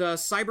 And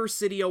Cyber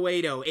City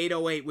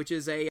 808, which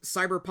is a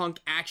cyberpunk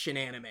action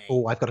anime.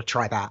 Oh, I've got to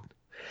try that.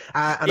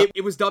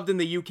 It was dubbed in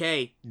the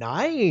UK.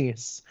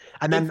 Nice.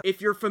 And then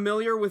if you're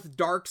familiar with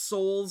Dark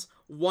Souls,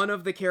 one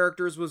of the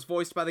characters was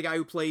voiced by the guy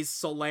who plays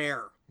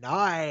Solaire.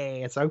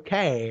 Nice.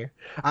 Okay.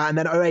 And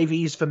then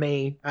OAVs for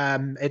me,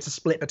 it's a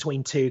split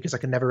between two because I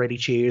can never really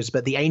choose,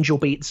 but the Angel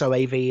Beats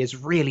OAV is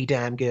really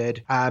damn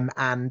good.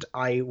 And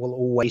I will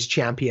always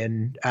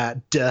champion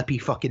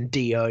derpy fucking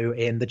Dio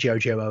in the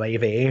JoJo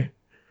OAV.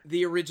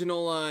 The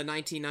original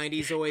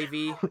 1990s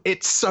OAV.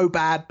 It's so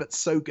bad, but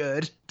so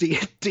good.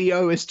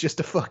 Dio is just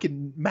a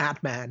fucking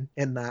madman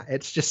in that.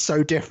 It's just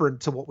so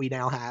different to what we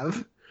now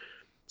have.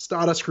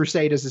 Stardust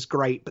Crusaders is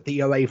great, but the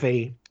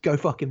OAV, go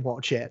fucking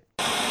watch it.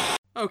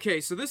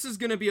 Okay, so this is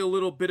going to be a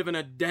little bit of an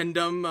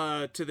addendum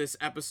to this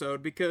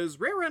episode, because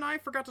Reira and I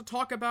forgot to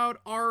talk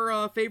about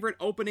our favorite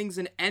openings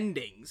and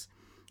endings.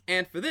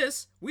 And for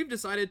this, we've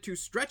decided to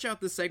stretch out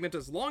this segment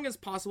as long as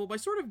possible by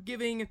sort of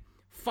giving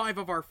 5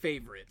 of our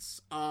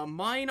favorites.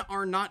 Mine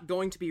are not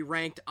going to be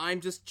ranked.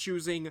 I'm just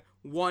choosing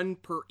one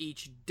per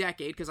each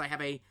decade because I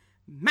have a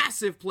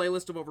massive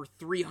playlist of over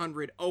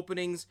 300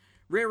 openings.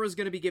 Reira's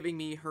going to be giving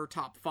me her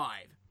top 5.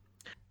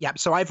 Yep,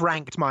 so I've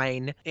ranked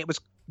mine. It was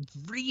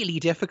really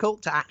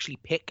difficult to actually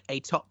pick a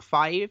top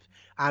 5,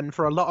 and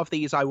for a lot of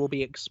these I will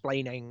be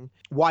explaining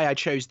why I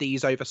chose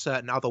these over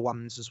certain other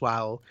ones as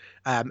well,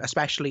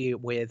 especially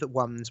with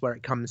ones where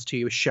it comes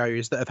to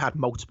shows that have had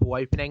multiple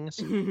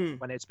openings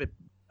when it's been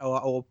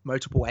or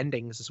multiple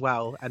endings as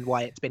well, and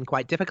why it's been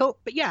quite difficult.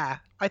 But yeah,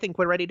 I think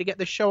we're ready to get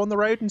this show on the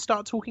road and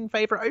start talking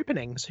favorite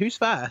openings. Who's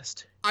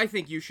first? I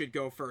think you should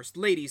go first.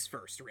 Ladies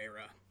first,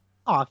 Reira.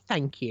 Oh,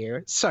 thank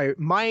you. So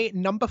my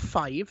number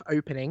 5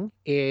 opening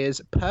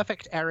is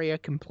Perfect Area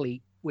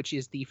Complete, which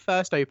is the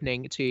first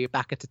opening to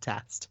Back at a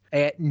Test.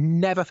 It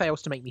never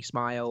fails to make me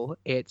smile.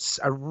 It's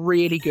a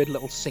really good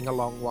little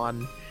sing-along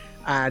one,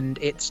 and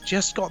it's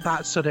just got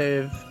that sort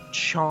of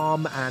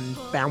charm and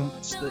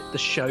bounce that the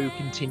show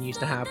continues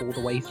to have all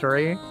the way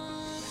through.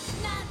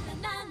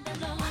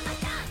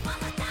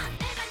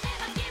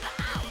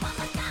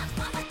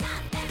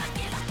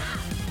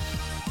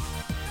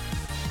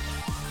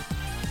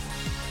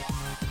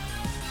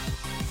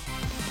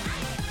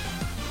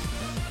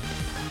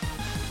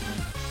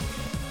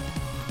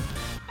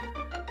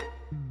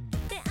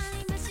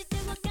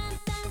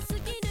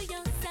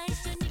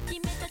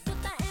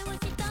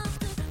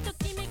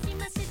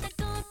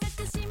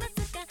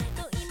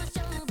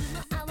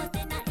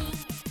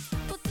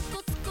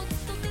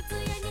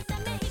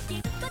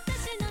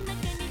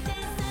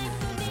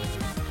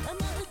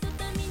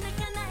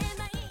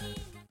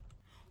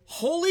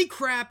 Holy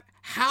crap,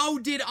 how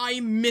did I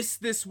miss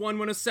this one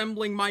when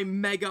assembling my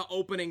mega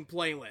opening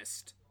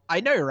playlist? I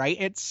know, right?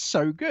 It's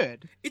so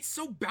good. It's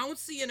so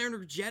bouncy and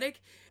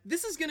energetic.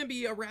 This is gonna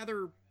be a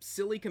rather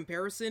silly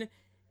comparison.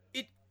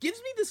 It gives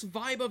me this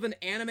vibe of an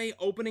anime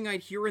opening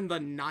I'd hear in the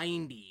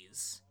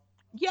 90s.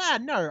 Yeah,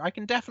 no, I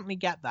can definitely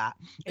get that.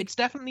 It's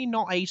definitely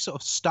not a sort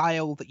of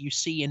style that you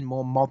see in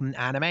more modern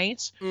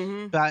animes,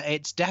 but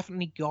it's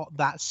definitely got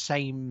that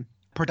same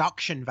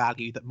production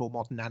value that more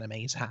modern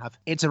animes have.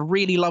 It's a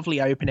really lovely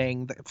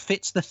opening that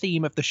fits the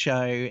theme of the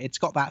show. It's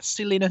got that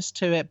silliness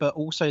to it, but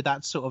also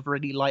that sort of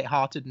really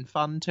lighthearted and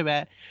fun to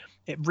it.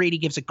 It really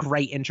gives a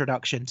great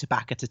introduction to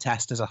Back at a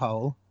Test as a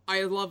whole.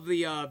 I love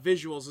the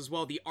visuals as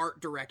well, the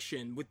art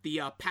direction with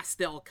the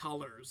pastel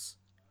colors.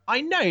 I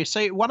know.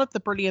 So one of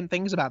the brilliant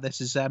things about this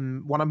is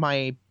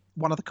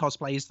one of the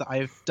cosplays that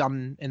I've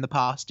done in the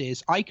past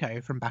is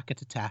Aiko from Back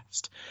at a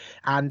Test.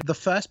 And the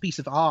first piece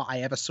of art I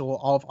ever saw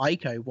of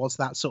Aiko was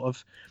that sort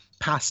of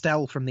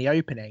pastel from the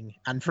opening.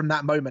 And from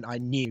that moment, I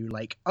knew,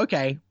 like,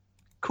 okay,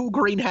 cool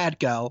green-haired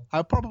girl.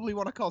 I probably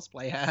want to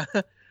cosplay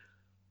her.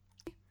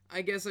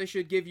 I guess I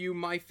should give you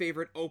my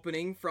favorite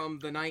opening from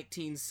the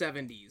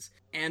 1970s.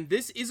 And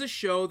this is a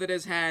show that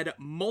has had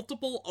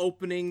multiple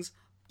openings.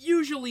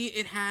 Usually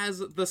it has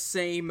the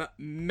same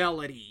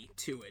melody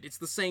to it. It's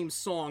the same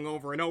song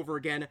over and over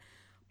again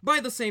by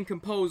the same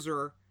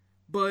composer.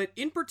 But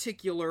in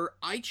particular,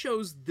 I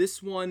chose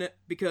this one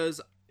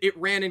because it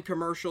ran in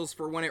commercials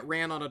for when it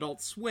ran on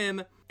Adult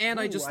Swim,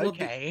 and I just love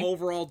the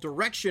overall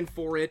direction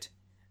for it.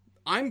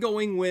 I'm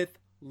going with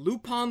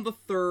Lupin the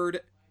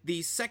Third,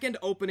 the second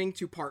opening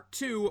to Part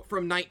 2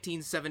 from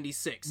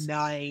 1976.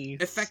 Nice.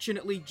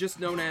 Affectionately just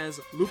known as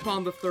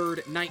Lupin the Third,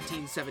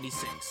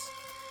 1976.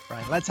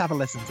 Right, let's have a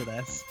listen to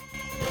this.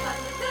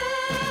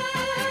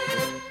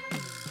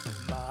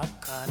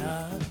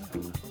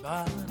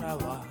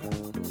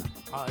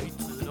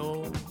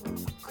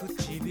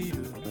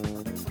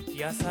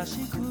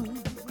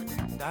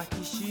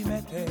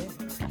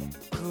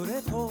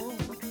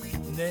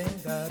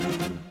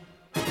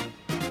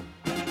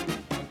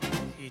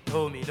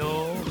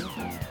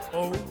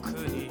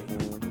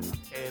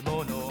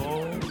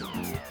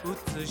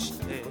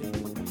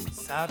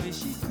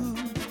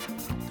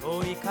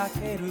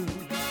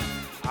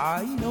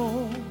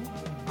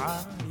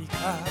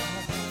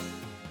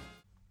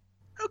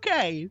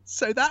 Okay,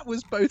 so that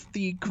was both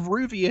the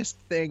grooviest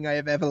thing I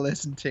have ever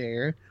listened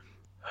to.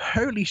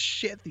 Holy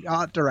shit, the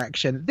art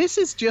direction. This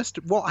is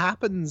just what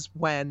happens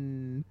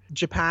when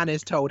Japan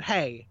is told,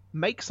 hey,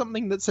 make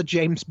something that's a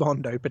James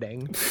Bond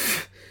opening.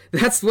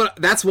 That's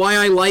why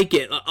I like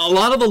it. A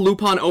lot of the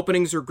Lupin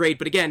openings are great,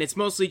 but again, it's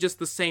mostly just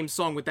the same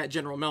song with that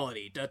general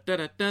melody. Da da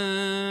da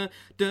da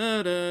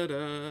da da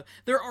da.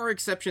 There are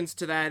exceptions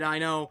to that. I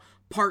know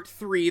Part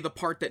 3, the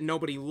part that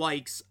nobody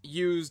likes,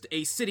 used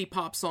a city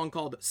pop song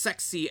called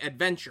Sexy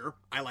Adventure.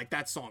 I like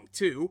that song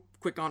too.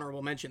 Quick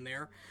honorable mention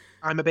there.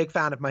 I'm a big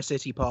fan of my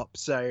city pop,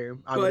 so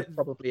I would have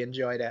probably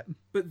enjoyed it.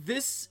 But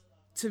this,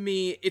 to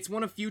me, it's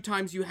one of few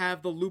times you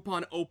have the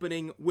Lupin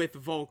opening with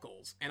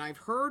vocals. And I've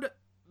heard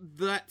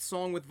that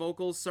song with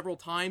vocals several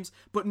times,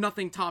 but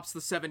nothing tops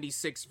the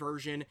 76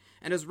 version.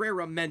 And as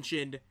Reira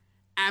mentioned,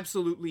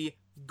 absolutely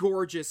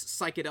gorgeous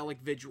psychedelic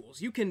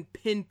visuals. You can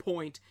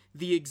pinpoint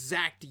the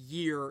exact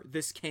year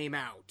this came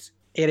out.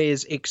 It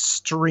is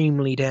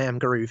extremely damn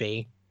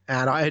groovy.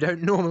 And I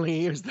don't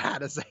normally use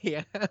that as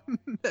a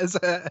as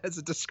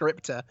a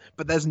descriptor,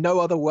 but there's no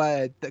other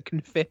word that can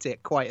fit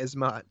it quite as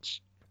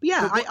much. But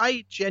yeah,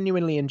 I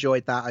genuinely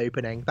enjoyed that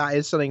opening. That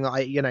is something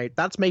that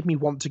that's made me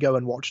want to go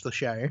and watch the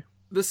show.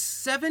 The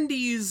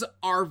 70s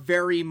are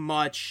very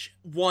much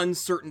one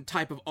certain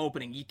type of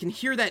opening. You can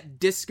hear that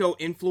disco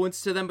influence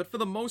to them, but for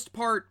the most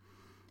part,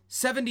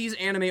 70s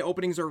anime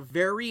openings are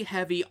very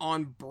heavy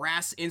on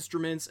brass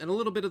instruments and a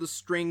little bit of the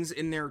strings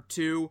in there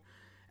too,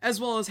 as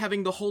well as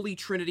having the holy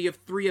trinity of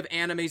three of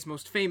anime's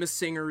most famous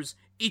singers,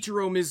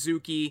 Ichiro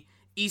Mizuki,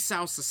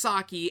 Isao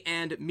Sasaki,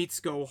 and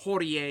Mitsuko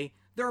Horie.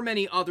 There are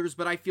many others,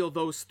 but I feel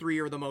those three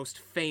are the most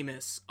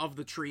famous of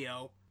the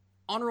trio.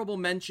 Honorable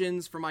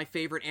mentions for my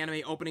favorite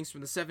anime openings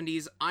from the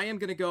 70s, I am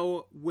going to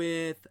go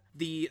with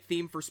the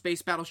theme for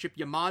Space Battleship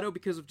Yamato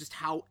because of just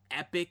how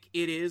epic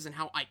it is and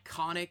how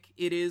iconic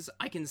it is.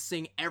 I can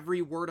sing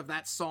every word of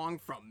that song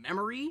from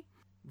memory.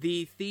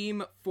 The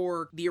theme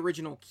for the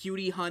original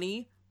Cutie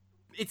Honey,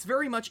 it's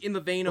very much in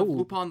the vein of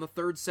Lupin the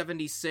Third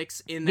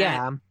 76 in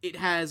that it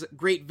has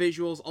great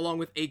visuals along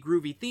with a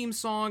groovy theme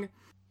song.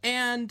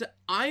 And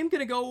I'm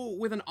going to go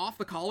with an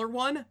off-the-collar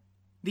one.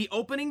 The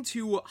opening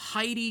to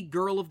Heidi,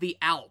 Girl of the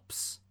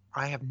Alps.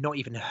 I have not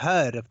even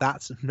heard of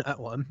that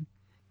one.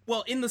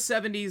 Well, in the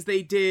 70s,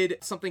 they did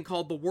something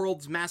called the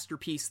World's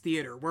Masterpiece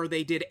Theater, where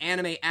they did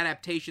anime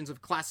adaptations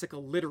of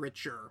classical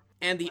literature.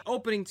 And the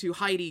opening to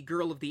Heidi,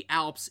 Girl of the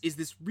Alps is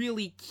this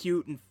really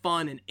cute and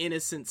fun and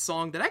innocent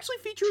song that actually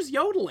features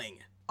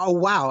yodeling. Oh,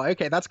 wow.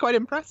 Okay, that's quite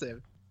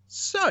impressive.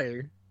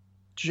 So,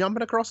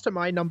 jumping across to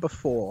my number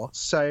 4.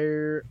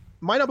 So,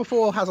 my number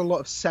 4 has a lot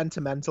of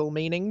sentimental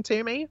meaning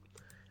to me,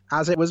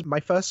 as it was my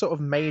first sort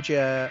of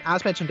major,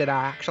 as mentioned in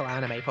our actual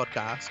anime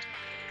podcast.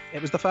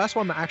 It was the first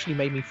one that actually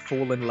made me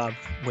fall in love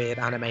with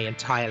anime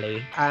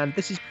entirely. And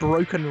this is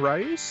Broken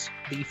Rose,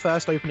 the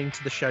first opening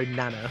to the show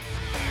Nana.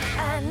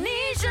 I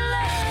need your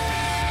love,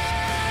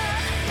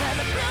 like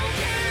a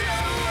broken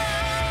rose.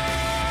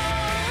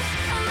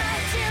 I'm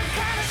like you,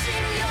 kinda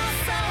sing your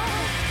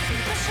song.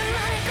 But you're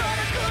like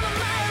gonna go to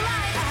my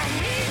life. I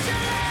need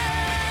your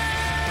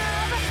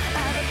love,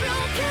 like a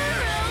broken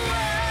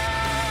rose.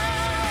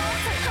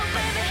 Oh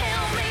baby,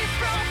 help me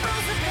from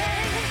frozen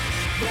pain.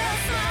 Yes,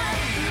 my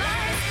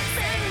life,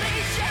 sing me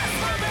just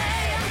for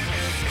babe.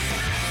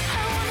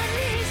 I wanna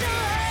need your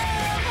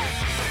love.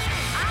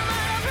 I'm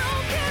a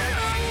broken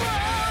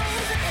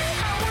rose.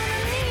 I wanna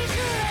need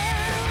your love.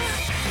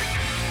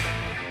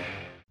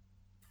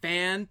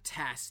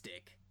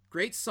 Fantastic.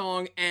 Great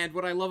song, and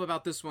what I love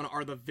about this one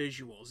are the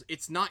visuals.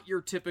 It's not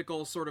your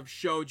typical sort of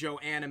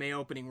shoujo anime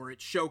opening where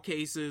it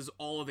showcases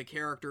all of the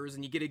characters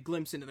and you get a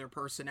glimpse into their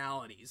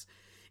personalities.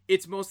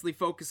 It's mostly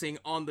focusing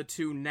on the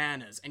two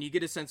Nanas, and you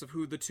get a sense of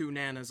who the two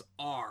Nanas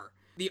are.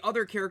 The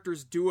other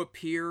characters do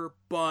appear,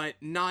 but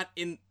not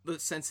in the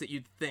sense that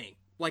you'd think.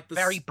 Like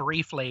Very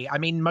briefly. I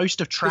mean,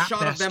 most of Trap the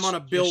shot Nest of them on a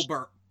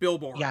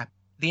billboard. Yeah.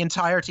 The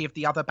entirety of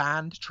the other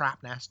band,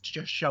 Trap Nest,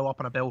 just show up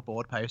on a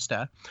billboard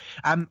poster.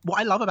 What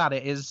I love about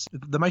it is,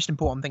 the most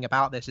important thing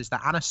about this is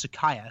that Anna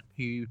Sukaya,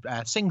 who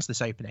sings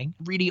this opening,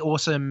 really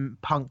awesome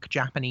punk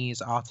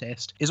Japanese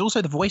artist, is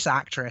also the voice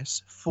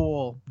actress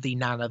for the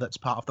Nana that's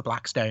part of the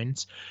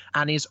Blackstones,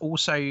 and is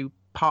also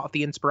part of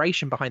the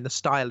inspiration behind the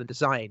style and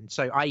design.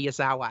 So Ai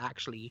Yazawa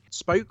actually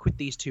spoke with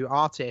these two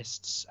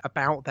artists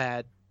about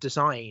their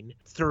design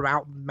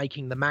throughout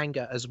making the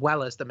manga as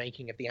well as the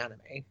making of the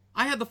anime.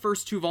 I had the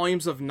first 2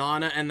 volumes of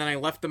Nana, and then I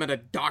left them at a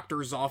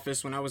doctor's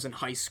office when I was in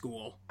high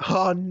school.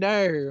 Oh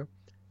no.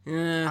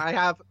 Yeah. I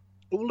have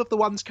all of the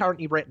ones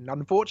currently written.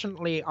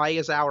 Unfortunately, Ai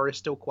Yazawa is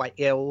still quite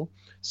ill,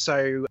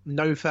 so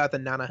no further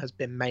Nana has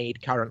been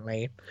made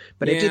currently.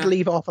 But it did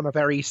leave off on a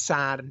very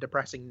sad and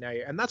depressing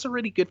note, and that's a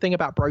really good thing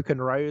about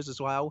Broken Rose as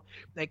well.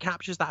 It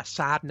captures that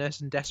sadness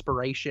and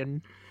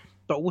desperation,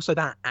 but also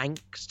that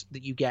angst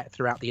that you get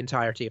throughout the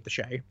entirety of the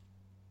show.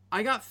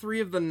 I got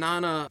 3 of the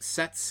Nana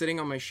sets sitting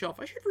on my shelf.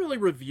 I should really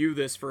review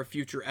this for a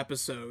future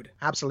episode.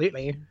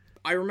 Absolutely.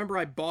 I remember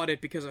I bought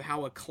it because of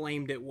how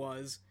acclaimed it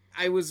was.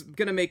 I was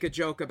gonna make a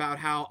joke about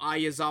how Ai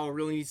Yazawa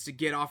really needs to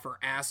get off her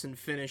ass and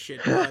finish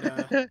it,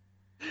 but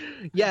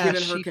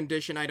given her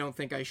condition, I don't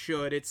think I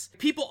should.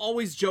 People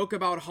always joke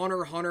about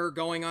Hunter x Hunter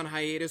going on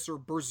hiatus or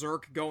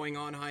Berserk going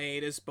on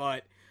hiatus,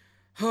 but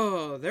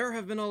there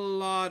have been a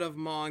lot of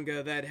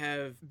manga that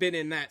have been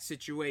in that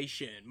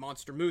situation.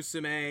 Monster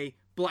Musume,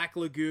 Black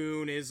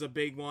Lagoon is a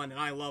big one, and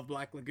I love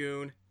Black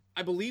Lagoon.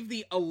 I believe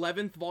the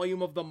 11th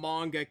volume of the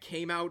manga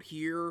came out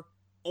here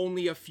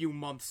only a few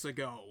months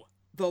ago.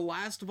 The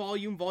last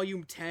volume,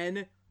 volume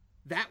 10,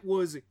 that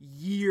was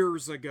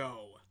years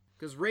ago.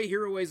 Because Rei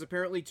Hiroe is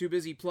apparently too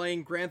busy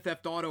playing Grand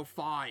Theft Auto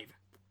 5.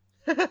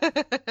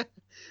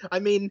 I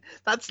mean,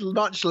 that's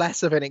much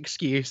less of an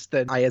excuse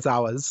than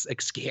Ayazawa's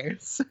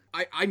excuse.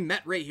 I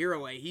met Rei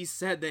Hiroe. He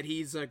said that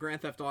he's a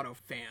Grand Theft Auto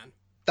fan.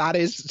 That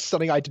is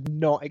something I did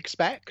not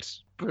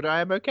expect, but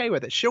I am okay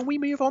with it. Shall we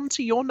move on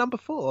to your number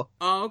 4?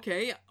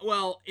 Okay.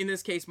 Well, in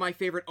this case, my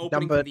favorite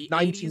opening Number from the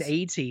 80s.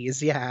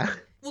 1980s, yeah.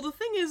 Well, the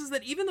thing is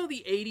that even though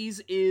the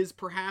 80s is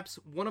perhaps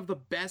one of the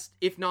best,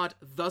 if not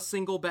the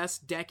single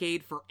best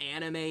decade for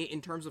anime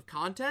in terms of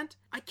content,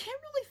 I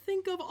can't really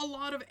think of a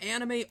lot of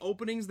anime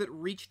openings that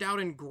reached out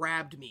and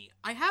grabbed me.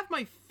 I have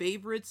my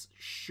favorites,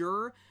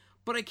 sure,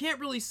 but I can't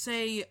really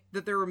say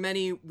that there are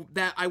many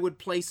that I would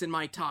place in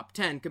my top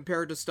 10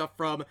 compared to stuff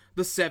from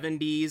the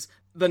 70s,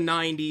 the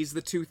 90s,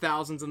 the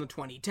 2000s, and the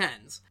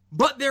 2010s.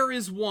 But there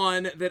is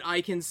one that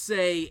I can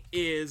say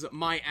is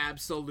my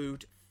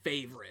absolute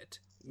favorite.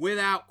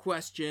 Without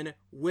question,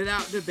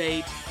 without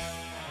debate,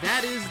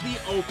 that is the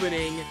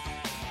opening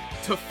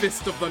to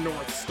Fist of the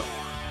North Star.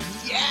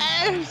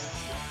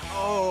 Yes!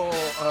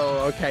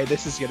 Oh, okay,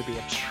 this is going to be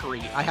a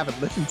treat. I haven't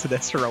listened to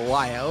this for a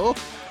while.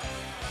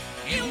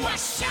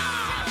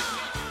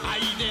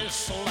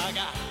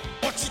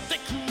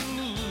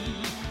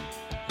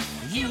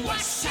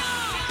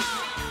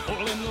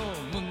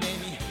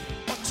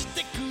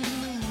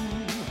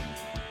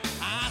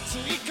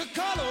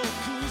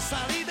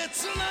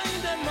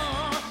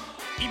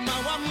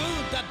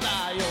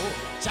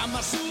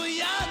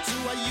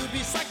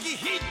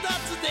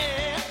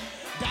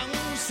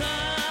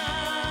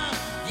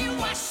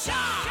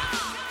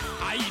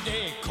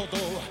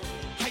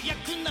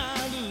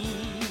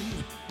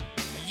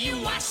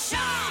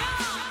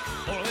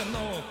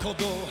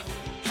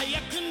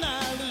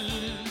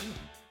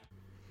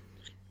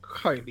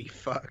 Holy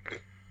fuck.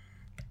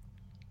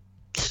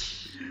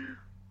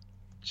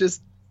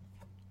 Just,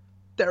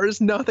 there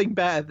is nothing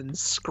better than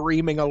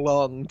screaming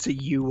along to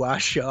You Are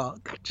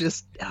Shock.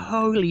 Just,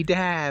 holy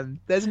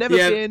damn. There's never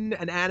been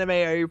an anime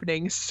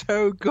opening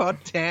so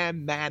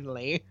goddamn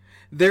manly.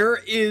 There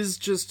is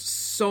just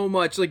so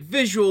much, like,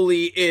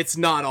 visually, it's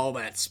not all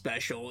that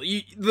special.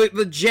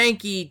 The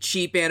janky,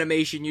 cheap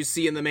animation you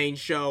see in the main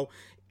show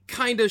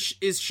kind of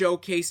is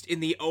showcased in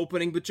the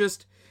opening, but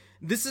just,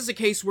 this is a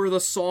case where the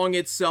song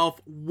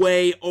itself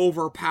way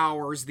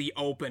overpowers the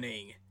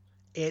opening.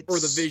 It's or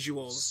the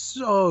visuals.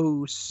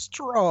 So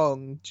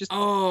strong. Just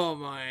oh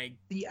my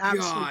the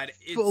absolute god,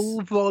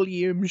 full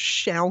volume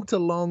shout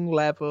along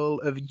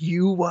level of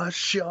You Are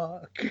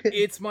Shock.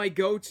 It's my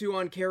go-to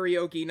on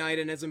karaoke night,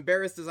 and as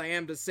embarrassed as I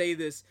am to say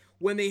this,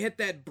 when they hit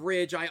that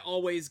bridge, I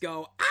always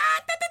go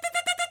ah!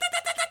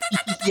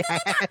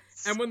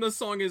 Yes. And when the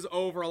song is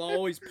over, I'll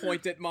always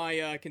point at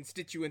my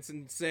constituents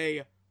and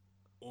say,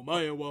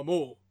 "Omae wa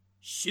mou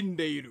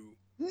shindeiru."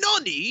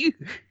 Nani?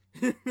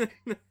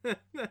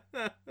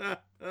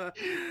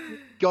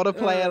 Gotta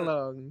play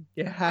along.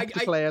 You have to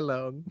play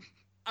along.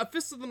 A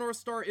Fist of the North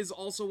Star is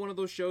also one of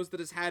those shows that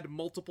has had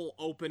multiple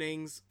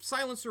openings.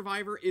 Silent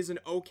Survivor is an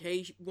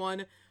okay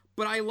one,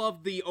 but I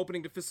love the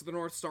opening to Fist of the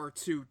North Star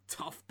 2,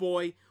 Tough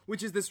Boy,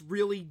 which is this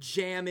really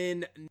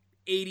jammin'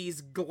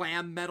 80s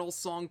glam metal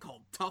song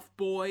called Tough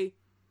Boy.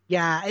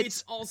 Yeah,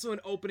 it's also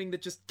an opening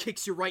that just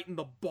kicks you right in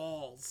the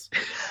balls.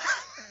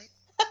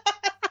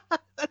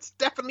 That's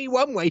definitely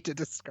one way to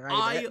describe it.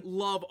 I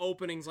love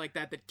openings like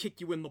that kick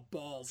you in the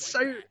balls.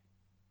 So,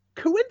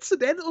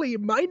 coincidentally,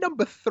 my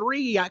number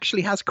 3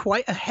 actually has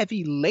quite a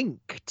heavy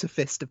link to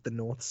Fist of the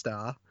North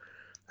Star.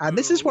 And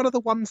this is one of the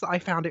ones that I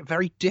found it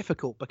very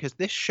difficult because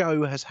this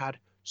show has had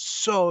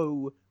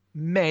so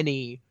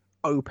many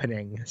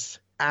openings.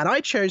 And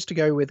I chose to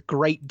go with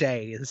Great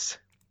Days,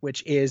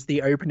 which is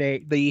the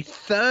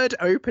third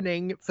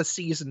opening for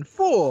season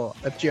 4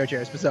 of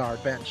JoJo's Bizarre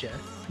Adventure.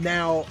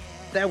 Now,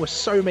 there were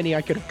so many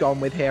I could have gone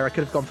with here. I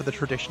could have gone for the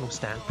traditional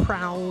Stand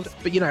Proud,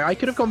 but I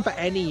could have gone for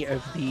any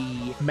of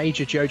the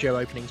major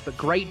JoJo openings, but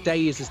Great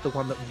Days is the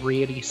one that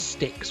really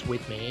sticks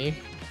with me.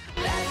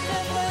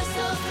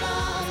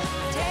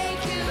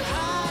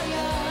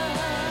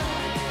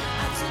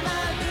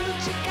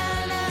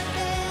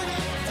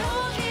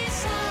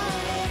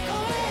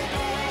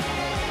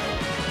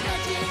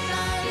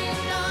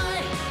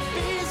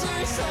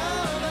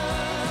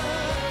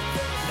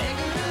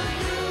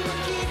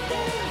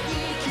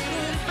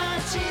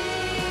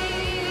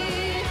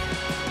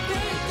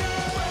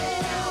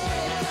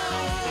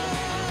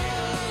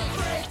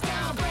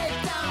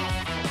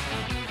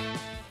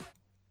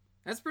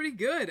 That's pretty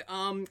good.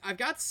 I've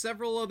got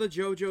several of the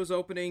JoJo's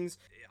openings.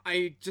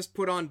 I just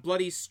put on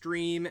Bloody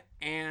Stream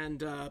and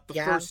the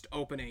first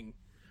opening.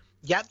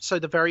 Yep, so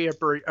the very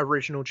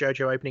original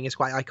JoJo opening is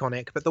quite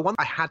iconic, but the one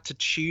I had to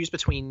choose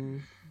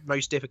between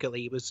most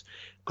difficultly was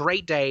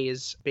Great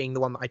Days being the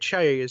one that I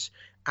chose,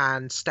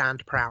 and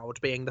Stand Proud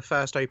being the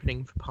first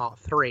opening for Part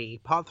 3.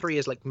 Part 3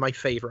 is like my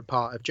favourite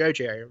part of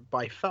JoJo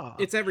by far.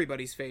 It's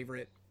everybody's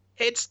favourite.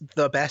 It's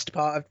the best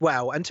part of,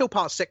 well, until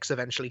Part 6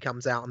 eventually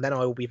comes out, and then I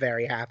will be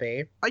very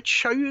happy. I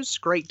chose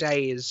Great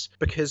Days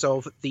because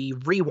of the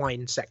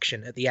rewind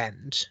section at the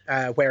end,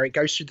 where it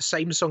goes through the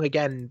same song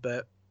again,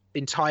 but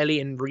entirely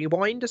in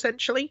rewind,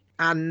 essentially.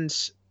 And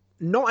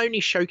not only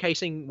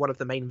showcasing one of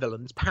the main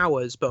villains'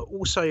 powers, but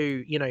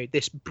also,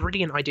 this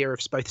brilliant idea of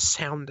both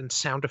sound and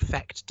sound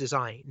effect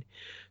design.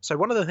 So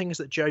one of the things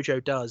that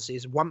JoJo does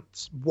is one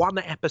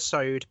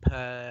episode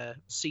per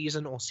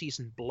season or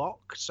season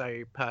block,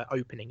 so per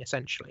opening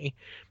essentially,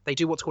 they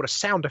do what's called a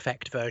sound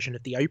effect version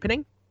of the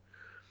opening.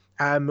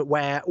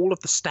 Where all of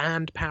the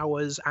stand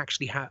powers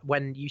actually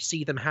when you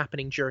see them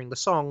happening during the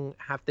song,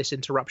 have this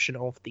interruption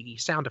of the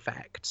sound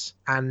effects.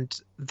 And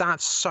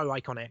that's so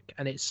iconic.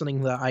 And it's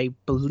something that I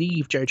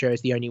believe JoJo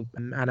is the only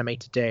anime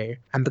to do.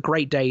 And the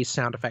Great Days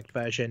sound effect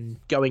version,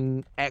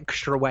 going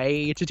extra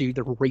way to do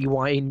the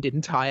rewind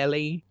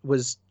entirely,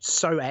 was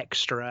so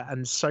extra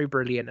and so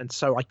brilliant and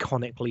so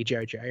iconically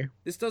JoJo.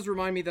 This does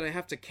remind me that I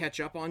have to catch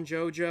up on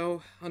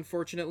JoJo.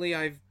 Unfortunately,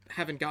 I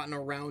haven't gotten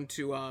around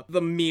to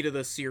the meat of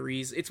the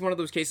series. It's one of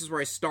those cases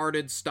where I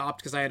started, stopped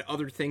because I had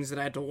other things that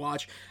I had to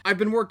watch. I've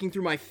been working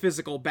through my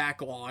physical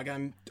backlog.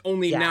 I'm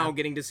only now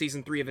getting to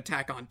season 3 of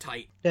Attack on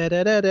Titan.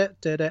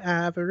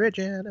 Average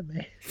anime.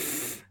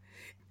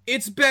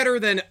 It's better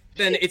than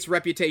its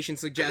reputation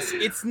suggests.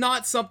 It's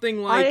not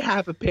something like... I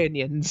have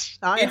opinions.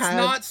 It's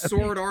not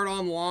Sword Art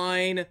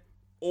Online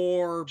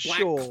or Black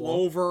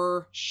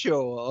Clover.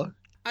 Sure.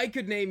 I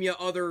could name you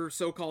other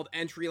so-called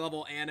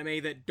entry-level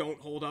anime that don't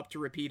hold up to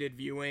repeated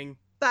viewing.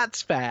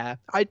 That's fair.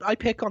 I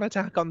pick on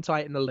Attack on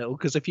Titan a little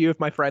because a few of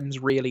my friends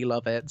really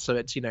love it, so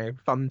it's,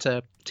 fun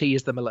to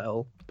tease them a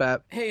little.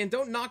 But hey, and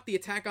don't knock the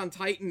Attack on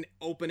Titan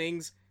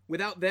openings.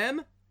 Without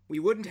them, we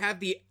wouldn't have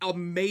the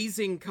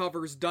amazing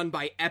covers done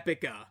by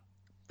Epica.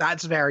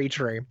 That's very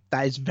true.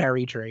 That is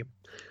very true.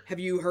 Have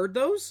you heard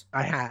those?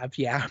 I have,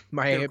 yeah.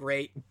 They're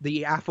great.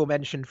 The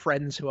aforementioned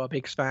friends who are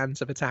big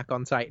fans of Attack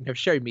on Titan have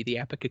shown me the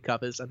Epica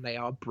covers, and they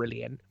are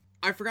brilliant.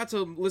 I forgot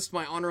to list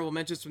my honorable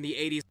mentions from the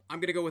 80s. I'm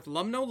gonna go with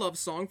Lum No Love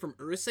Song from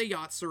Urusei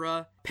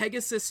Yatsura,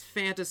 Pegasus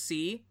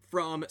Fantasy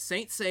from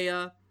Saint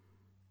Seiya,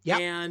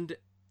 and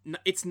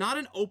it's not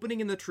an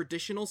opening in the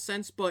traditional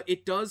sense, but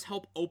it does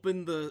help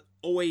open the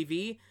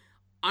OAV.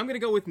 I'm gonna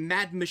go with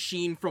Mad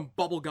Machine from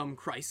Bubblegum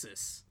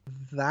Crisis.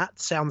 That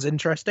sounds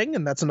interesting,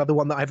 and that's another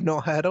one that I've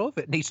not heard of.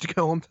 It needs to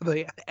go onto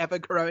the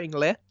ever-growing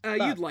list.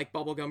 You'd like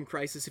Bubblegum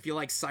Crisis if you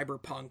like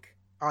cyberpunk.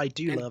 I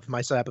do love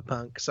my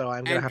cyberpunk, so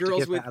I'm gonna have to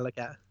give that a look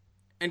at.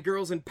 And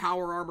girls in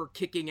power armor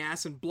kicking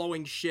ass and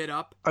blowing shit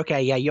up.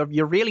 Okay, yeah,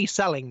 you're really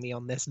selling me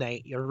on this,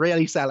 Nate. You're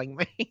really selling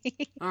me.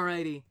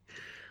 Alrighty.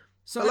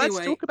 So anyway,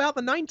 let's talk about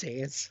the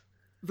 90s.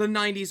 The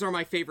 90s are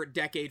my favorite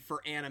decade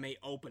for anime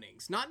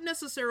openings. Not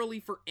necessarily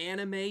for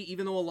anime,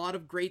 even though a lot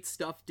of great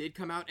stuff did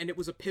come out, and it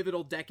was a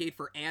pivotal decade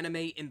for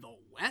anime in the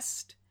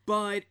West.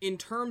 But in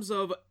terms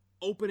of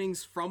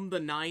openings from the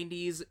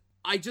 90s,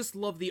 I just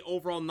love the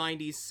overall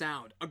 90s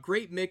sound. A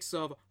great mix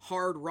of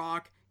hard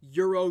rock,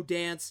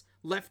 Eurodance,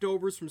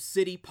 leftovers from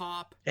city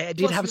pop. It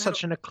did have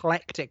such an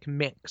eclectic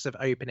mix of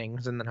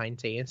openings in the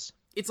 90s.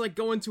 It's like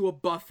going to a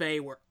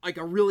buffet, like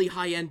a really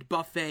high-end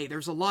buffet.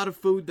 There's a lot of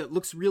food that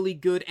looks really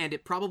good, and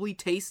it probably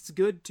tastes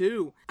good,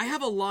 too. I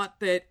have a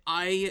lot that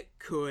I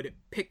could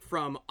pick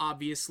from,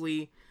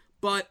 obviously,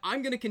 but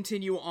I'm going to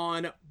continue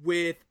on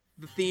with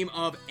the theme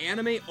of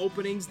anime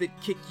openings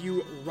that kick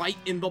you right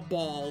in the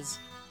balls.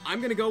 I'm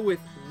going to go with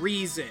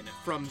Reason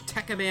from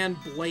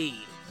Tekkaman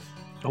Blade.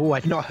 Oh,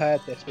 I've not heard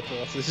this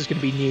before, so this is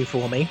going to be new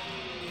for me.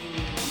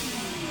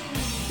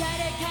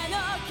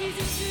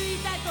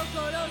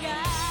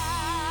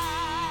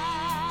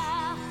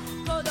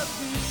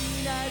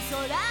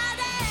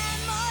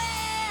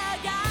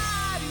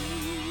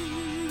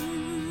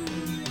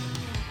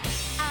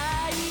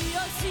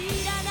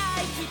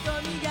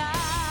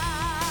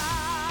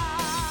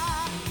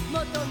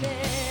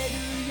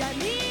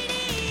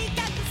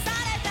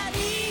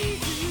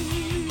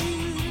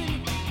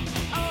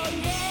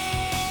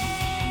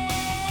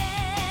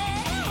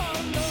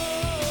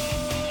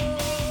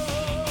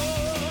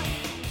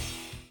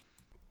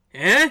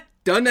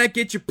 Doesn't that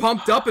get you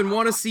pumped up and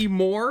want to see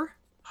more?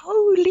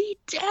 Holy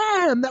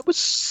damn, that was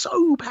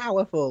so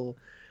powerful.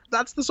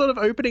 That's the sort of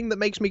opening that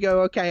makes me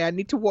go, okay, I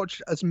need to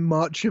watch as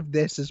much of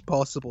this as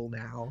possible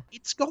now.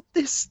 It's got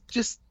this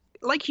just,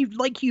 like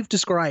you've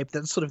described,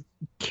 that sort of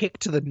kick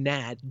to the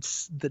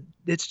nads, that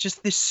it's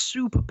just this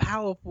super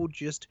powerful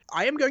just,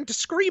 I am going to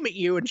scream at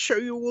you and show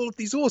you all of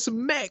these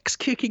awesome mechs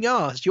kicking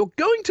ass. You're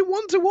going to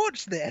want to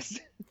watch this.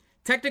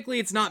 Technically,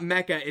 it's not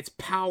mecha, it's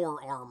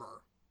power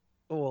armor.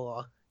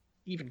 Or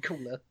even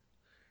cooler.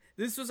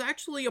 This was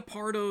actually a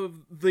part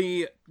of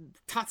the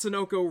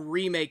Tatsunoko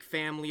remake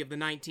family of the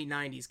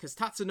 1990s, because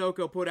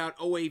Tatsunoko put out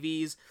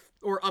OAVs,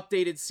 or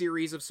updated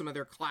series of some of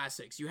their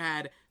classics. You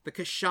had the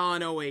Kashan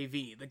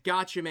OAV, the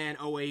Gatchaman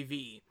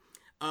OAV.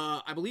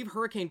 I believe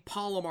Hurricane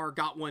Palomar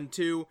got one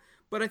too,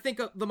 but I think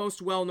the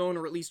most well-known,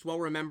 or at least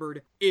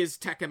well-remembered, is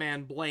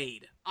Tekkaman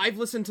Blade. I've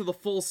listened to the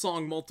full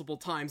song multiple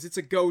times. It's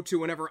a go-to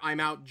whenever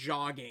I'm out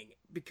jogging,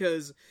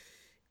 because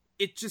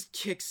it just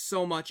kicks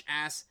so much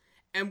ass.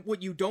 And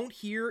what you don't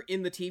hear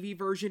in the TV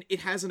version, it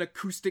has an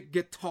acoustic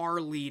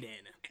guitar lead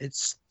in.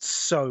 It's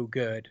so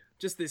good.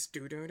 Just this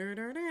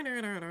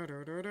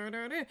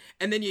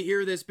and then you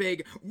hear this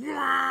big wow.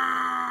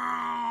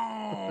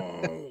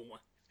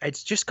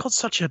 it's just got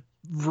such a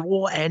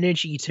raw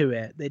energy to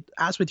it.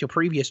 As with your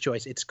previous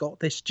choice, it's got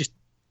this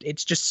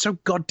it's just so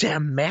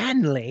goddamn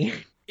manly.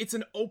 It's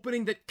an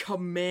opening that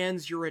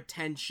commands your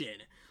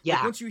attention. Yeah.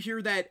 Like, once you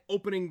hear that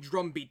opening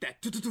drum beat, that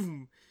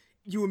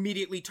you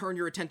immediately turn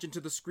your attention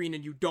to the screen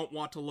and you don't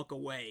want to look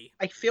away.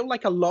 I feel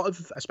like a lot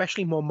of,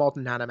 especially more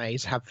modern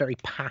animes, have very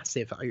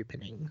passive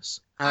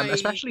openings.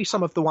 Especially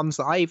some of the ones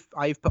that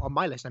I've put on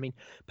my list. I mean,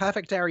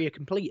 Perfect Area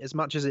Complete, as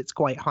much as it's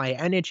quite high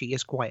energy,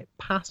 is quite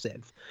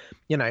passive.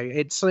 You know,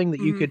 it's something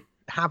that you could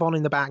have on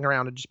in the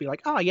background and just be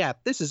like, oh yeah,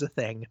 this is a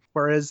thing.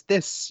 Whereas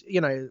this,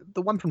 you know,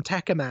 the one from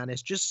Tekkaman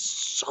is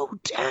just so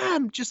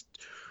damn just...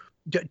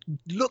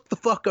 Look the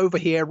fuck over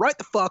here, right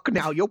the fuck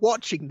now, you're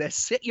watching this,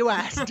 sit your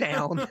ass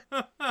down.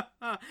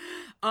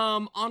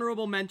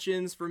 Honorable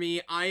mentions for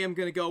me, I am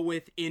gonna go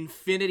with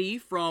Infinity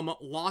from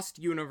Lost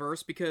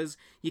Universe, because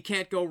you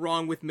can't go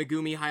wrong with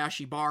Megumi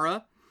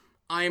Hayashibara.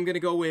 I am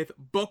gonna go with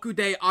Boku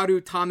de Aru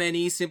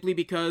Tameni, simply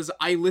because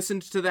I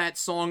listened to that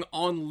song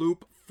on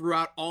loop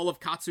throughout all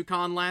of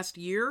Katsukan last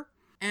year.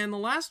 And the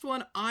last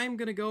one I'm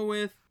gonna go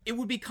with, it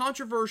would be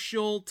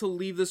controversial to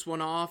leave this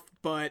one off,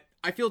 but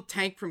I feel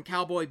Tank from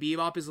Cowboy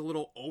Bebop is a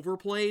little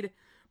overplayed.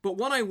 But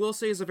one I will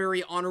say is a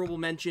very honorable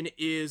mention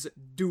is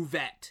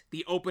Duvet,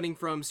 the opening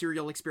from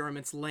Serial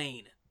Experiments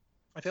Lane.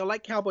 I feel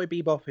like Cowboy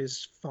Bebop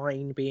is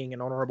fine being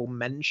an honorable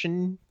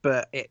mention,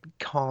 but it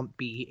can't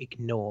be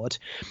ignored.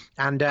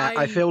 And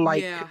I feel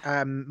like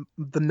the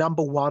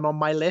number one on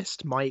my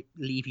list might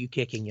leave you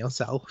kicking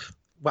yourself.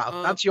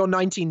 Well, that's your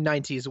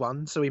 1990s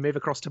one, so we move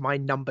across to my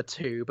number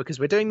two, because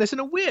we're doing this in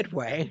a weird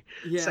way.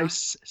 Yeah. So,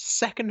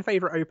 second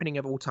favourite opening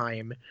of all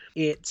time.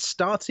 It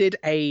started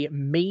a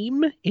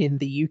meme in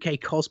the UK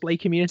cosplay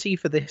community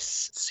for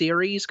this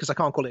series, because I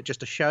can't call it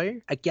just a show.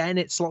 Again,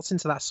 it slots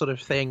into that sort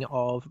of thing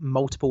of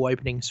multiple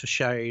openings for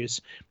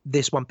shows,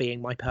 this one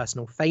being my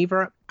personal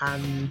favourite,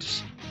 and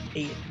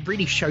it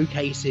really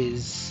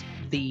showcases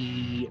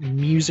the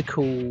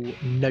musical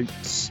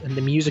notes and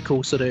the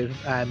musical sort of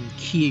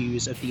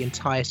cues of the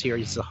entire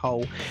series as a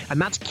whole. And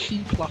that's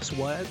Key Plus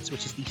Words,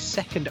 which is the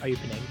second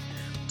opening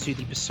to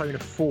the Persona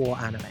 4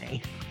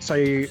 anime.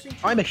 So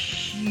I'm a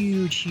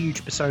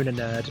huge Persona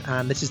nerd,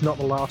 and this is not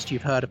the last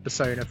you've heard of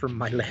Persona from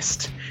my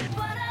list.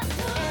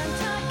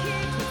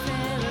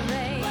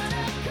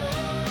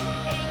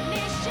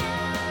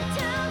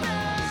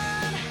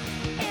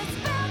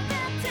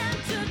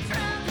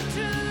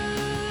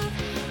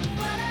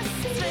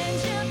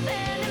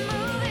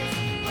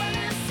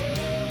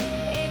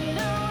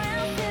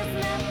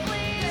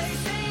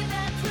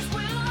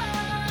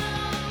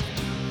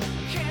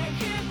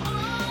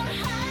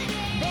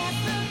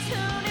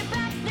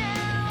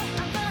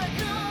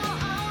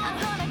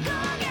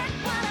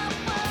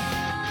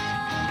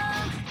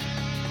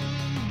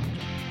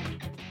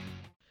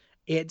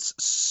 It's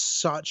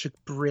such a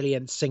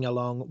brilliant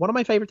sing-along. One of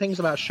my favorite things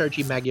about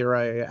Shoji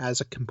Meguro as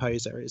a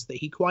composer is that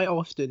he quite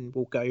often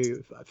will go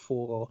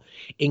for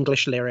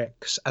English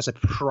lyrics as a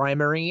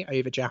primary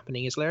over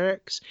Japanese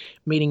lyrics,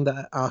 meaning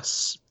that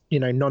us, you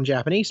know,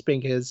 non-Japanese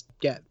speakers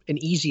get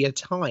an easier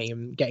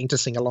time getting to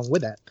sing along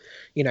with it.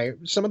 You know,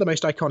 some of the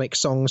most iconic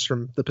songs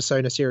from the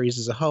Persona series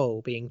as a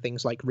whole being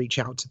things like Reach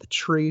Out to the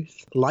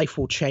Truth, Life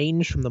Will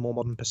Change from the more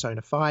modern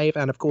Persona 5,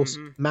 and of course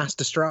Mass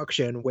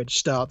Destruction, which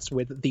starts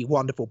with the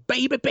wonderful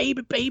baby,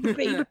 baby, baby,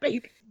 baby,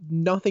 baby.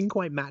 Nothing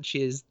quite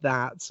matches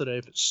that sort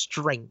of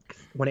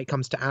strength when it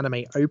comes to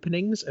anime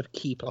openings of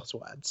Key Plus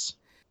Words.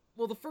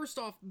 Well, first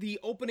off, the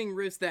opening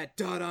riffs, that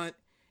da-da,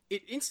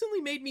 it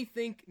instantly made me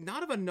think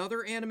not of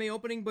another anime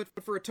opening, but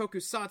for a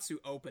tokusatsu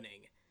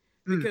opening.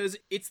 Because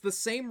it's the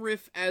same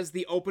riff as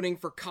the opening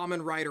for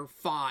Kamen Rider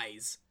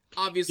Faiz.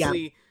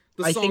 Obviously,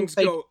 the songs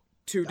go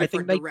two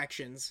different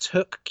directions.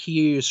 Took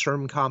cues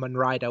from Kamen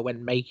Rider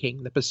when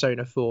making the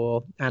Persona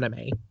 4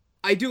 anime.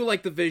 I do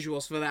like the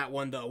visuals for that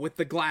one, though, with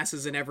the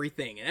glasses and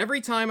everything. And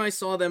every time I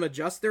saw them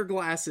adjust their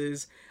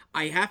glasses,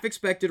 I half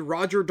expected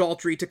Roger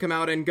Daltrey to come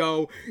out and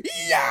go,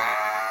 yeah!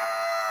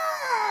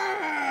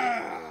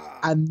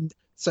 And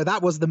so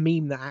that was the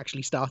meme that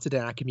actually started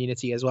in our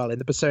community as well, in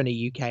the Persona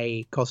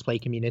UK cosplay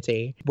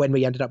community, when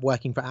we ended up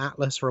working for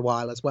Atlas for a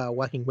while as well,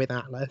 working with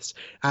Atlas.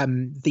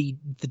 The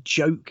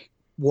joke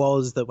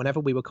was that whenever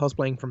we were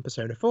cosplaying from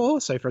Persona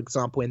 4, so for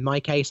example, in my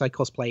case, I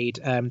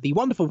cosplayed the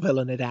wonderful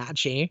villain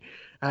Adachi,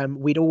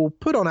 we'd all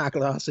put on our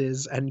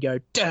glasses and go,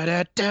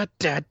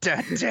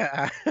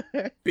 da-da-da-da-da-da.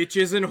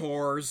 Bitches and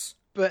whores.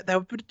 But there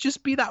would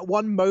just be that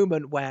one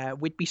moment where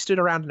we'd be stood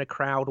around in a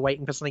crowd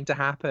waiting for something to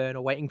happen,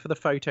 or waiting for the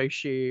photo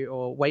shoot,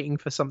 or waiting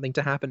for something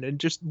to happen, and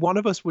just one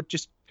of us would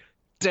just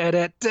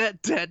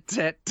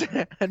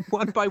da-da-da-da-da-da, and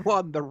one by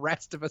one, the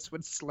rest of us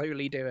would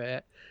slowly do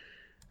it.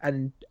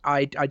 And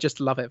I just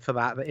love it for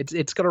that.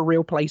 It's got a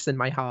real place in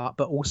my heart,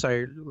 but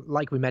also,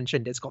 like we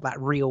mentioned, it's got that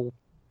real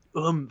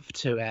oomph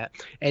to it.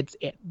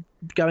 It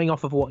going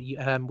off of what we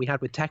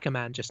had with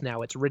Tekkaman just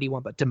now, it's really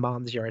one that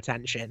demands your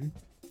attention.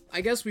 I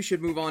guess we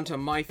should move on to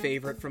my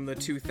favorite from the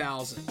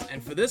 2000s,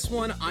 and for this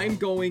one, I'm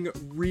going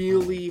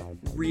really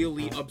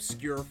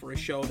obscure for a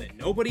show that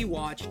nobody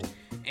watched,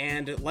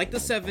 And like the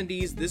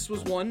 70s, this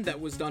was one that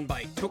was done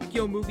by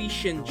Tokyo Movie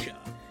Shincha.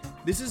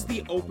 This is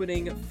the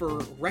opening for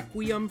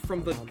Requiem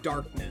from the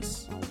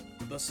Darkness.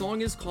 The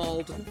song is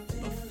called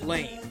The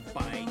Flame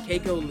by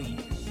Keiko Lee.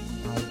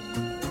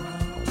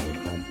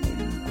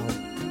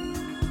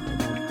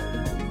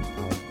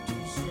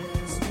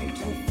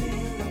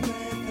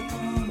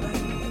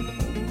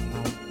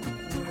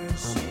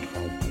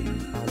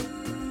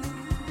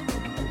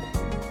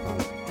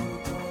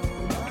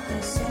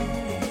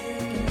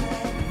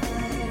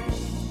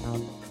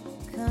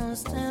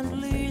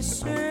 Constantly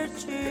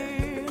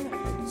searching,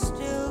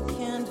 still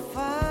can't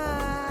find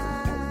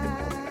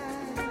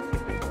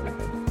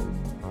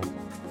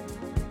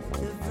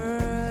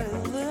the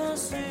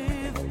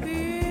elusive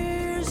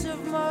peace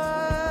of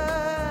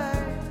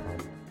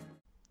mind.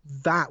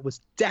 That was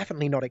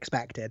definitely not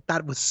expected.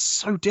 That was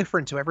so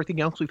different to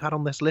everything else we've had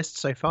on this list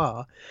so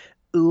far.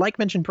 Like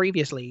mentioned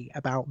previously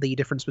about the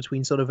difference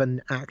between sort of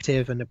an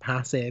active and a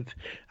passive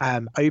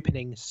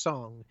opening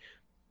song,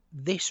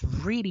 this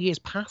really is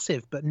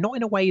passive, but not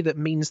in a way that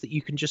means that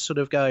you can just sort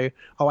of go,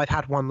 oh, I've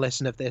had one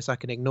listen of this, I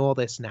can ignore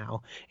this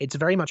now. It's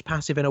very much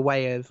passive in a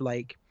way of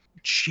like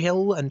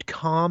chill and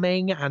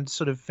calming and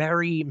sort of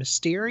very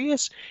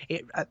mysterious.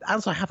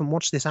 As I haven't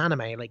watched this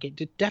anime, like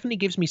it definitely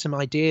gives me some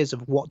ideas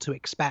of what to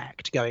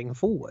expect going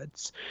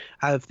forwards,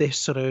 of this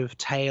sort of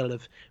tale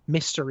of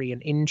mystery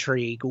and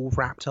intrigue all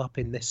wrapped up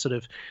in this sort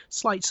of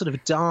slight sort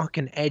of dark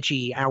and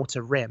edgy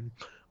outer rim.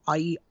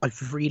 I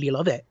really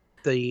love it.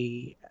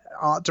 The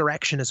art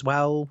direction as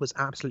well was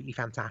absolutely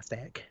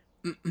fantastic.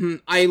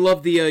 I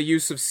love the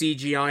use of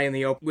CGI in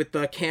the with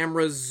the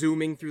cameras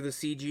zooming through the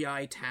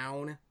CGI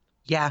town.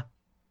 Yeah,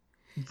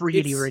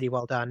 really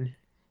well done.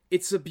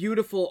 It's a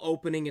beautiful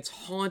opening. It's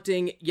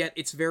haunting, yet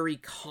it's very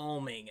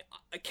calming.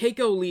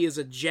 Keiko Lee is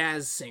a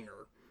jazz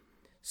singer,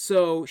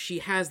 so she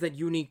has that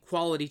unique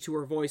quality to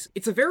her voice.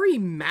 It's a very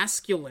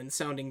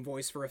masculine-sounding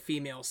voice for a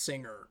female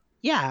singer.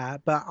 Yeah,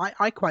 but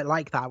I quite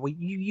like that.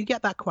 You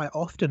get that quite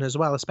often as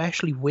well,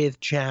 especially with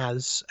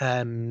jazz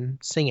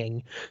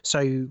singing.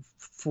 So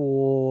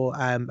for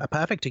a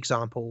perfect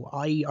example,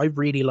 I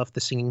really love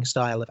the singing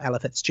style of Ella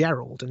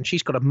Fitzgerald, and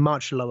she's got a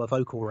much lower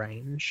vocal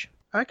range.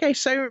 Okay,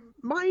 so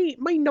my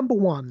number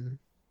one,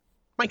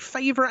 my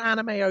favorite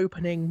anime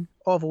opening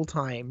of all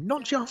time.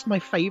 Not just my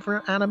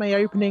favorite anime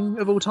opening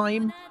of all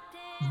time,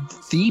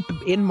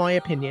 in my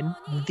opinion,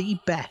 the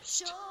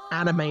best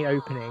anime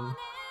opening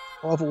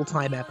of all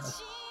time ever.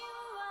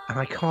 And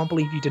I can't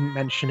believe you didn't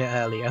mention it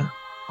earlier.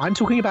 I'm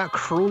talking about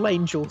Cruel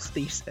Angel's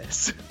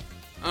Thesis.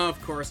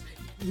 Of course.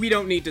 We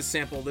don't need to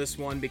sample this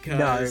one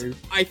because no,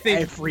 I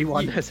think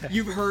everyone has heard.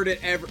 You've heard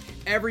it.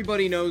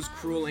 Everybody knows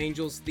Cruel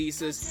Angel's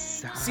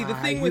Thesis. See, the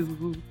thing with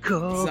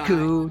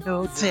Koku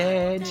no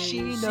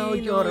tenshi no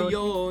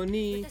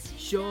yoni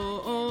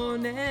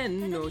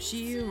shonen no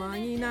shiwa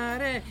ni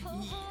nare.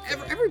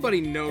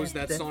 Everybody knows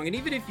that song, and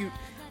even if you...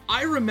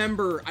 I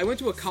remember I went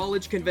to a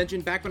college convention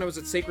back when I was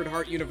at Sacred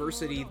Heart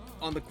University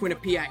on the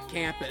Quinnipiac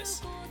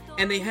campus,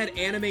 and they had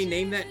anime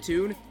name that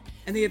tune,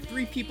 and they had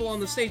 3 people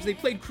on the stage. They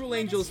played Cruel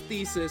Angel's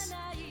Thesis,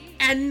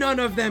 and none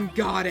of them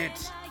got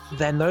it.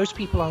 Then those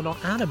people are not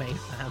anime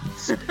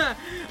fans.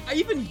 I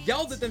even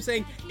yelled at them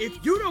saying,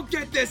 if you don't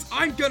get this,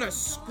 I'm gonna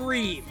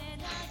scream.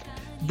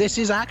 This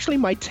is actually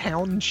my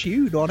town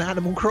tune on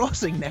Animal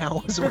Crossing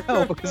now as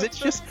well, because it's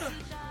just...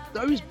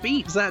 those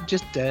beats that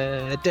just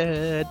da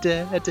da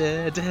da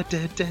da da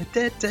da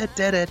da da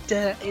da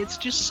da, it's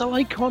just so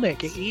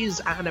iconic. It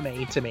is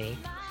anime to me,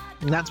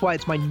 and that's why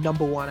it's my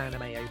number one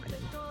anime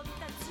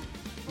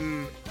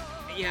opening.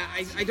 Yeah,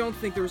 I don't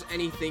think there's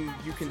anything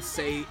you can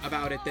say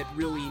about it that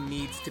really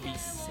needs to be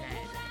said.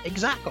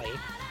 Exactly.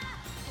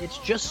 It's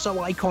just so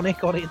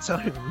iconic on its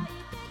own.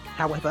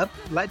 However,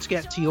 let's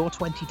get to your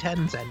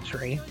 2010s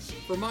entry.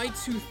 For my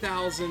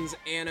 2000s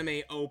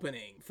anime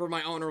opening, for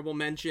my honorable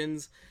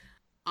mentions,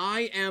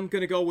 I am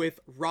gonna go with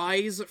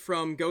Rise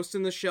from Ghost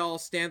in the Shell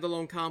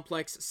Standalone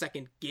Complex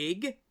Second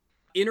Gig,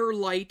 Inner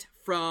Light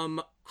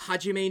from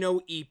Hajime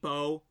no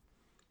Ippo,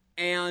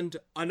 and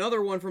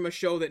another one from a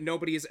show that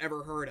nobody has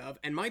ever heard of,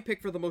 and my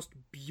pick for the most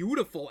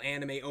beautiful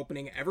anime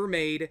opening ever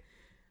made,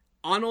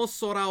 Ano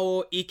Sora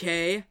o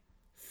Ike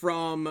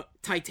from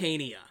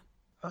Titania.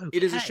 Okay.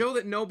 It is a show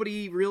that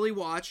nobody really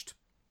watched,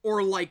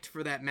 or liked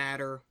for that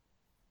matter.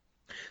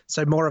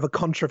 So more of a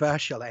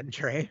controversial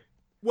entry.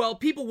 Well,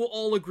 people will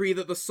all agree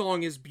that the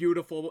song is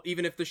beautiful,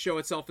 even if the show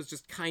itself is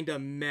just kinda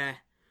meh.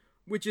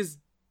 Which is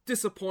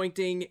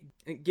disappointing,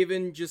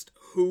 given just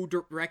who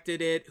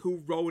directed it,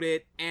 who wrote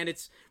it, and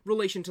its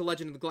relation to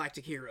Legend of the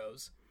Galactic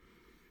Heroes.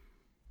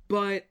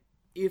 But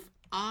if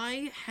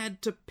I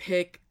had to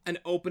pick an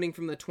opening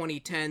from the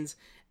 2010s,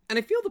 and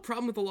I feel the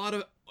problem with a lot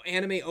of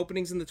anime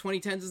openings in the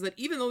 2010s is that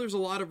even though there's a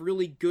lot of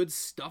really good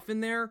stuff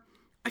in there,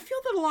 I feel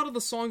that a lot of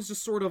the songs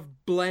just sort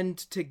of blend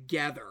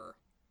together.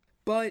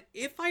 But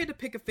if I had to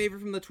pick a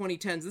favorite from the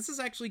 2010s, this is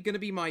actually going to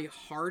be my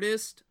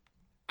hardest.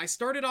 I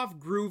started off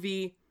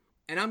groovy,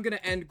 and I'm going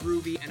to end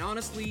groovy, and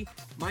honestly,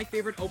 my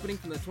favorite opening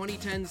from the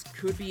 2010s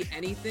could be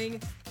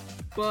anything,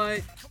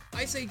 but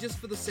I say just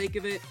for the sake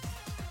of it,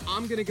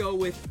 I'm gonna go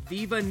with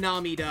Viva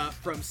Namida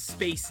from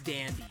Space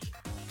Dandy.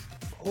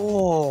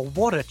 Oh,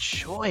 what a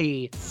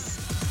choice.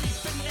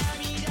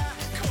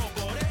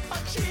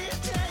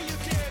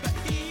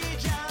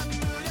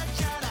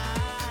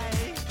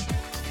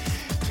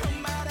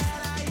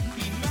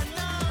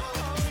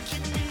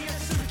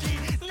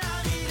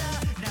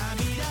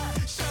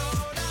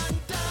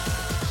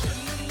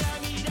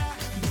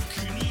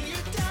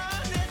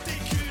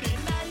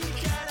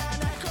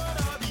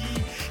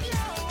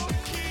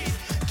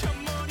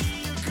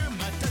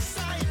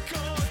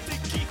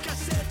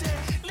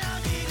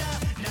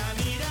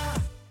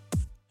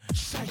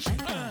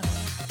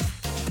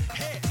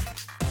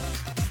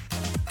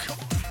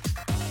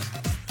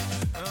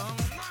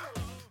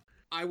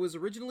 I was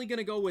originally going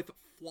to go with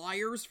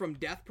Flyers from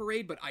Death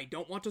Parade, but I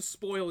don't want to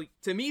spoil.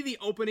 To me, the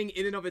opening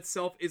in and of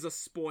itself is a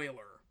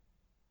spoiler.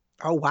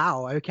 Oh,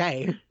 wow,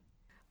 okay.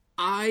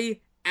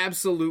 I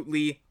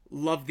absolutely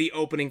love the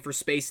opening for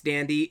Space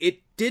Dandy.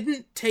 It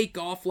didn't take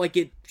off like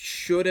it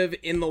should have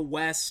in the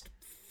West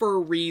for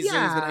reasons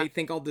that I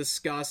think I'll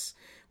discuss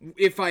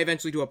if I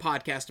eventually do a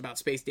podcast about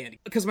Space Dandy.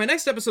 Because my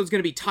next episode is going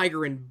to be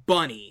Tiger and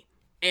Bunny,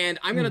 and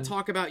I'm going to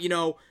talk about,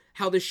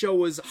 how the show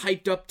was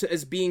hyped up to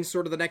as being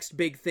sort of the next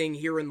big thing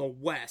here in the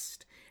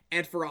West.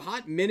 And for a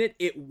hot minute,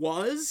 it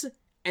was,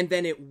 and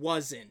then it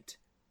wasn't.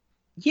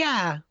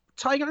 Yeah,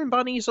 Tiger and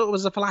Bunny sort of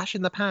was a flash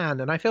in the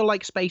pan, and I feel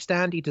like Space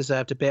Dandy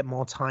deserved a bit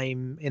more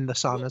time in the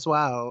sun as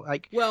well.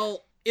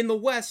 Well, in the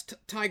West,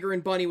 Tiger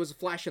and Bunny was a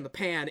flash in the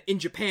pan. In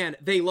Japan,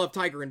 they love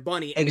Tiger and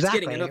Bunny, and Exactly.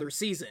 it's getting another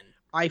season.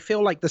 I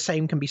feel like the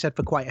same can be said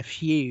for quite a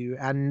few,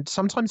 and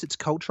sometimes it's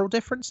cultural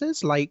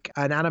differences, like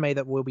an anime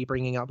that we'll be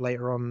bringing up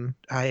later on.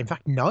 In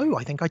fact, no,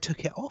 I think I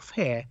took it off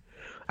here.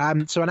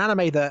 So an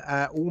anime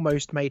that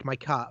almost made my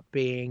cut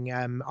being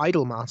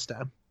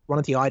Idolmaster. One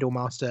of the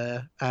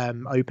Idolmaster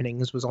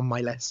openings was on my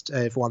list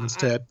of ones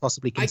to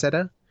possibly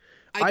consider.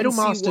 I can see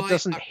Idolmaster why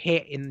doesn't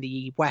hit in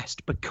the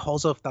West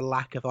because of the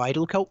lack of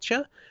idol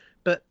culture,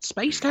 but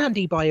Space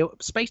Dandy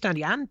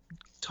and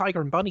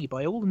Tiger and Bunny,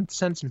 by all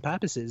intents and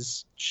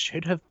purposes,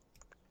 should have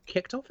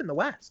kicked off in the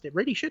West. It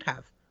really should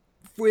have.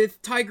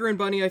 With Tiger and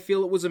Bunny, I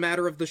feel it was a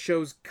matter of the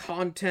show's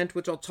content,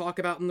 which I'll talk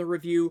about in the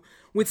review.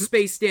 With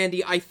Space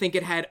Dandy, I think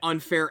it had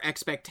unfair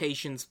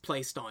expectations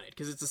placed on it,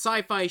 because it's a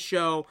sci-fi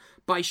show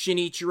by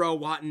Shinichiro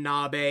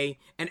Watanabe,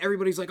 and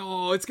everybody's like,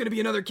 oh, it's going to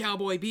be another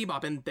Cowboy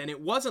Bebop, and then it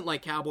wasn't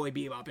like Cowboy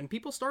Bebop, and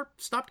people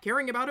stopped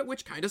caring about it,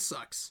 which kind of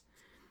sucks.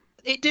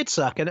 It did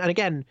suck, and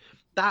again,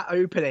 that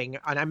opening,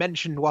 and I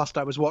mentioned whilst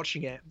I was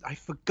watching it, I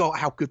forgot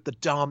how good the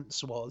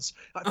dance was.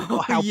 I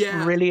forgot how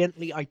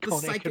brilliantly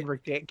iconic and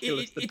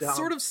ridiculous the dance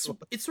was.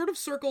 It sort of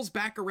circles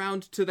back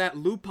around to that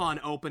Lupin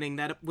opening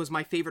that was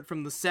my favorite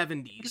from the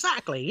 70s.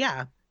 Exactly,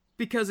 yeah.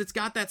 Because it's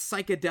got that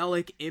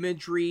psychedelic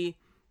imagery,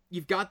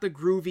 you've got the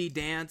groovy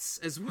dance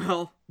as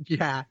well.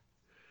 Yeah.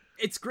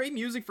 It's great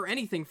music for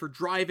anything, for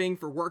driving,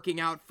 for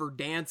working out, for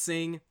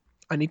dancing.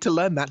 I need to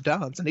learn that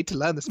dance. I need to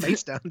learn the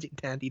Space Dandy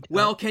dance.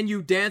 Well, can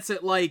you dance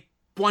at,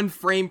 1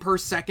 frame per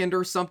second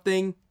or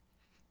something?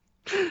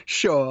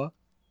 Sure.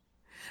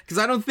 Because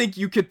I don't think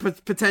you could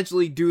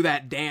potentially do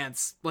that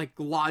dance,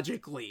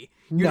 logically.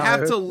 You'd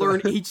have to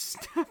learn each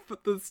step,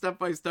 the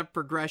step-by-step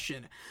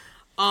progression.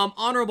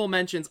 Honorable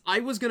mentions. I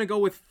was going to go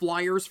with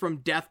Flyers from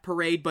Death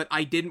Parade, but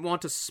I didn't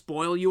want to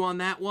spoil you on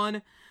that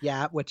one.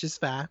 Yeah, which is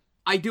fair.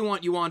 I do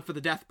want you on for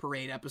the Death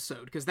Parade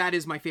episode, because that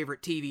is my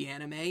favorite TV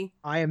anime.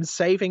 I am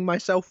saving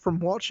myself from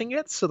watching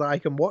it so that I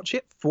can watch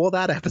it for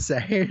that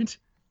episode.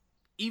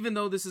 Even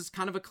though this is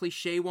kind of a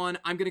cliche one,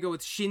 I'm going to go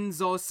with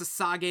Shinzo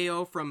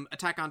Sasageo from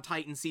Attack on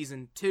Titan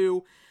Season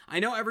 2.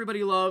 I know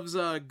everybody loves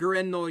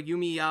Guren no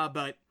Yumiya,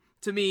 but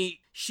to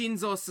me,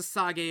 Shinzo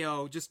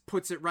Sasageo just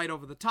puts it right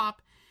over the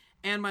top.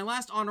 And my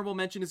last honorable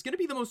mention is going to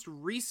be the most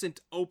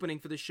recent opening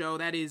for the show.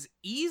 That is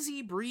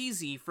Easy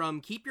Breezy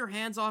from Keep Your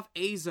Hands Off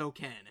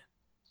Eizouken.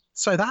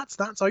 So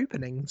that's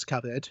openings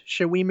covered.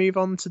 Shall we move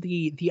on to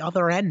the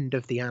other end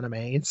of the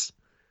animes?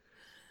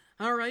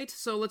 All right,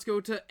 so let's go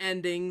to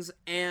endings,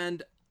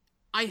 and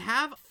I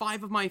have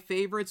 5 of my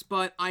favorites,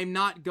 but I'm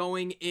not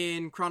going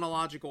in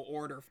chronological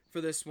order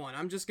for this one.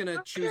 I'm just going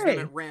to choose them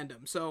at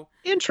random. So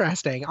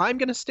interesting. I'm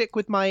going to stick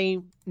with my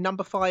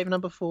number 5,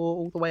 number 4,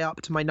 all the way up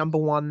to my number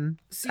 1.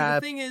 See,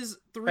 the thing is,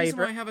 the reason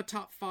why I have a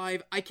top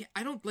 5, I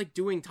don't like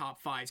doing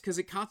top 5s because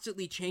it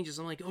constantly changes.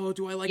 I'm like, oh,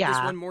 do I like this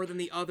one more than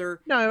the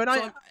other? No,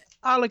 and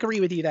I'll agree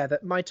with you there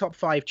that my top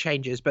 5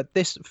 changes, but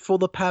this, for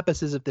the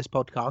purposes of this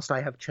podcast, I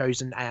have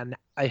chosen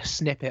a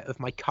snippet of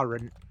my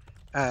current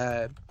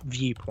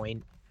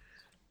viewpoint.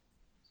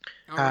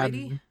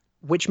 Alrighty.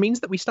 Which means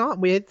that we start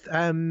with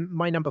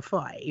my number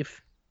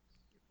 5,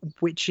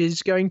 which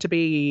is going to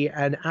be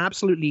an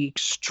absolutely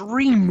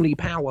extremely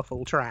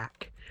powerful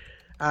track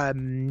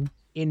in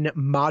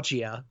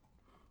Magia,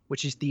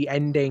 which is the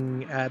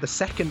ending, the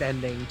second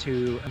ending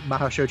to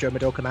Mahashoujo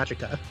Madoka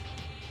Magica.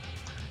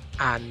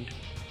 And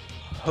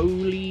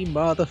holy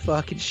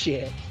motherfucking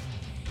shit,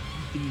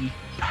 the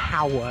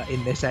power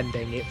in this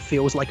ending. It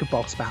feels like a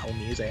boss battle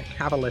music.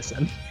 Have a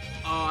listen.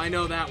 Oh, I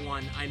know that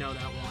one.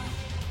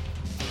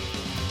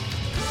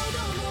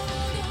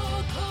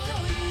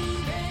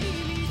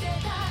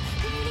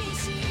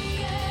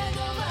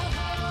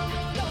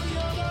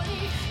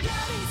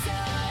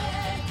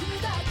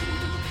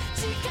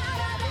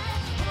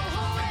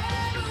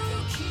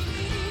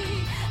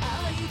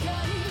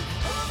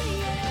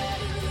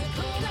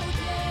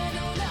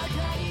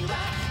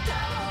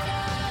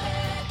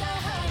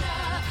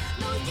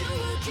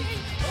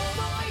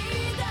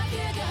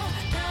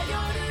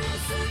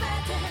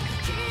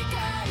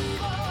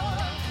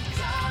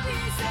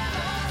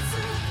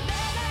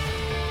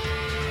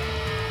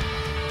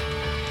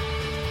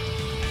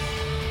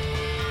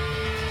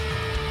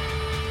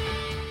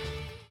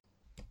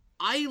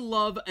 I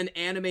love an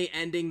anime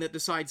ending that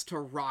decides to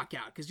rock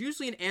out, because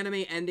usually an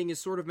anime ending is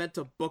sort of meant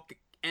to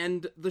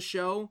bookend the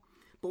show,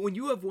 but when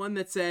you have one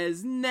that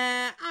says,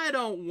 nah, I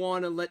don't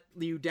want to let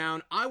you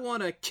down, I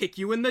want to kick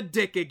you in the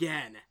dick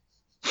again.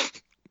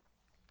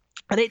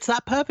 And it's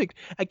that perfect.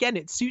 Again,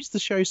 it suits the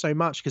show so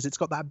much because it's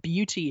got that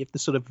beauty of the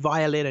sort of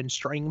violin and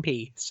string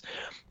piece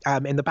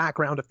in the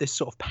background of this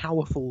sort of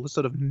powerful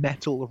sort of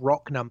metal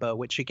rock number,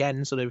 which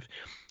again sort of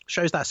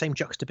shows that same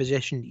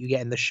juxtaposition that you get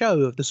in the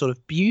show of the sort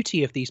of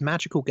beauty of these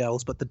magical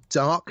girls, but the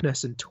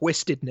darkness and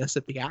twistedness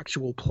of the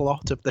actual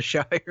plot of the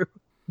show.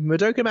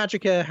 Madoka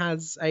Magica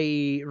has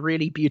a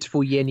really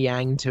beautiful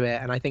yin-yang to it,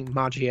 and I think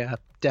Magia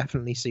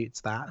definitely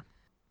suits that.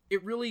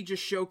 It really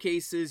just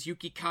showcases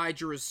Yuki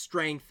Kaijira's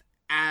strength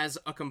as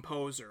a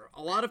composer.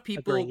 A lot of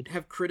people Agreed.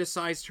 have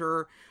criticized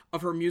her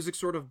of her music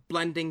sort of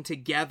blending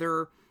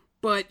together,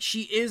 but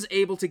she is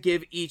able to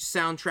give each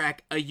soundtrack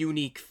a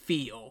unique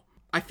feel.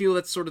 I feel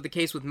that's sort of the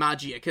case with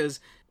Magia,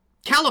 because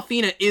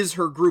Calafina is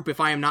her group, if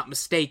I am not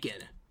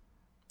mistaken.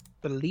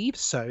 Believe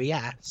so,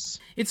 yes.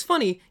 It's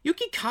funny,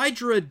 Yuki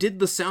Kaijira did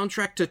the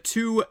soundtrack to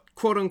two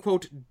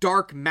quote-unquote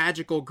dark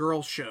magical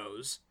girl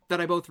shows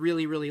that I both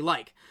really, really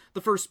like.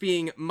 The first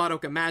being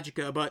Madoka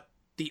Magica, but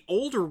the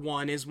older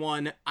one is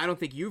one I don't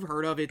think you've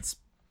heard of. It's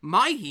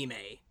My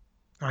Hime.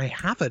 I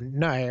haven't,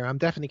 no. I'm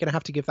definitely going to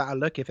have to give that a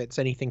look if it's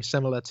anything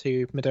similar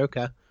to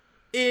Madoka.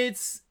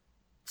 It's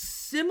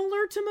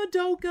similar to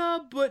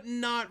Madoka, but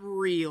not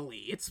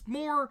really. It's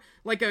more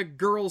like a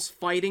girls'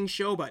 fighting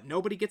show, but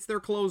nobody gets their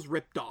clothes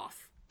ripped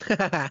off.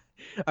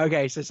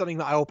 Okay, so something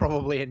that I'll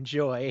probably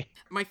enjoy.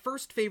 My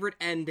first favorite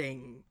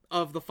ending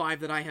of the 5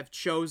 that I have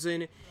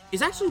chosen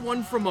is actually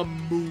one from a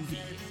movie.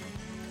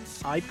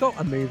 I've got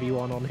a movie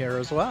one on here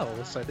as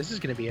well, so this is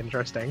going to be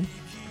interesting.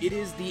 It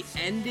is the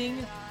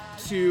ending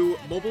to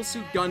Mobile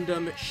Suit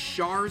Gundam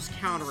Char's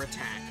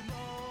Counterattack,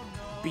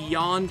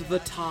 Beyond the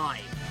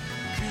Time.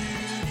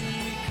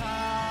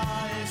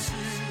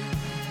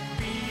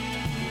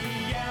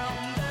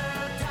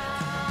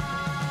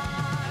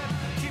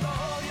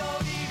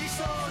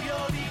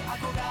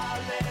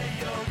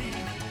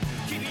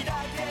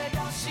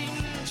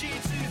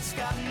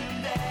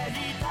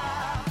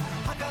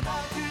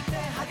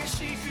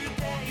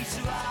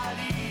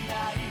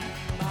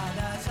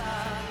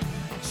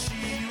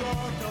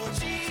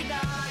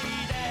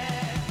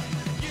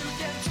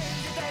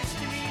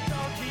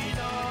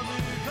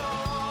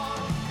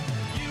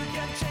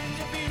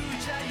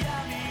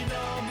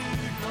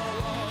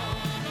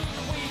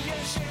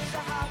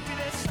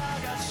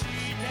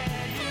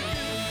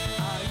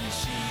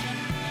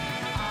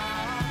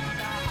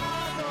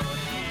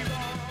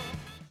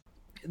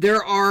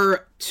 There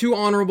are 2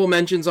 honorable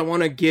mentions I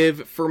want to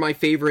give for my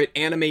favorite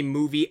anime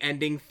movie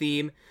ending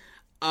theme.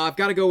 I've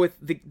got to go with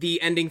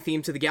the ending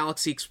theme to the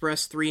Galaxy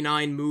Express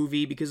 3-9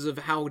 movie because of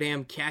how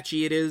damn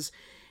catchy it is,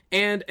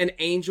 and an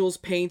Angel's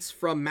Paints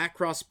from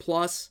Macross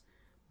Plus,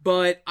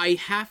 but I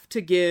have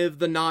to give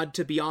the nod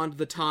to Beyond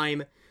the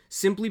Time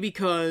simply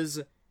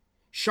because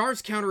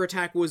Char's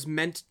Counterattack was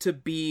meant to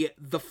be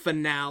the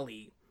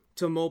finale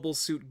to Mobile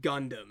Suit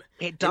Gundam.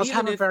 It does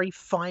have a very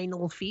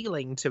final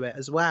feeling to it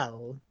as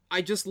well.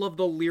 I just love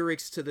the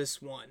lyrics to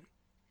this one.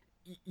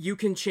 You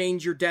can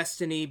change your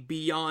destiny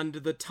beyond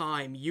the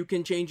time. You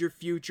can change your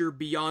future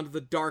beyond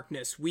the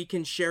darkness. We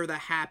can share the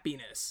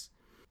happiness.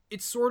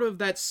 It's sort of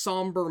that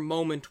somber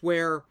moment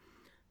where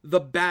the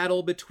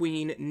battle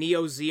between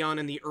Neo Zeon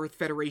and the Earth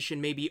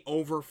Federation may be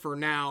over for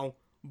now,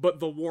 but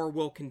the war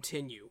will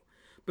continue.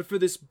 But for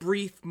this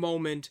brief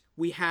moment,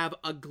 we have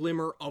a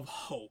glimmer of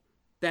hope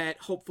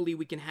that hopefully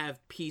we can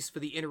have peace for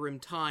the interim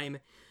time,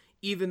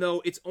 even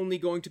though it's only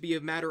going to be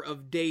a matter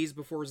of days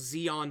before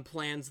Zeon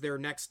plans their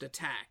next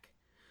attack.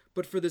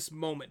 But for this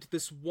moment,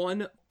 this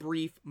one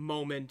brief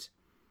moment,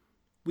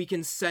 we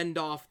can send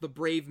off the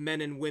brave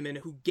men and women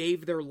who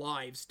gave their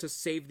lives to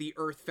save the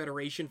Earth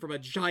Federation from a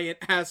giant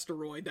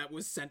asteroid that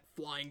was sent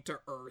flying to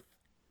Earth.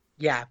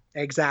 Yeah,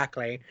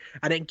 exactly.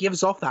 And it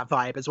gives off that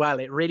vibe as well.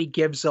 It really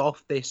gives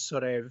off this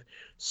sort of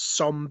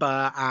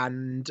somber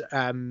and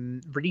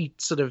really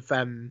sort of,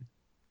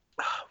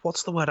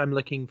 what's the word I'm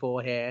looking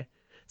for here?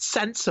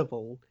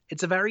 Sensible.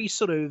 It's a very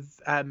sort of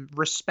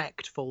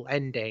respectful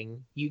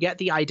ending. You get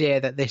the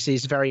idea that this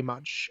is very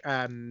much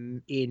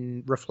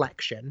in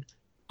reflection.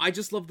 I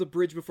just love the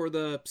bridge before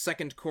the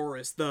second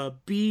chorus, the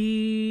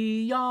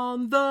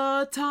Beyond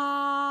the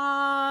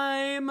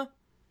Time.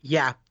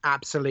 Yeah,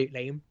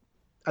 absolutely.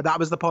 that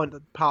was the part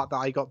that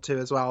I got to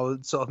as well.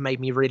 It sort of made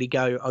me really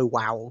go, oh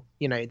wow,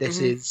 this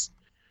is,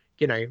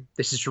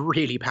 this is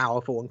really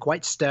powerful and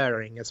quite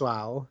stirring as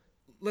well.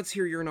 Let's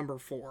hear your number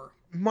 4.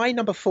 My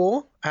number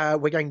 4,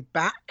 we're going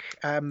back.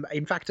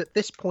 In fact, at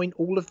this point,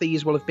 all of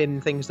these will have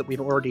been things that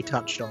we've already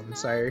touched on.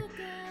 So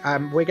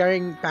we're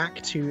going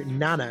back to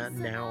Nana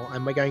now,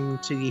 and we're going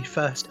to the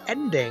first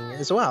ending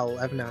as well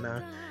of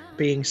Nana,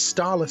 being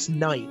Starless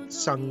Night,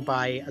 sung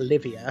by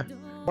Olivia.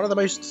 One of the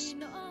most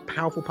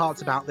powerful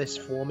parts about this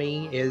for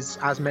me is,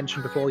 as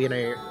mentioned before,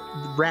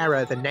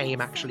 Reira, the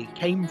name, actually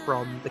came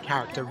from the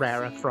character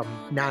Reira from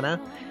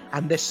Nana,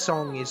 and this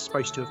song is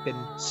supposed to have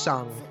been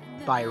sung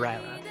by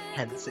Reira,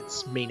 hence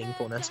its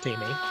meaningfulness to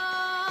me.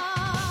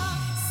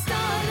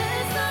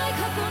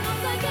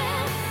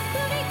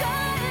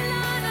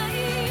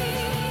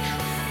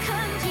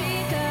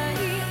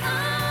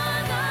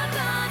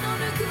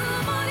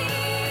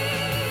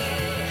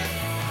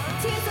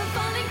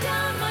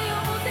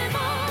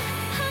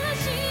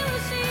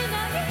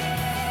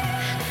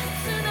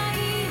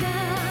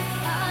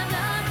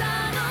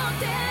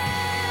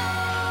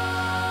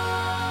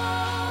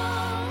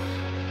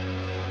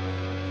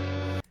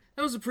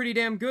 That was a pretty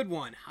damn good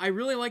one. I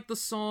really like the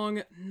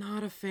song,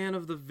 not a fan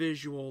of the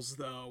visuals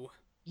though.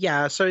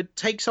 Yeah, so it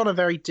takes on a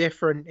very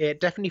different,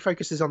 it definitely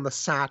focuses on the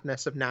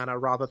sadness of Nana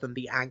rather than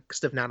the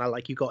angst of Nana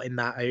like you got in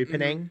that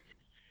opening.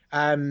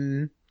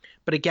 But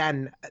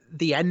again,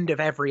 the end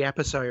of every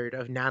episode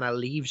of Nana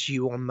leaves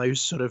you on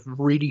those sort of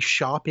really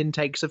sharp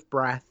intakes of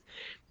breath.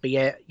 Be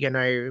it,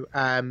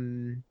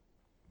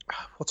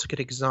 what's a good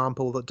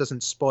example that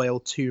doesn't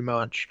spoil too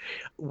much?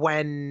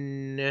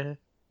 When...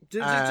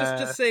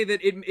 Just say that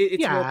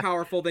it's more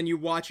powerful than you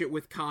watch it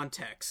with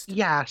context.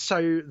 Yeah,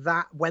 so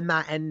that when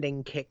that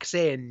ending kicks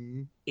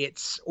in,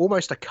 it's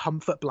almost a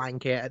comfort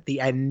blanket at the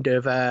end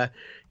of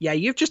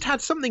you've just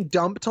had something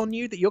dumped on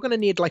you that you're going to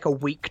need like a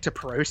week to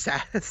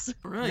process.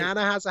 Right.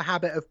 Nana has a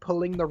habit of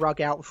pulling the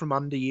rug out from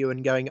under you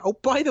and going, oh,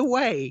 by the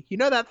way, you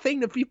know that thing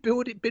that we've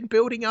been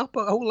building up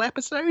a whole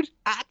episode?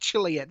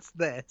 Actually, it's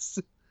this.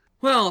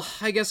 Well,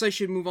 I guess I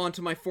should move on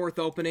to my 4th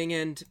opening,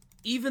 and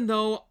even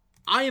though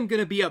I am going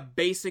to be a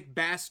basic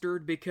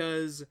bastard,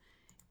 because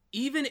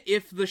even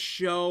if the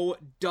show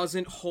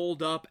doesn't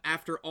hold up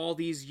after all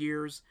these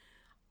years,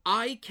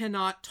 I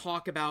cannot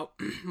talk about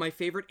my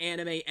favorite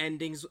anime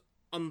endings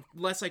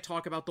unless I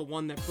talk about the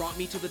one that brought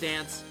me to the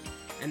dance,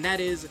 and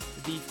that is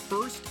the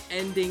first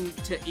ending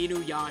to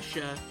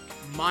Inuyasha,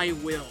 My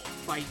Will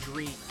by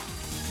Dream.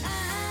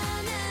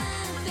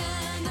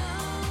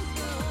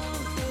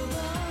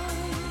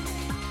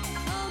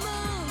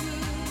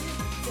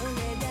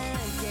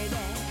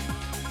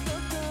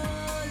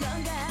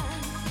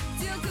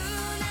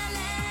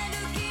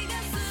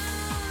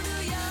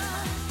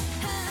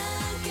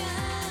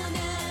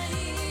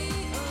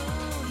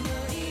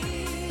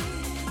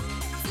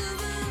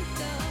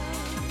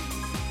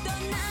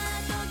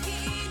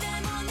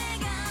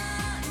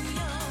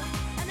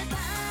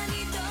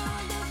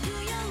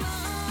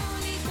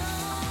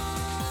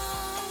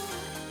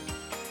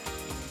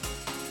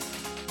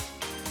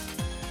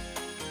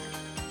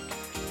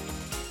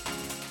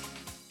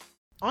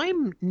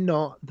 I'm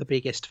not the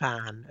biggest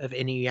fan of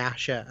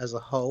Inuyasha as a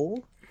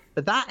whole,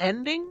 but that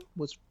ending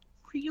was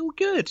real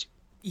good.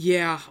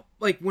 Yeah,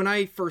 like when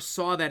I first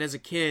saw that as a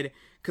kid,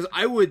 because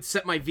I would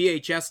set my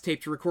VHS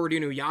tape to record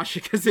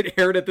Inuyasha because it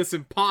aired at this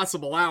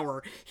impossible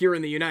hour here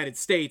in the United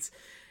States,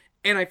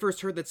 and I first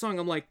heard that song,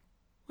 I'm like,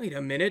 wait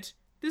a minute,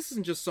 this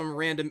isn't just some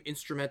random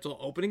instrumental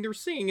opening, they're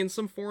singing in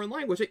some foreign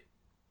language.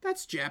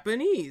 That's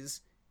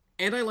Japanese.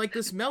 And I like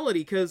this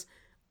melody because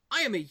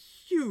I am a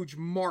huge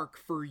mark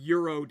for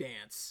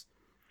Eurodance.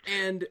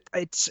 And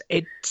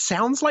it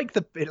sounds like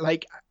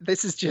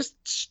this is just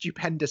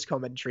stupendous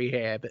commentary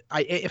here, but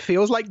it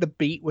feels like the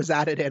beat was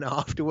added in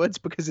afterwards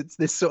because it's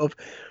this sort of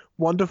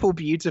wonderful,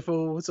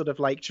 beautiful, sort of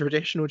like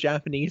traditional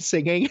Japanese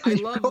singing. I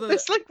love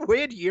this like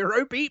weird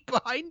Euro beat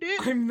behind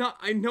it.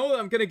 I know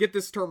I'm gonna get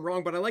this term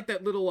wrong, but I like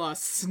that little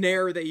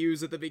snare they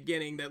use at the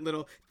beginning. That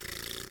little.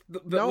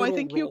 I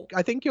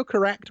think you're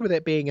correct with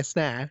it being a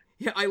snare.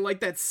 Yeah, I like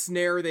that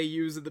snare they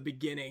use at the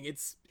beginning.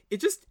 It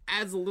just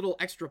adds a little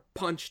extra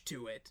punch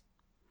to it.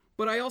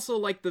 But I also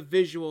like the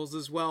visuals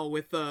as well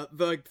with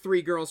the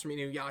 3 girls from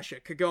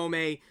Inuyasha,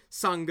 Kagome,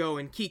 Sango,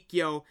 and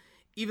Kikyo.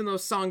 Even though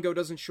Sango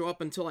doesn't show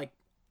up until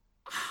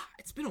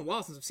it's been a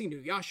while since I've seen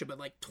Inuyasha,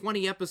 but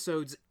 20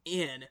 episodes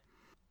in.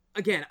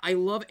 Again, I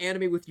love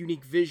anime with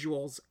unique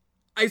visuals.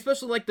 I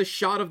especially like the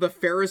shot of the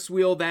Ferris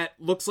wheel that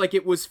looks like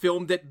it was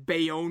filmed at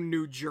Bayonne,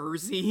 New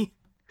Jersey.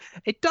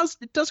 It does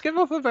give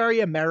off a very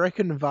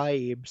American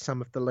vibe,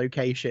 some of the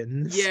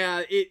locations.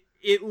 Yeah,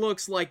 it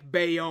looks like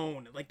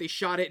Bayonne. Like they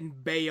shot it in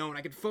Bayonne.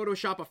 I could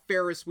Photoshop a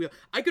Ferris wheel.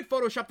 I could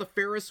Photoshop the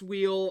Ferris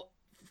wheel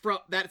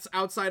that's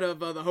outside of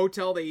the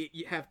hotel they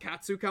have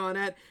Katsukan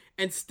at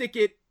and stick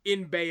it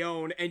in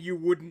Bayonne and you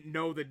wouldn't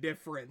know the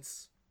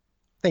difference.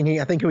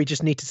 I think we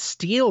just need to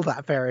steal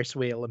that Ferris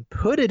wheel and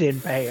put it in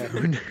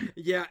Bayonne.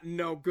 Yeah,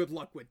 no, good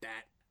luck with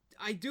that.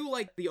 I do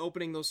like the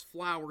opening, those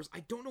flowers. I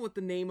don't know what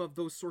the name of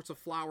those sorts of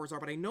flowers are,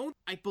 but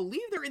I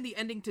believe they're in the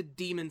ending to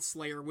Demon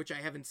Slayer, which I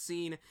haven't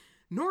seen,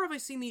 nor have I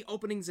seen the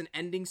openings and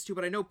endings to,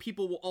 but I know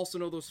people will also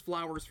know those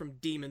flowers from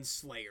Demon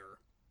Slayer.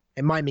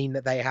 It might mean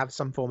that they have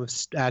some form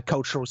of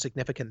cultural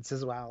significance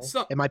as well.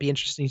 So, it might be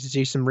interesting to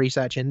do some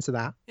research into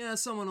that. Yeah,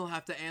 someone will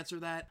have to answer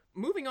that.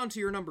 Moving on to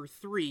your number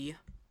 3.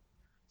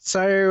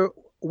 So,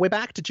 we're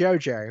back to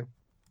JoJo.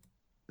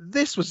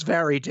 This was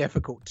very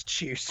difficult to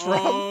choose from.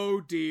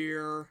 Oh,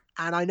 dear.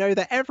 And I know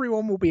that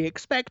everyone will be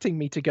expecting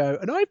me to go,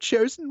 and I've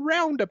chosen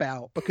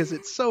Roundabout because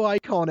it's so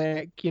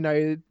iconic, you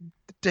know.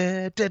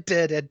 To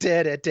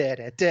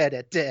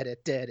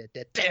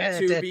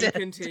be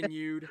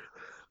continued.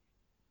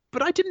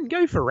 But I didn't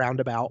go for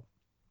Roundabout.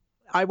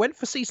 I went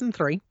for season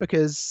 3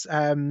 because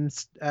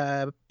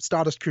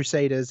Stardust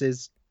Crusaders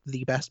is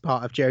the best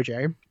part of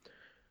JoJo.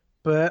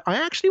 But I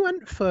actually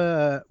went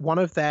for one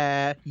of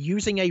their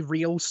using a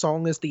real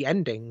song as the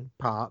ending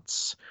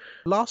parts.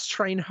 Last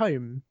Train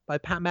Home by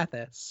Pat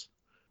Methis.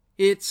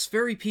 It's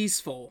very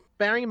peaceful.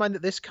 Bearing in mind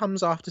that this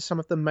comes after some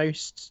of the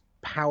most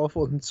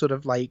powerful and sort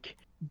of like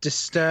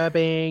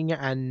disturbing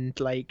and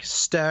like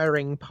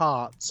stirring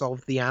parts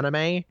of the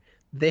anime,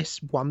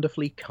 this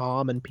wonderfully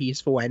calm and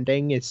peaceful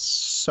ending is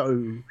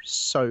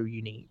so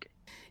unique.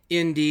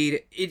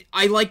 Indeed.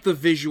 I like the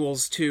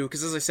visuals too,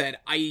 because as I said,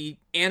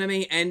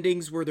 anime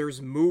endings where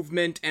there's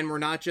movement and we're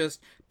not just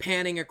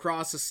panning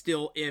across a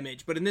still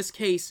image, but in this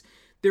case,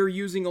 they're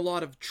using a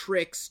lot of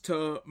tricks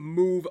to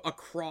move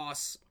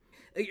across.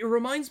 It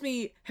reminds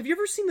me, have you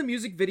ever seen the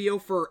music video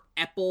for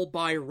Apple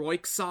by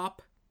Royksop?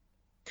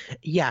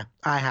 Yeah,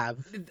 I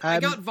have. I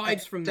got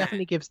vibes from that.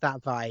 Definitely gives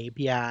that vibe.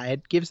 Yeah,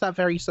 it gives that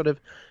very sort of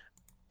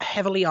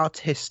heavily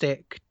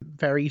artistic,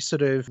 very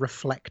sort of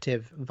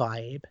reflective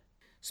vibe.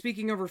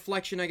 Speaking of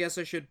reflection, I guess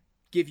I should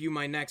give you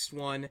my next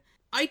one.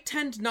 I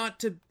tend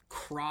not to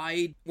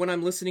cry when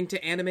I'm listening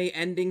to anime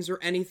endings or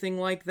anything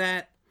like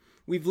that.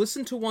 We've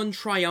listened to one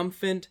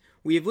triumphant,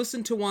 we have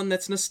listened to one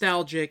that's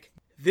nostalgic.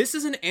 This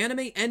is an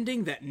anime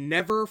ending that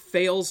never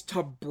fails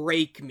to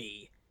break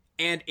me.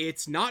 And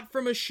it's not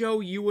from a show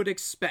you would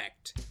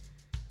expect.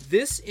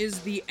 This is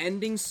the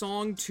ending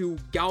song to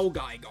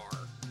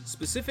Gaogaigar.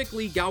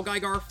 Specifically,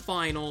 Gaogaigar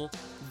Final,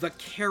 the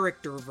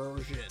character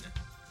version.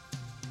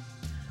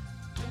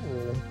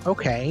 Oh,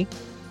 okay.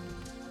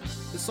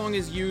 The song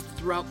is used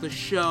throughout the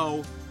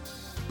show,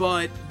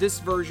 but this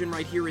version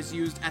right here is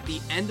used at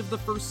the end of the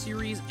first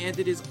series, and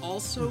it is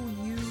also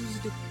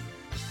used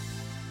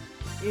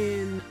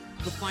in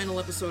the final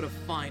episode of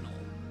Final.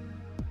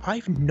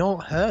 I've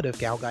not heard of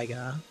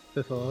Gaogaigar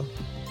before.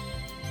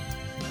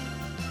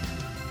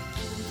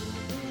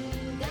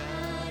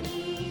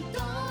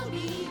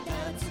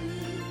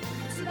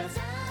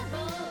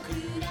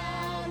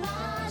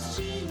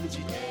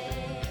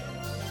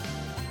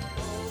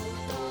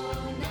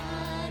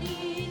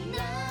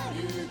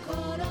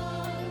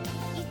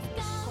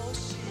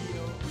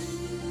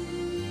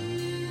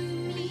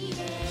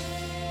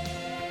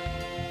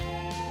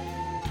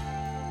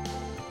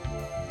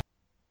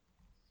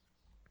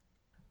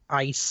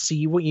 I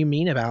see what you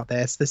mean about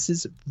this. This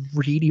is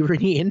really,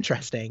 really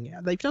interesting.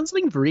 They've done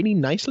something really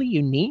nicely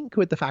unique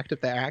with the fact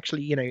that they're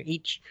actually, you know,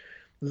 each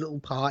little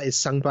part is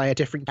sung by a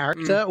different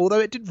character, although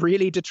it did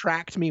really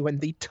detract me when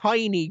the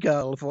tiny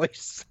girl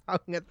voice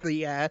sung at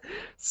the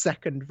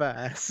second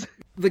verse.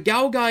 The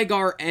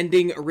Gaogaigar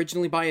ending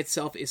originally by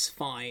itself is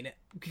fine,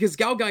 because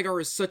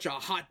Gaogaigar is such a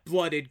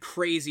hot-blooded,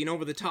 crazy, and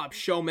over-the-top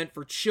show meant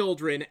for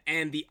children,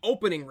 and the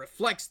opening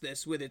reflects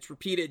this with its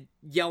repeated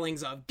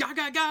yellings of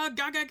ga-ga-ga,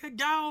 ga-ga-ga,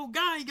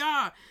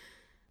 Gaogaigar.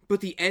 But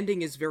the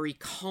ending is very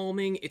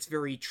calming, it's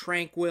very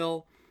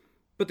tranquil,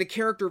 but the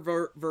character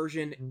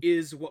version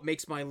is what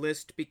makes my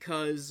list,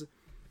 because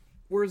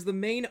whereas the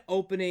main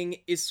opening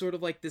is sort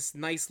of like this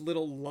nice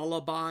little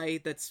lullaby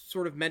that's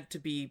sort of meant to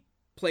be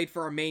played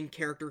for our main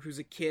character who's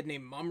a kid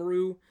named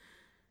Mamoru,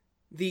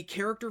 the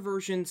character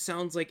version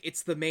sounds like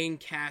it's the main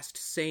cast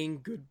saying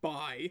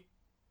goodbye.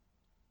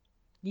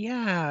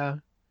 Yeah.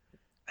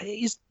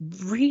 It's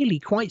really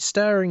quite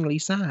stirringly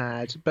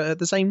sad, but at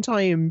the same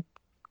time,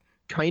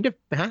 kind of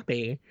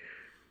happy.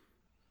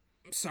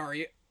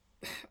 Sorry.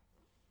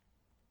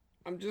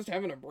 I'm just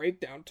having a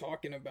breakdown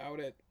talking about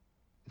it.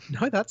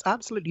 No, that's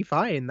absolutely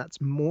fine. That's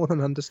more than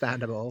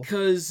understandable.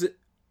 Because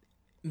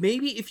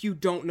maybe if you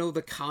don't know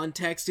the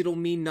context, it'll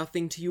mean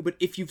nothing to you, but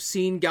if you've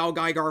seen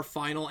Gaogaigar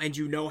Final and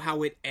you know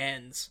how it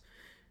ends,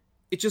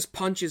 it just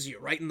punches you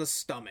right in the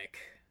stomach.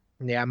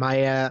 Yeah,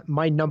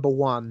 my number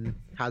 1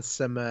 has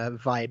some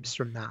vibes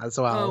from that as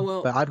well, Oh,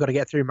 well. But I've got to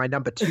get through my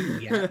number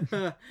 2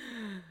 yet.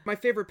 My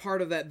favorite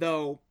part of that,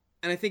 though,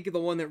 and I think the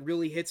one that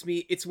really hits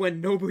me, it's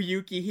when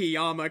Nobuyuki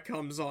Hiyama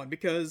comes on,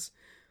 because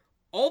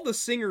all the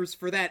singers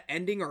for that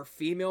ending are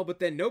female, but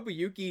then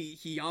Nobuyuki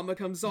Hiyama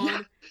comes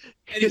on,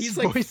 and he's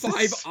like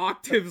 5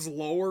 octaves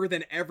lower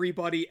than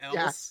everybody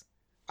else.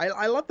 Yeah.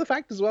 I love the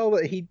fact as well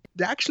that he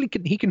actually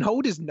can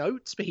hold his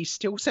notes, but he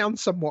still sounds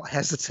somewhat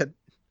hesitant.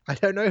 I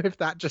don't know if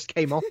that just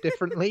came off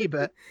differently,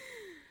 but...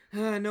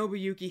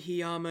 Nobuyuki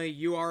Hiyama,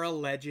 you are a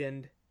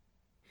legend.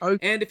 Oh,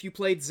 And if you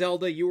played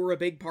Zelda, you were a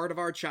big part of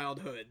our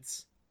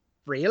childhoods.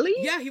 really?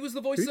 Yeah, he was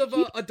the voice Who of did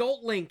he-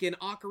 Adult Link in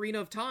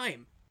Ocarina of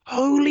Time.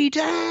 Holy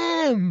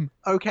damn!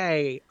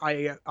 Okay,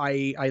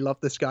 I love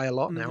this guy a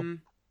lot now. Mhm.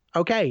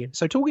 Okay,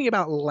 so talking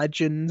about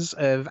legends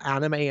of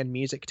anime and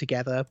music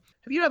together,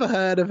 have you ever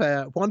heard of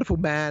a wonderful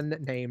man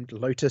named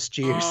Lotus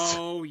Juice?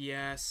 Oh,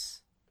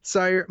 yes.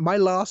 So my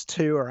last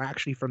two are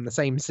actually from the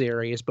same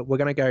series, but we're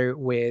going to go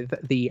with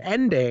the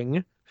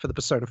ending for the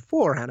Persona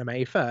 4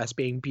 anime first,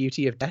 being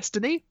Beauty of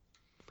Destiny.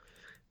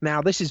 Now,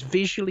 this is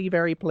visually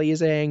very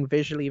pleasing,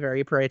 visually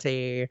very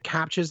pretty,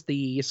 captures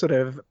the sort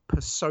of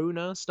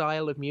Persona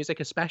style of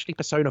music, especially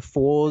Persona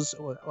 4's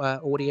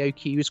audio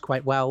cues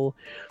quite well,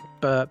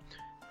 but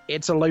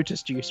it's a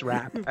Lotus Juice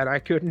rap, and I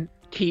couldn't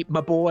keep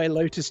my boy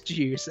Lotus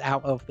Juice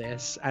out of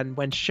this. And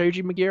when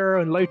Shoji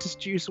Meguro and Lotus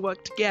Juice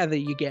work together,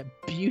 you get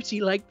beauty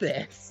like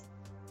this.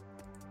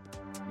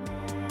 No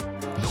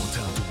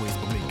time to waste,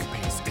 but make a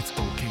pace. It's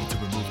okay to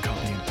remove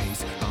copy and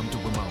paste. I'm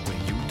doing my way,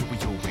 you do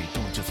it your way.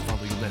 Don't just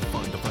follow your left,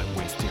 find the right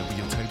way.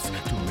 Stereotypes,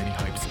 too many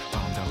hypes.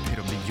 Found out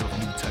epitome of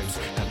new types.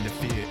 Having the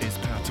fear is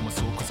power to my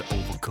soul, cause I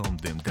overcome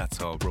them. That's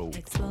how I roll.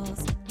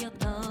 Expose your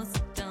thoughts,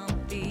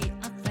 don't be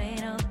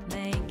afraid of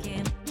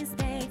making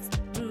mistakes.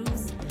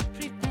 Bruise,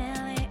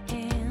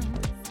 rebellion,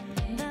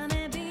 that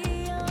may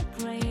be your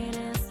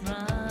greatest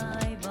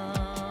rival.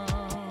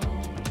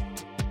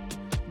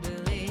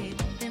 Believe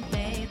in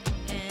faith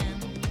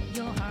and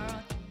your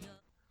heart.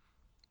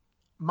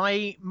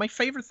 My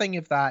favorite thing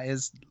of that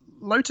is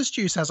Lotus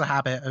Juice has a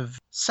habit of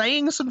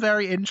saying some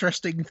very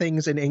interesting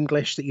things in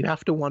English that you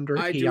have to wonder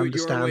if I he do it your way,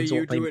 understands you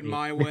what they do it mean.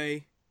 my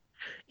way.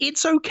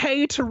 It's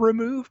okay to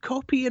remove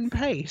copy and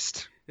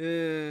paste.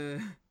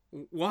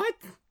 What?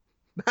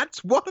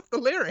 That's one of the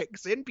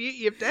lyrics in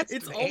Beauty of Destiny.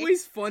 It's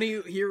always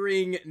funny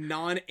hearing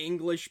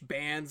non-English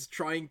bands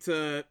trying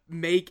to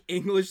make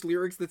English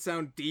lyrics that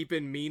sound deep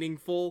and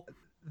meaningful.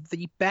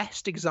 The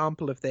best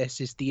example of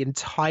this is the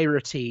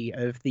entirety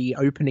of the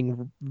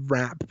opening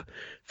rap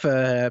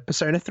for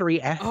Persona 3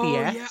 FES. Oh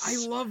yeah, I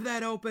love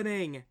that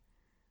opening.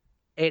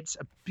 It's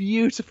a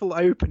beautiful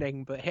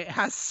opening, but it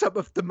has some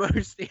of the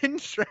most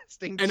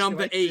interesting And I'm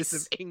the choices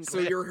ace. of English. So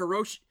you're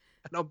Hiroshi,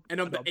 and and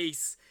I'm the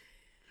ace.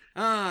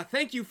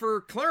 Thank you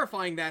for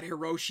clarifying that,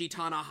 Hiroshi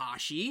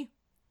Tanahashi.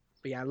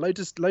 But yeah,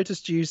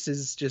 Lotus Juice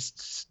is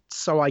just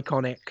so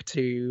iconic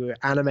to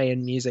anime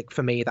and music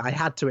for me that I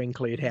had to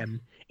include him,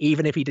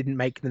 even if he didn't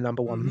make the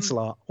number one Mhm.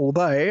 slot.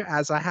 Although,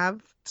 as I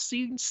have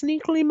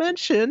sneakily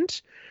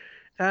mentioned,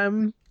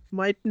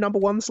 my number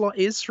one slot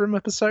is from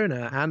a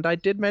Persona, and I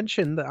did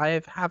mention that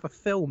I have a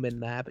film in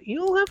there, but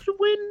you'll have to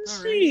wait and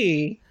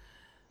see.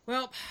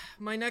 Well,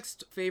 my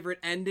next favorite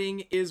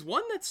ending is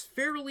one that's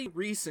fairly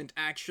recent,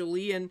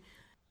 actually, and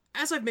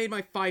as I've made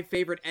my 5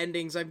 favorite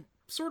endings, I've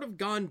sort of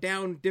gone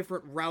down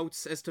different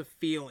routes as to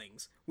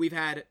feelings. We've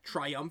had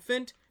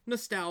triumphant,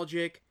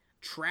 nostalgic,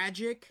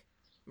 tragic,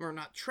 or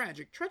not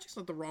tragic, tragic's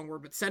not the wrong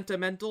word, but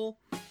sentimental.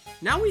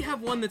 Now we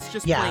have one that's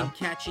just plain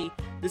catchy.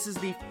 This is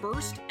the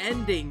first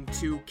ending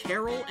to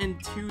Carol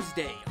and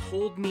Tuesday,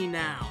 Hold Me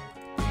Now.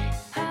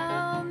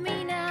 Hold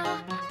me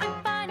now,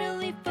 I'm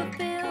finally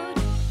fulfilled.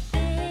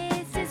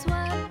 This is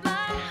what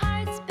my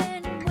heart's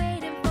been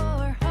waiting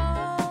for.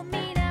 Hold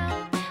me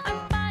now,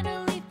 I'm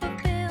finally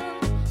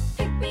fulfilled.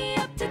 Pick me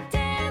up to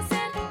dance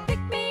and pick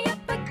me up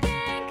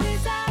again,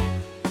 'cause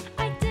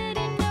I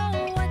didn't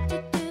know what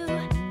to do.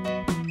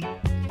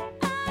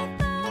 I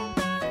thought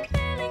the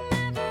feeling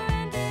never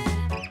ended.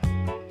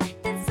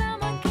 Then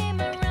someone came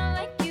around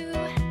like you.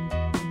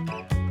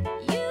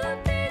 You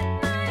beat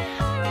my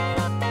heart right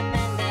up and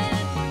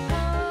mended.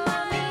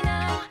 Hold me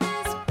now,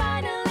 it's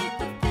finally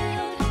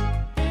fulfilled.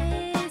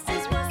 This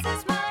is what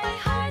my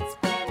heart's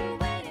been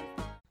waiting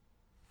for.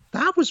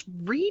 That was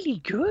really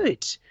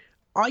good.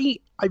 I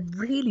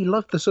really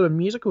loved the sort of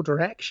musical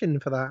direction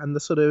for that and the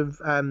sort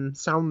of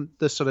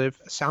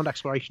sound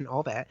exploration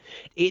of it.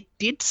 It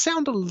did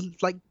sound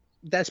like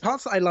there's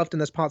parts that I loved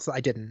and there's parts that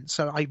I didn't.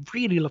 So I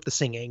really loved the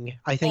singing.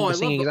 I think Oh, I the love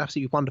singing is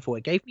absolutely wonderful.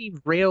 It gave me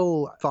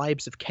real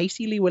vibes of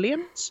Casey Lee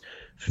Williams,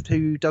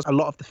 who does a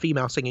lot of the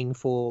female singing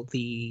for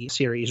the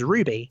series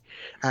Ruby,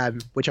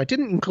 which I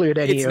didn't include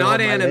any It's on not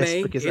my anime.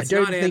 list because It's I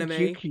don't not think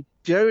anime. you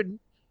don't.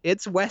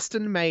 It's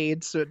Western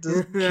made, so it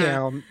doesn't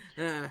count.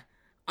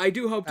 I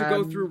do hope to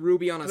go Um, through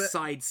Ruby on a but-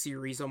 side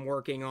series I'm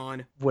working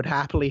on. Would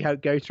happily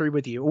go through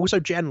with you. Also,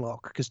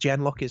 Genlock, because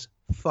Genlock is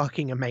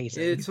fucking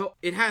amazing.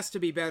 It has to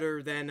be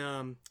better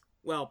than,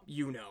 well,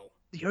 you know.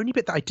 The only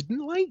bit that I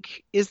didn't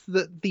like is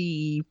that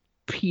the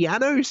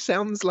piano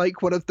sounds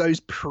like one of those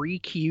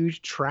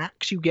pre-cued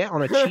tracks you get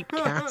on a cheap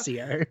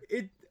Casio.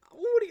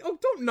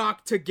 Don't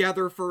knock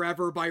Together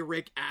Forever by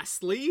Rick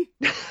Astley.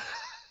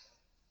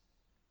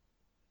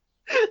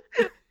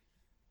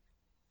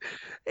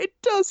 It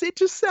does. It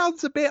just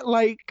sounds a bit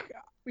like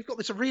we've got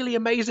this really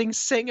amazing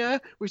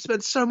singer. We've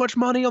spent so much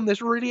money on this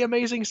really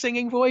amazing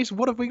singing voice.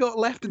 What have we got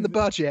left in the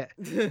budget?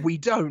 We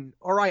don't.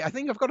 All right, I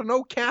think I've got an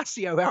old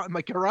Casio out in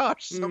my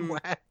garage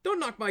somewhere. Don't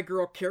knock my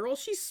girl Carol.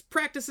 She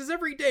practices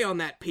every day on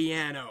that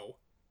piano.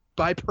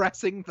 by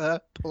pressing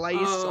the place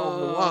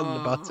on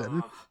one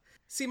button.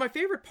 See, my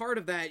favorite part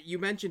of that, you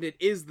mentioned it,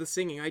 is the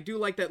singing. I do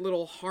like that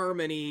little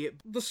harmony.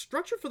 The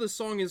structure for the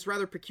song is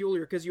rather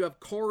peculiar because you have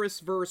chorus,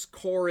 verse,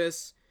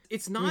 chorus.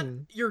 It's not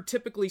your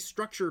typically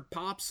structured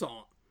pop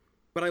song.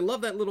 But I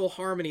love that little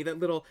harmony, that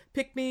little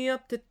pick me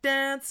up to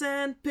dance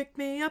and pick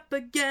me up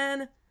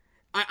again.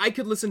 I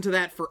could listen to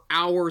that for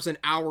hours and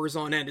hours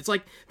on end. It's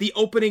like the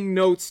opening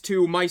notes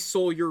to My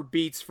Soul Your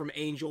Beats from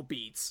Angel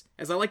Beats.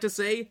 As I like to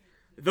say,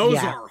 those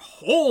are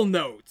whole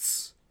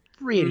notes.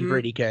 Really,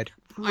 really good.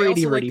 I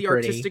also like the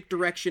artistic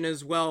direction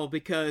as well,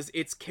 because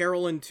it's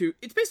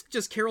it's basically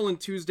just Carol and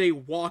Tuesday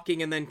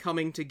walking and then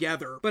coming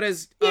together. But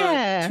as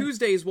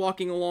Tuesday's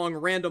walking along,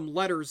 random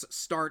letters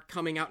start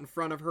coming out in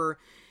front of her.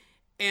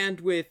 And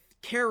with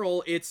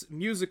Carol, it's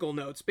musical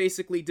notes,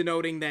 basically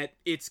denoting that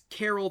it's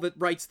Carol that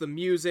writes the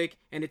music,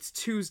 and it's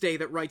Tuesday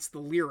that writes the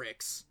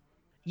lyrics.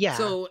 Yeah.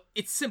 So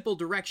it's simple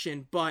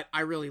direction, but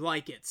I really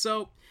like it.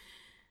 So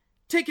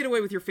take it away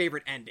with your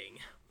favorite ending.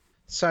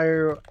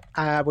 So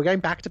we're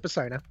going back to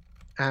Persona,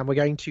 and we're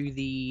going to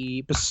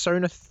the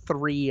Persona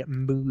 3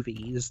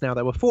 movies. Now,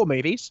 there were 4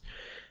 movies,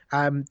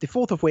 the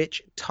fourth of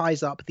which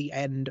ties up the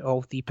end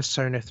of the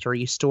Persona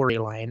 3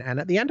 storyline. And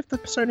at the end of the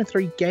Persona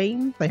 3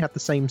 game, they have the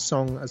same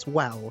song as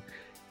well.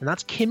 And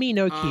that's Kimi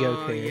no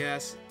Kyoku. Oh,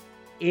 yes.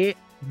 It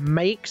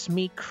makes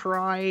me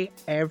cry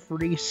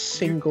every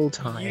single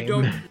time.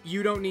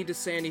 You don't need to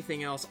say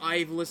anything else.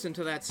 I've listened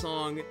to that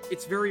song.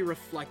 It's very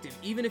reflective.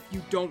 Even if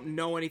you don't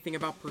know anything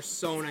about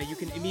Persona, you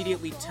can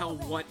immediately tell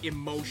what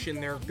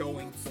emotion they're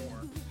going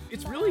for.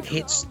 It's really cool.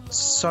 It's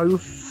so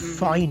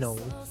final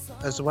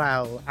as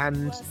well,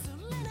 and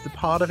the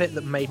part of it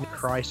that made me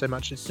cry so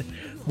much is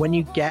when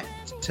you get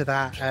to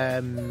that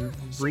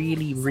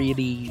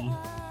really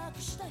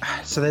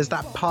so there's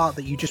that part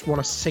that you just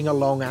want to sing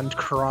along and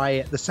cry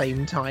at the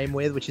same time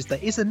with, which is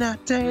the isn't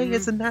that day,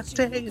 isn't that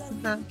day,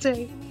 isn't that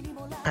day,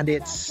 and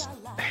it's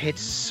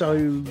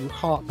so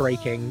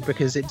heartbreaking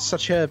because it's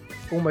such a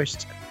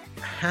almost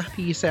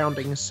happy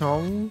sounding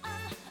song,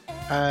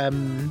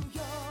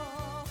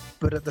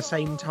 but at the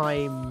same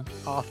time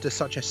after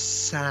such a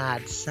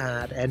sad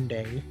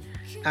ending.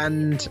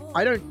 And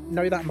I don't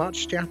know that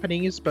much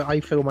Japanese, but I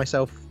feel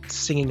myself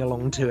singing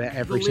along to it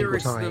every single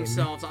time. The lyrics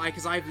themselves,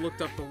 because I've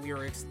looked up the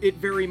lyrics, it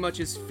very much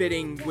is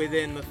fitting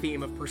within the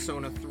theme of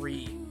Persona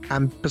 3.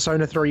 And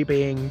Persona 3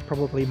 being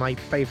probably my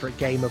favourite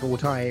game of all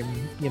time,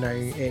 you know,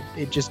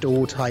 it just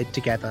all tied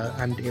together,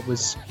 and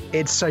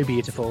it's so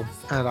beautiful,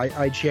 and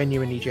I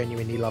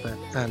genuinely love it,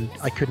 and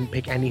I couldn't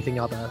pick anything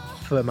other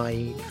for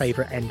my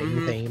favourite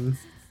ending theme.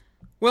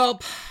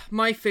 Well,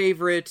 my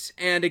favorite,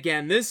 and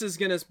again, this is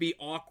gonna be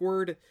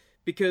awkward,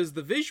 because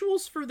the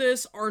visuals for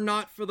this are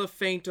not for the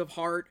faint of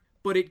heart,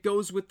 but it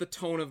goes with the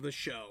tone of the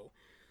show.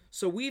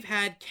 So we've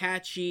had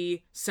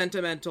catchy,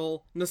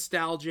 sentimental,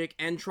 nostalgic,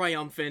 and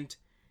triumphant.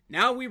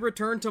 Now we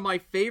return to my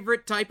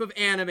favorite type of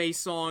anime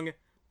song,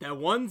 the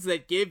ones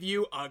that give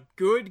you a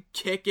good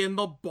kick in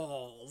the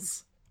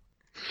balls.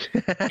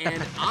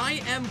 And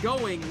I am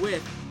going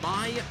with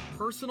my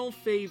personal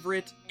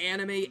favorite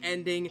anime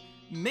ending,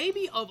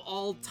 maybe of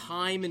all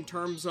time, in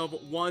terms of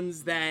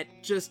ones that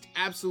just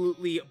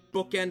absolutely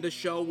bookend a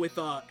show with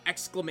a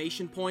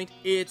exclamation point.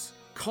 It's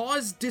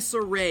Cause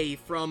Disarray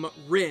from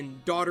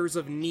Rin, Daughters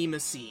of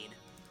Nemesine.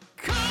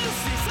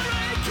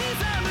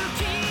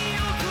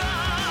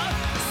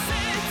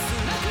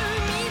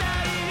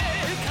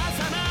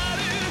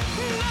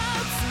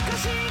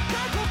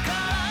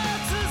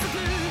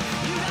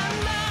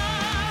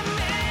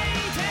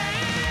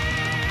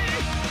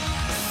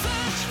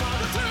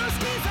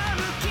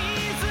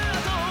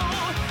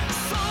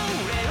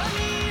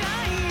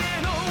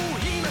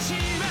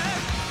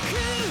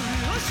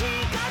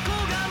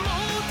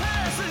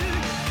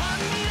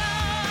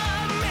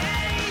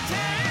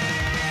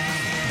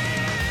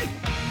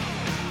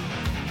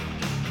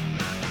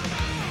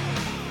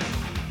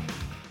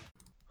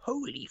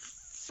 Holy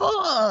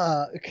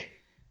fuck!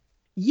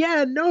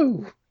 Yeah,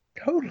 no!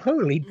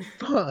 Holy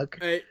fuck!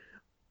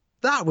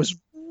 That was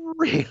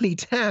really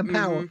damn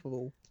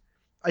powerful.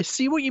 I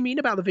see what you mean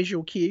about the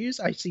visual cues.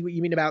 I see what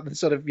you mean about the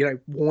sort of,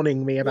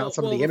 warning me about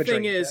some of the imagery.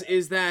 The thing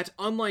is that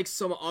unlike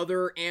some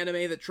other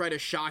anime that try to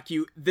shock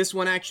you, this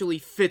one actually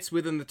fits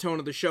within the tone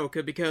of the show,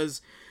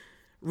 because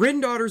Rin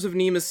Daughters of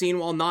Nemesine,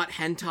 while not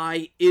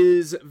hentai,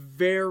 is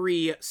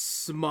very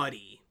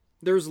smutty.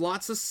 There's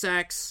lots of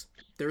sex.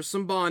 There's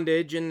some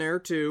bondage in there,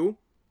 too.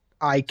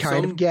 I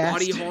kind of guessed.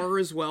 Some body horror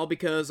as well,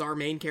 because our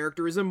main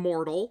character is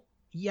immortal.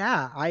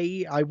 Yeah,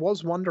 I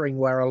was wondering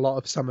where a lot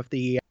of some of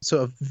the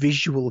sort of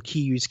visual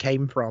cues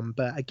came from,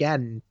 but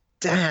again,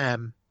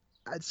 damn.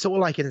 That's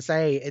all I can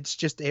say. It's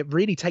just, it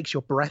really takes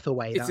your breath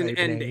away. It's an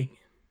ending.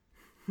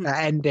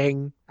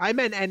 Ending. I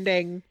meant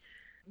ending.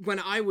 When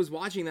I was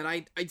watching that,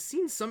 I'd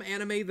seen some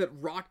anime that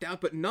rocked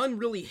out, but none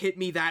really hit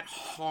me that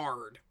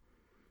hard.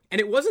 And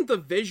it wasn't the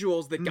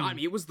visuals that got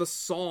me, it was the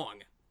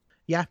song.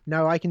 Yeah,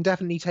 no, I can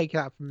definitely take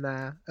that from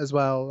there as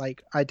well.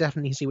 Like, I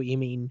definitely see what you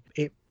mean.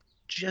 It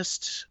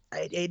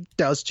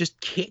does just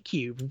kick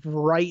you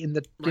right in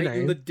the,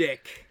 in the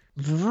dick.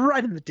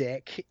 right in the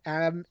dick.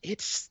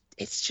 It's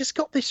just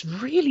got this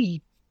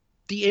really.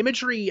 The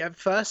imagery at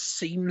first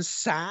seems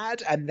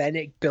sad, and then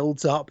it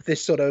builds up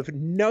this sort of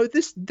no,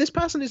 this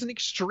person is an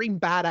extreme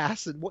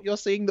badass, and what you're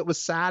seeing that was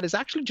sad is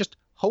actually just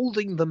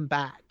holding them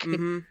back.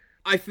 Mm-hmm.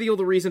 I feel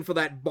the reason for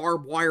that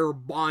barbed wire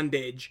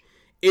bondage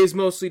is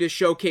mostly to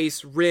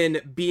showcase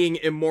Rin being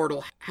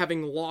immortal,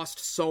 having lost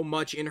so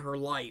much in her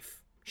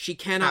life. She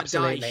cannot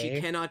die, she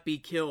cannot be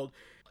killed.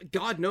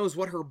 God knows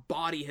what her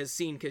body has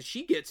seen, because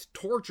she gets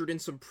tortured in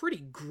some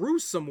pretty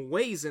gruesome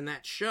ways in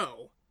that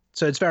show.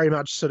 So it's very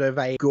much sort of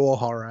a gore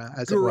horror,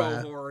 as it were.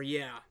 Gore horror,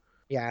 yeah.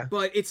 Yeah.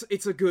 But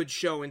it's a good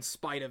show in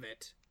spite of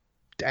it.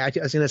 I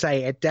was going to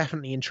say, it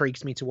definitely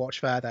intrigues me to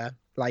watch further.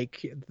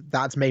 Like,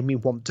 that's made me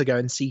want to go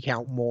and seek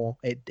out more.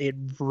 It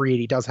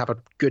really does have a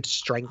good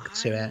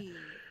strength to it.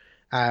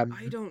 I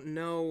don't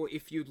know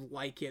if you'd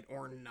like it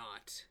or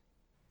not.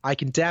 I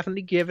can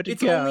definitely give it a go.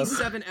 It's only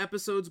 7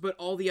 episodes, but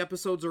all the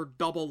episodes are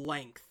double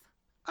length.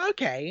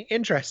 Okay,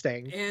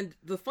 interesting. And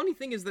the funny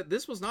thing is that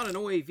this was not an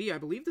OAV. I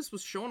believe this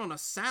was shown on a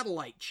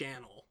satellite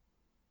channel.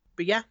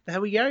 But yeah, there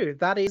we go.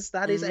 That is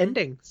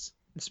endings.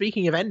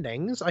 Speaking of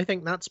endings, I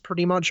think that's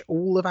pretty much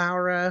all of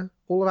our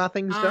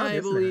things done. I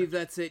believe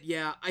that's it.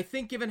 Yeah, I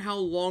think given how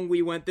long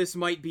we went, this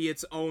might be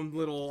its own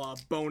little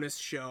bonus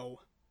show.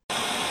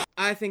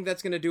 I think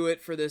that's gonna do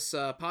it for this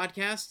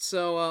podcast.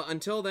 So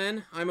until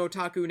then, I'm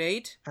Otaku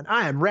Nate, and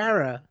I am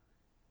Reira.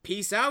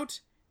 Peace out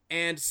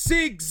and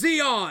Sig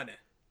Zeon.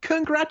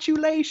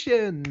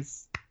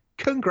 Congratulations!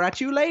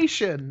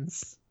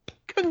 Congratulations!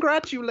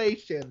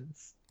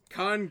 Congratulations!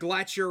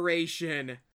 Congratulation.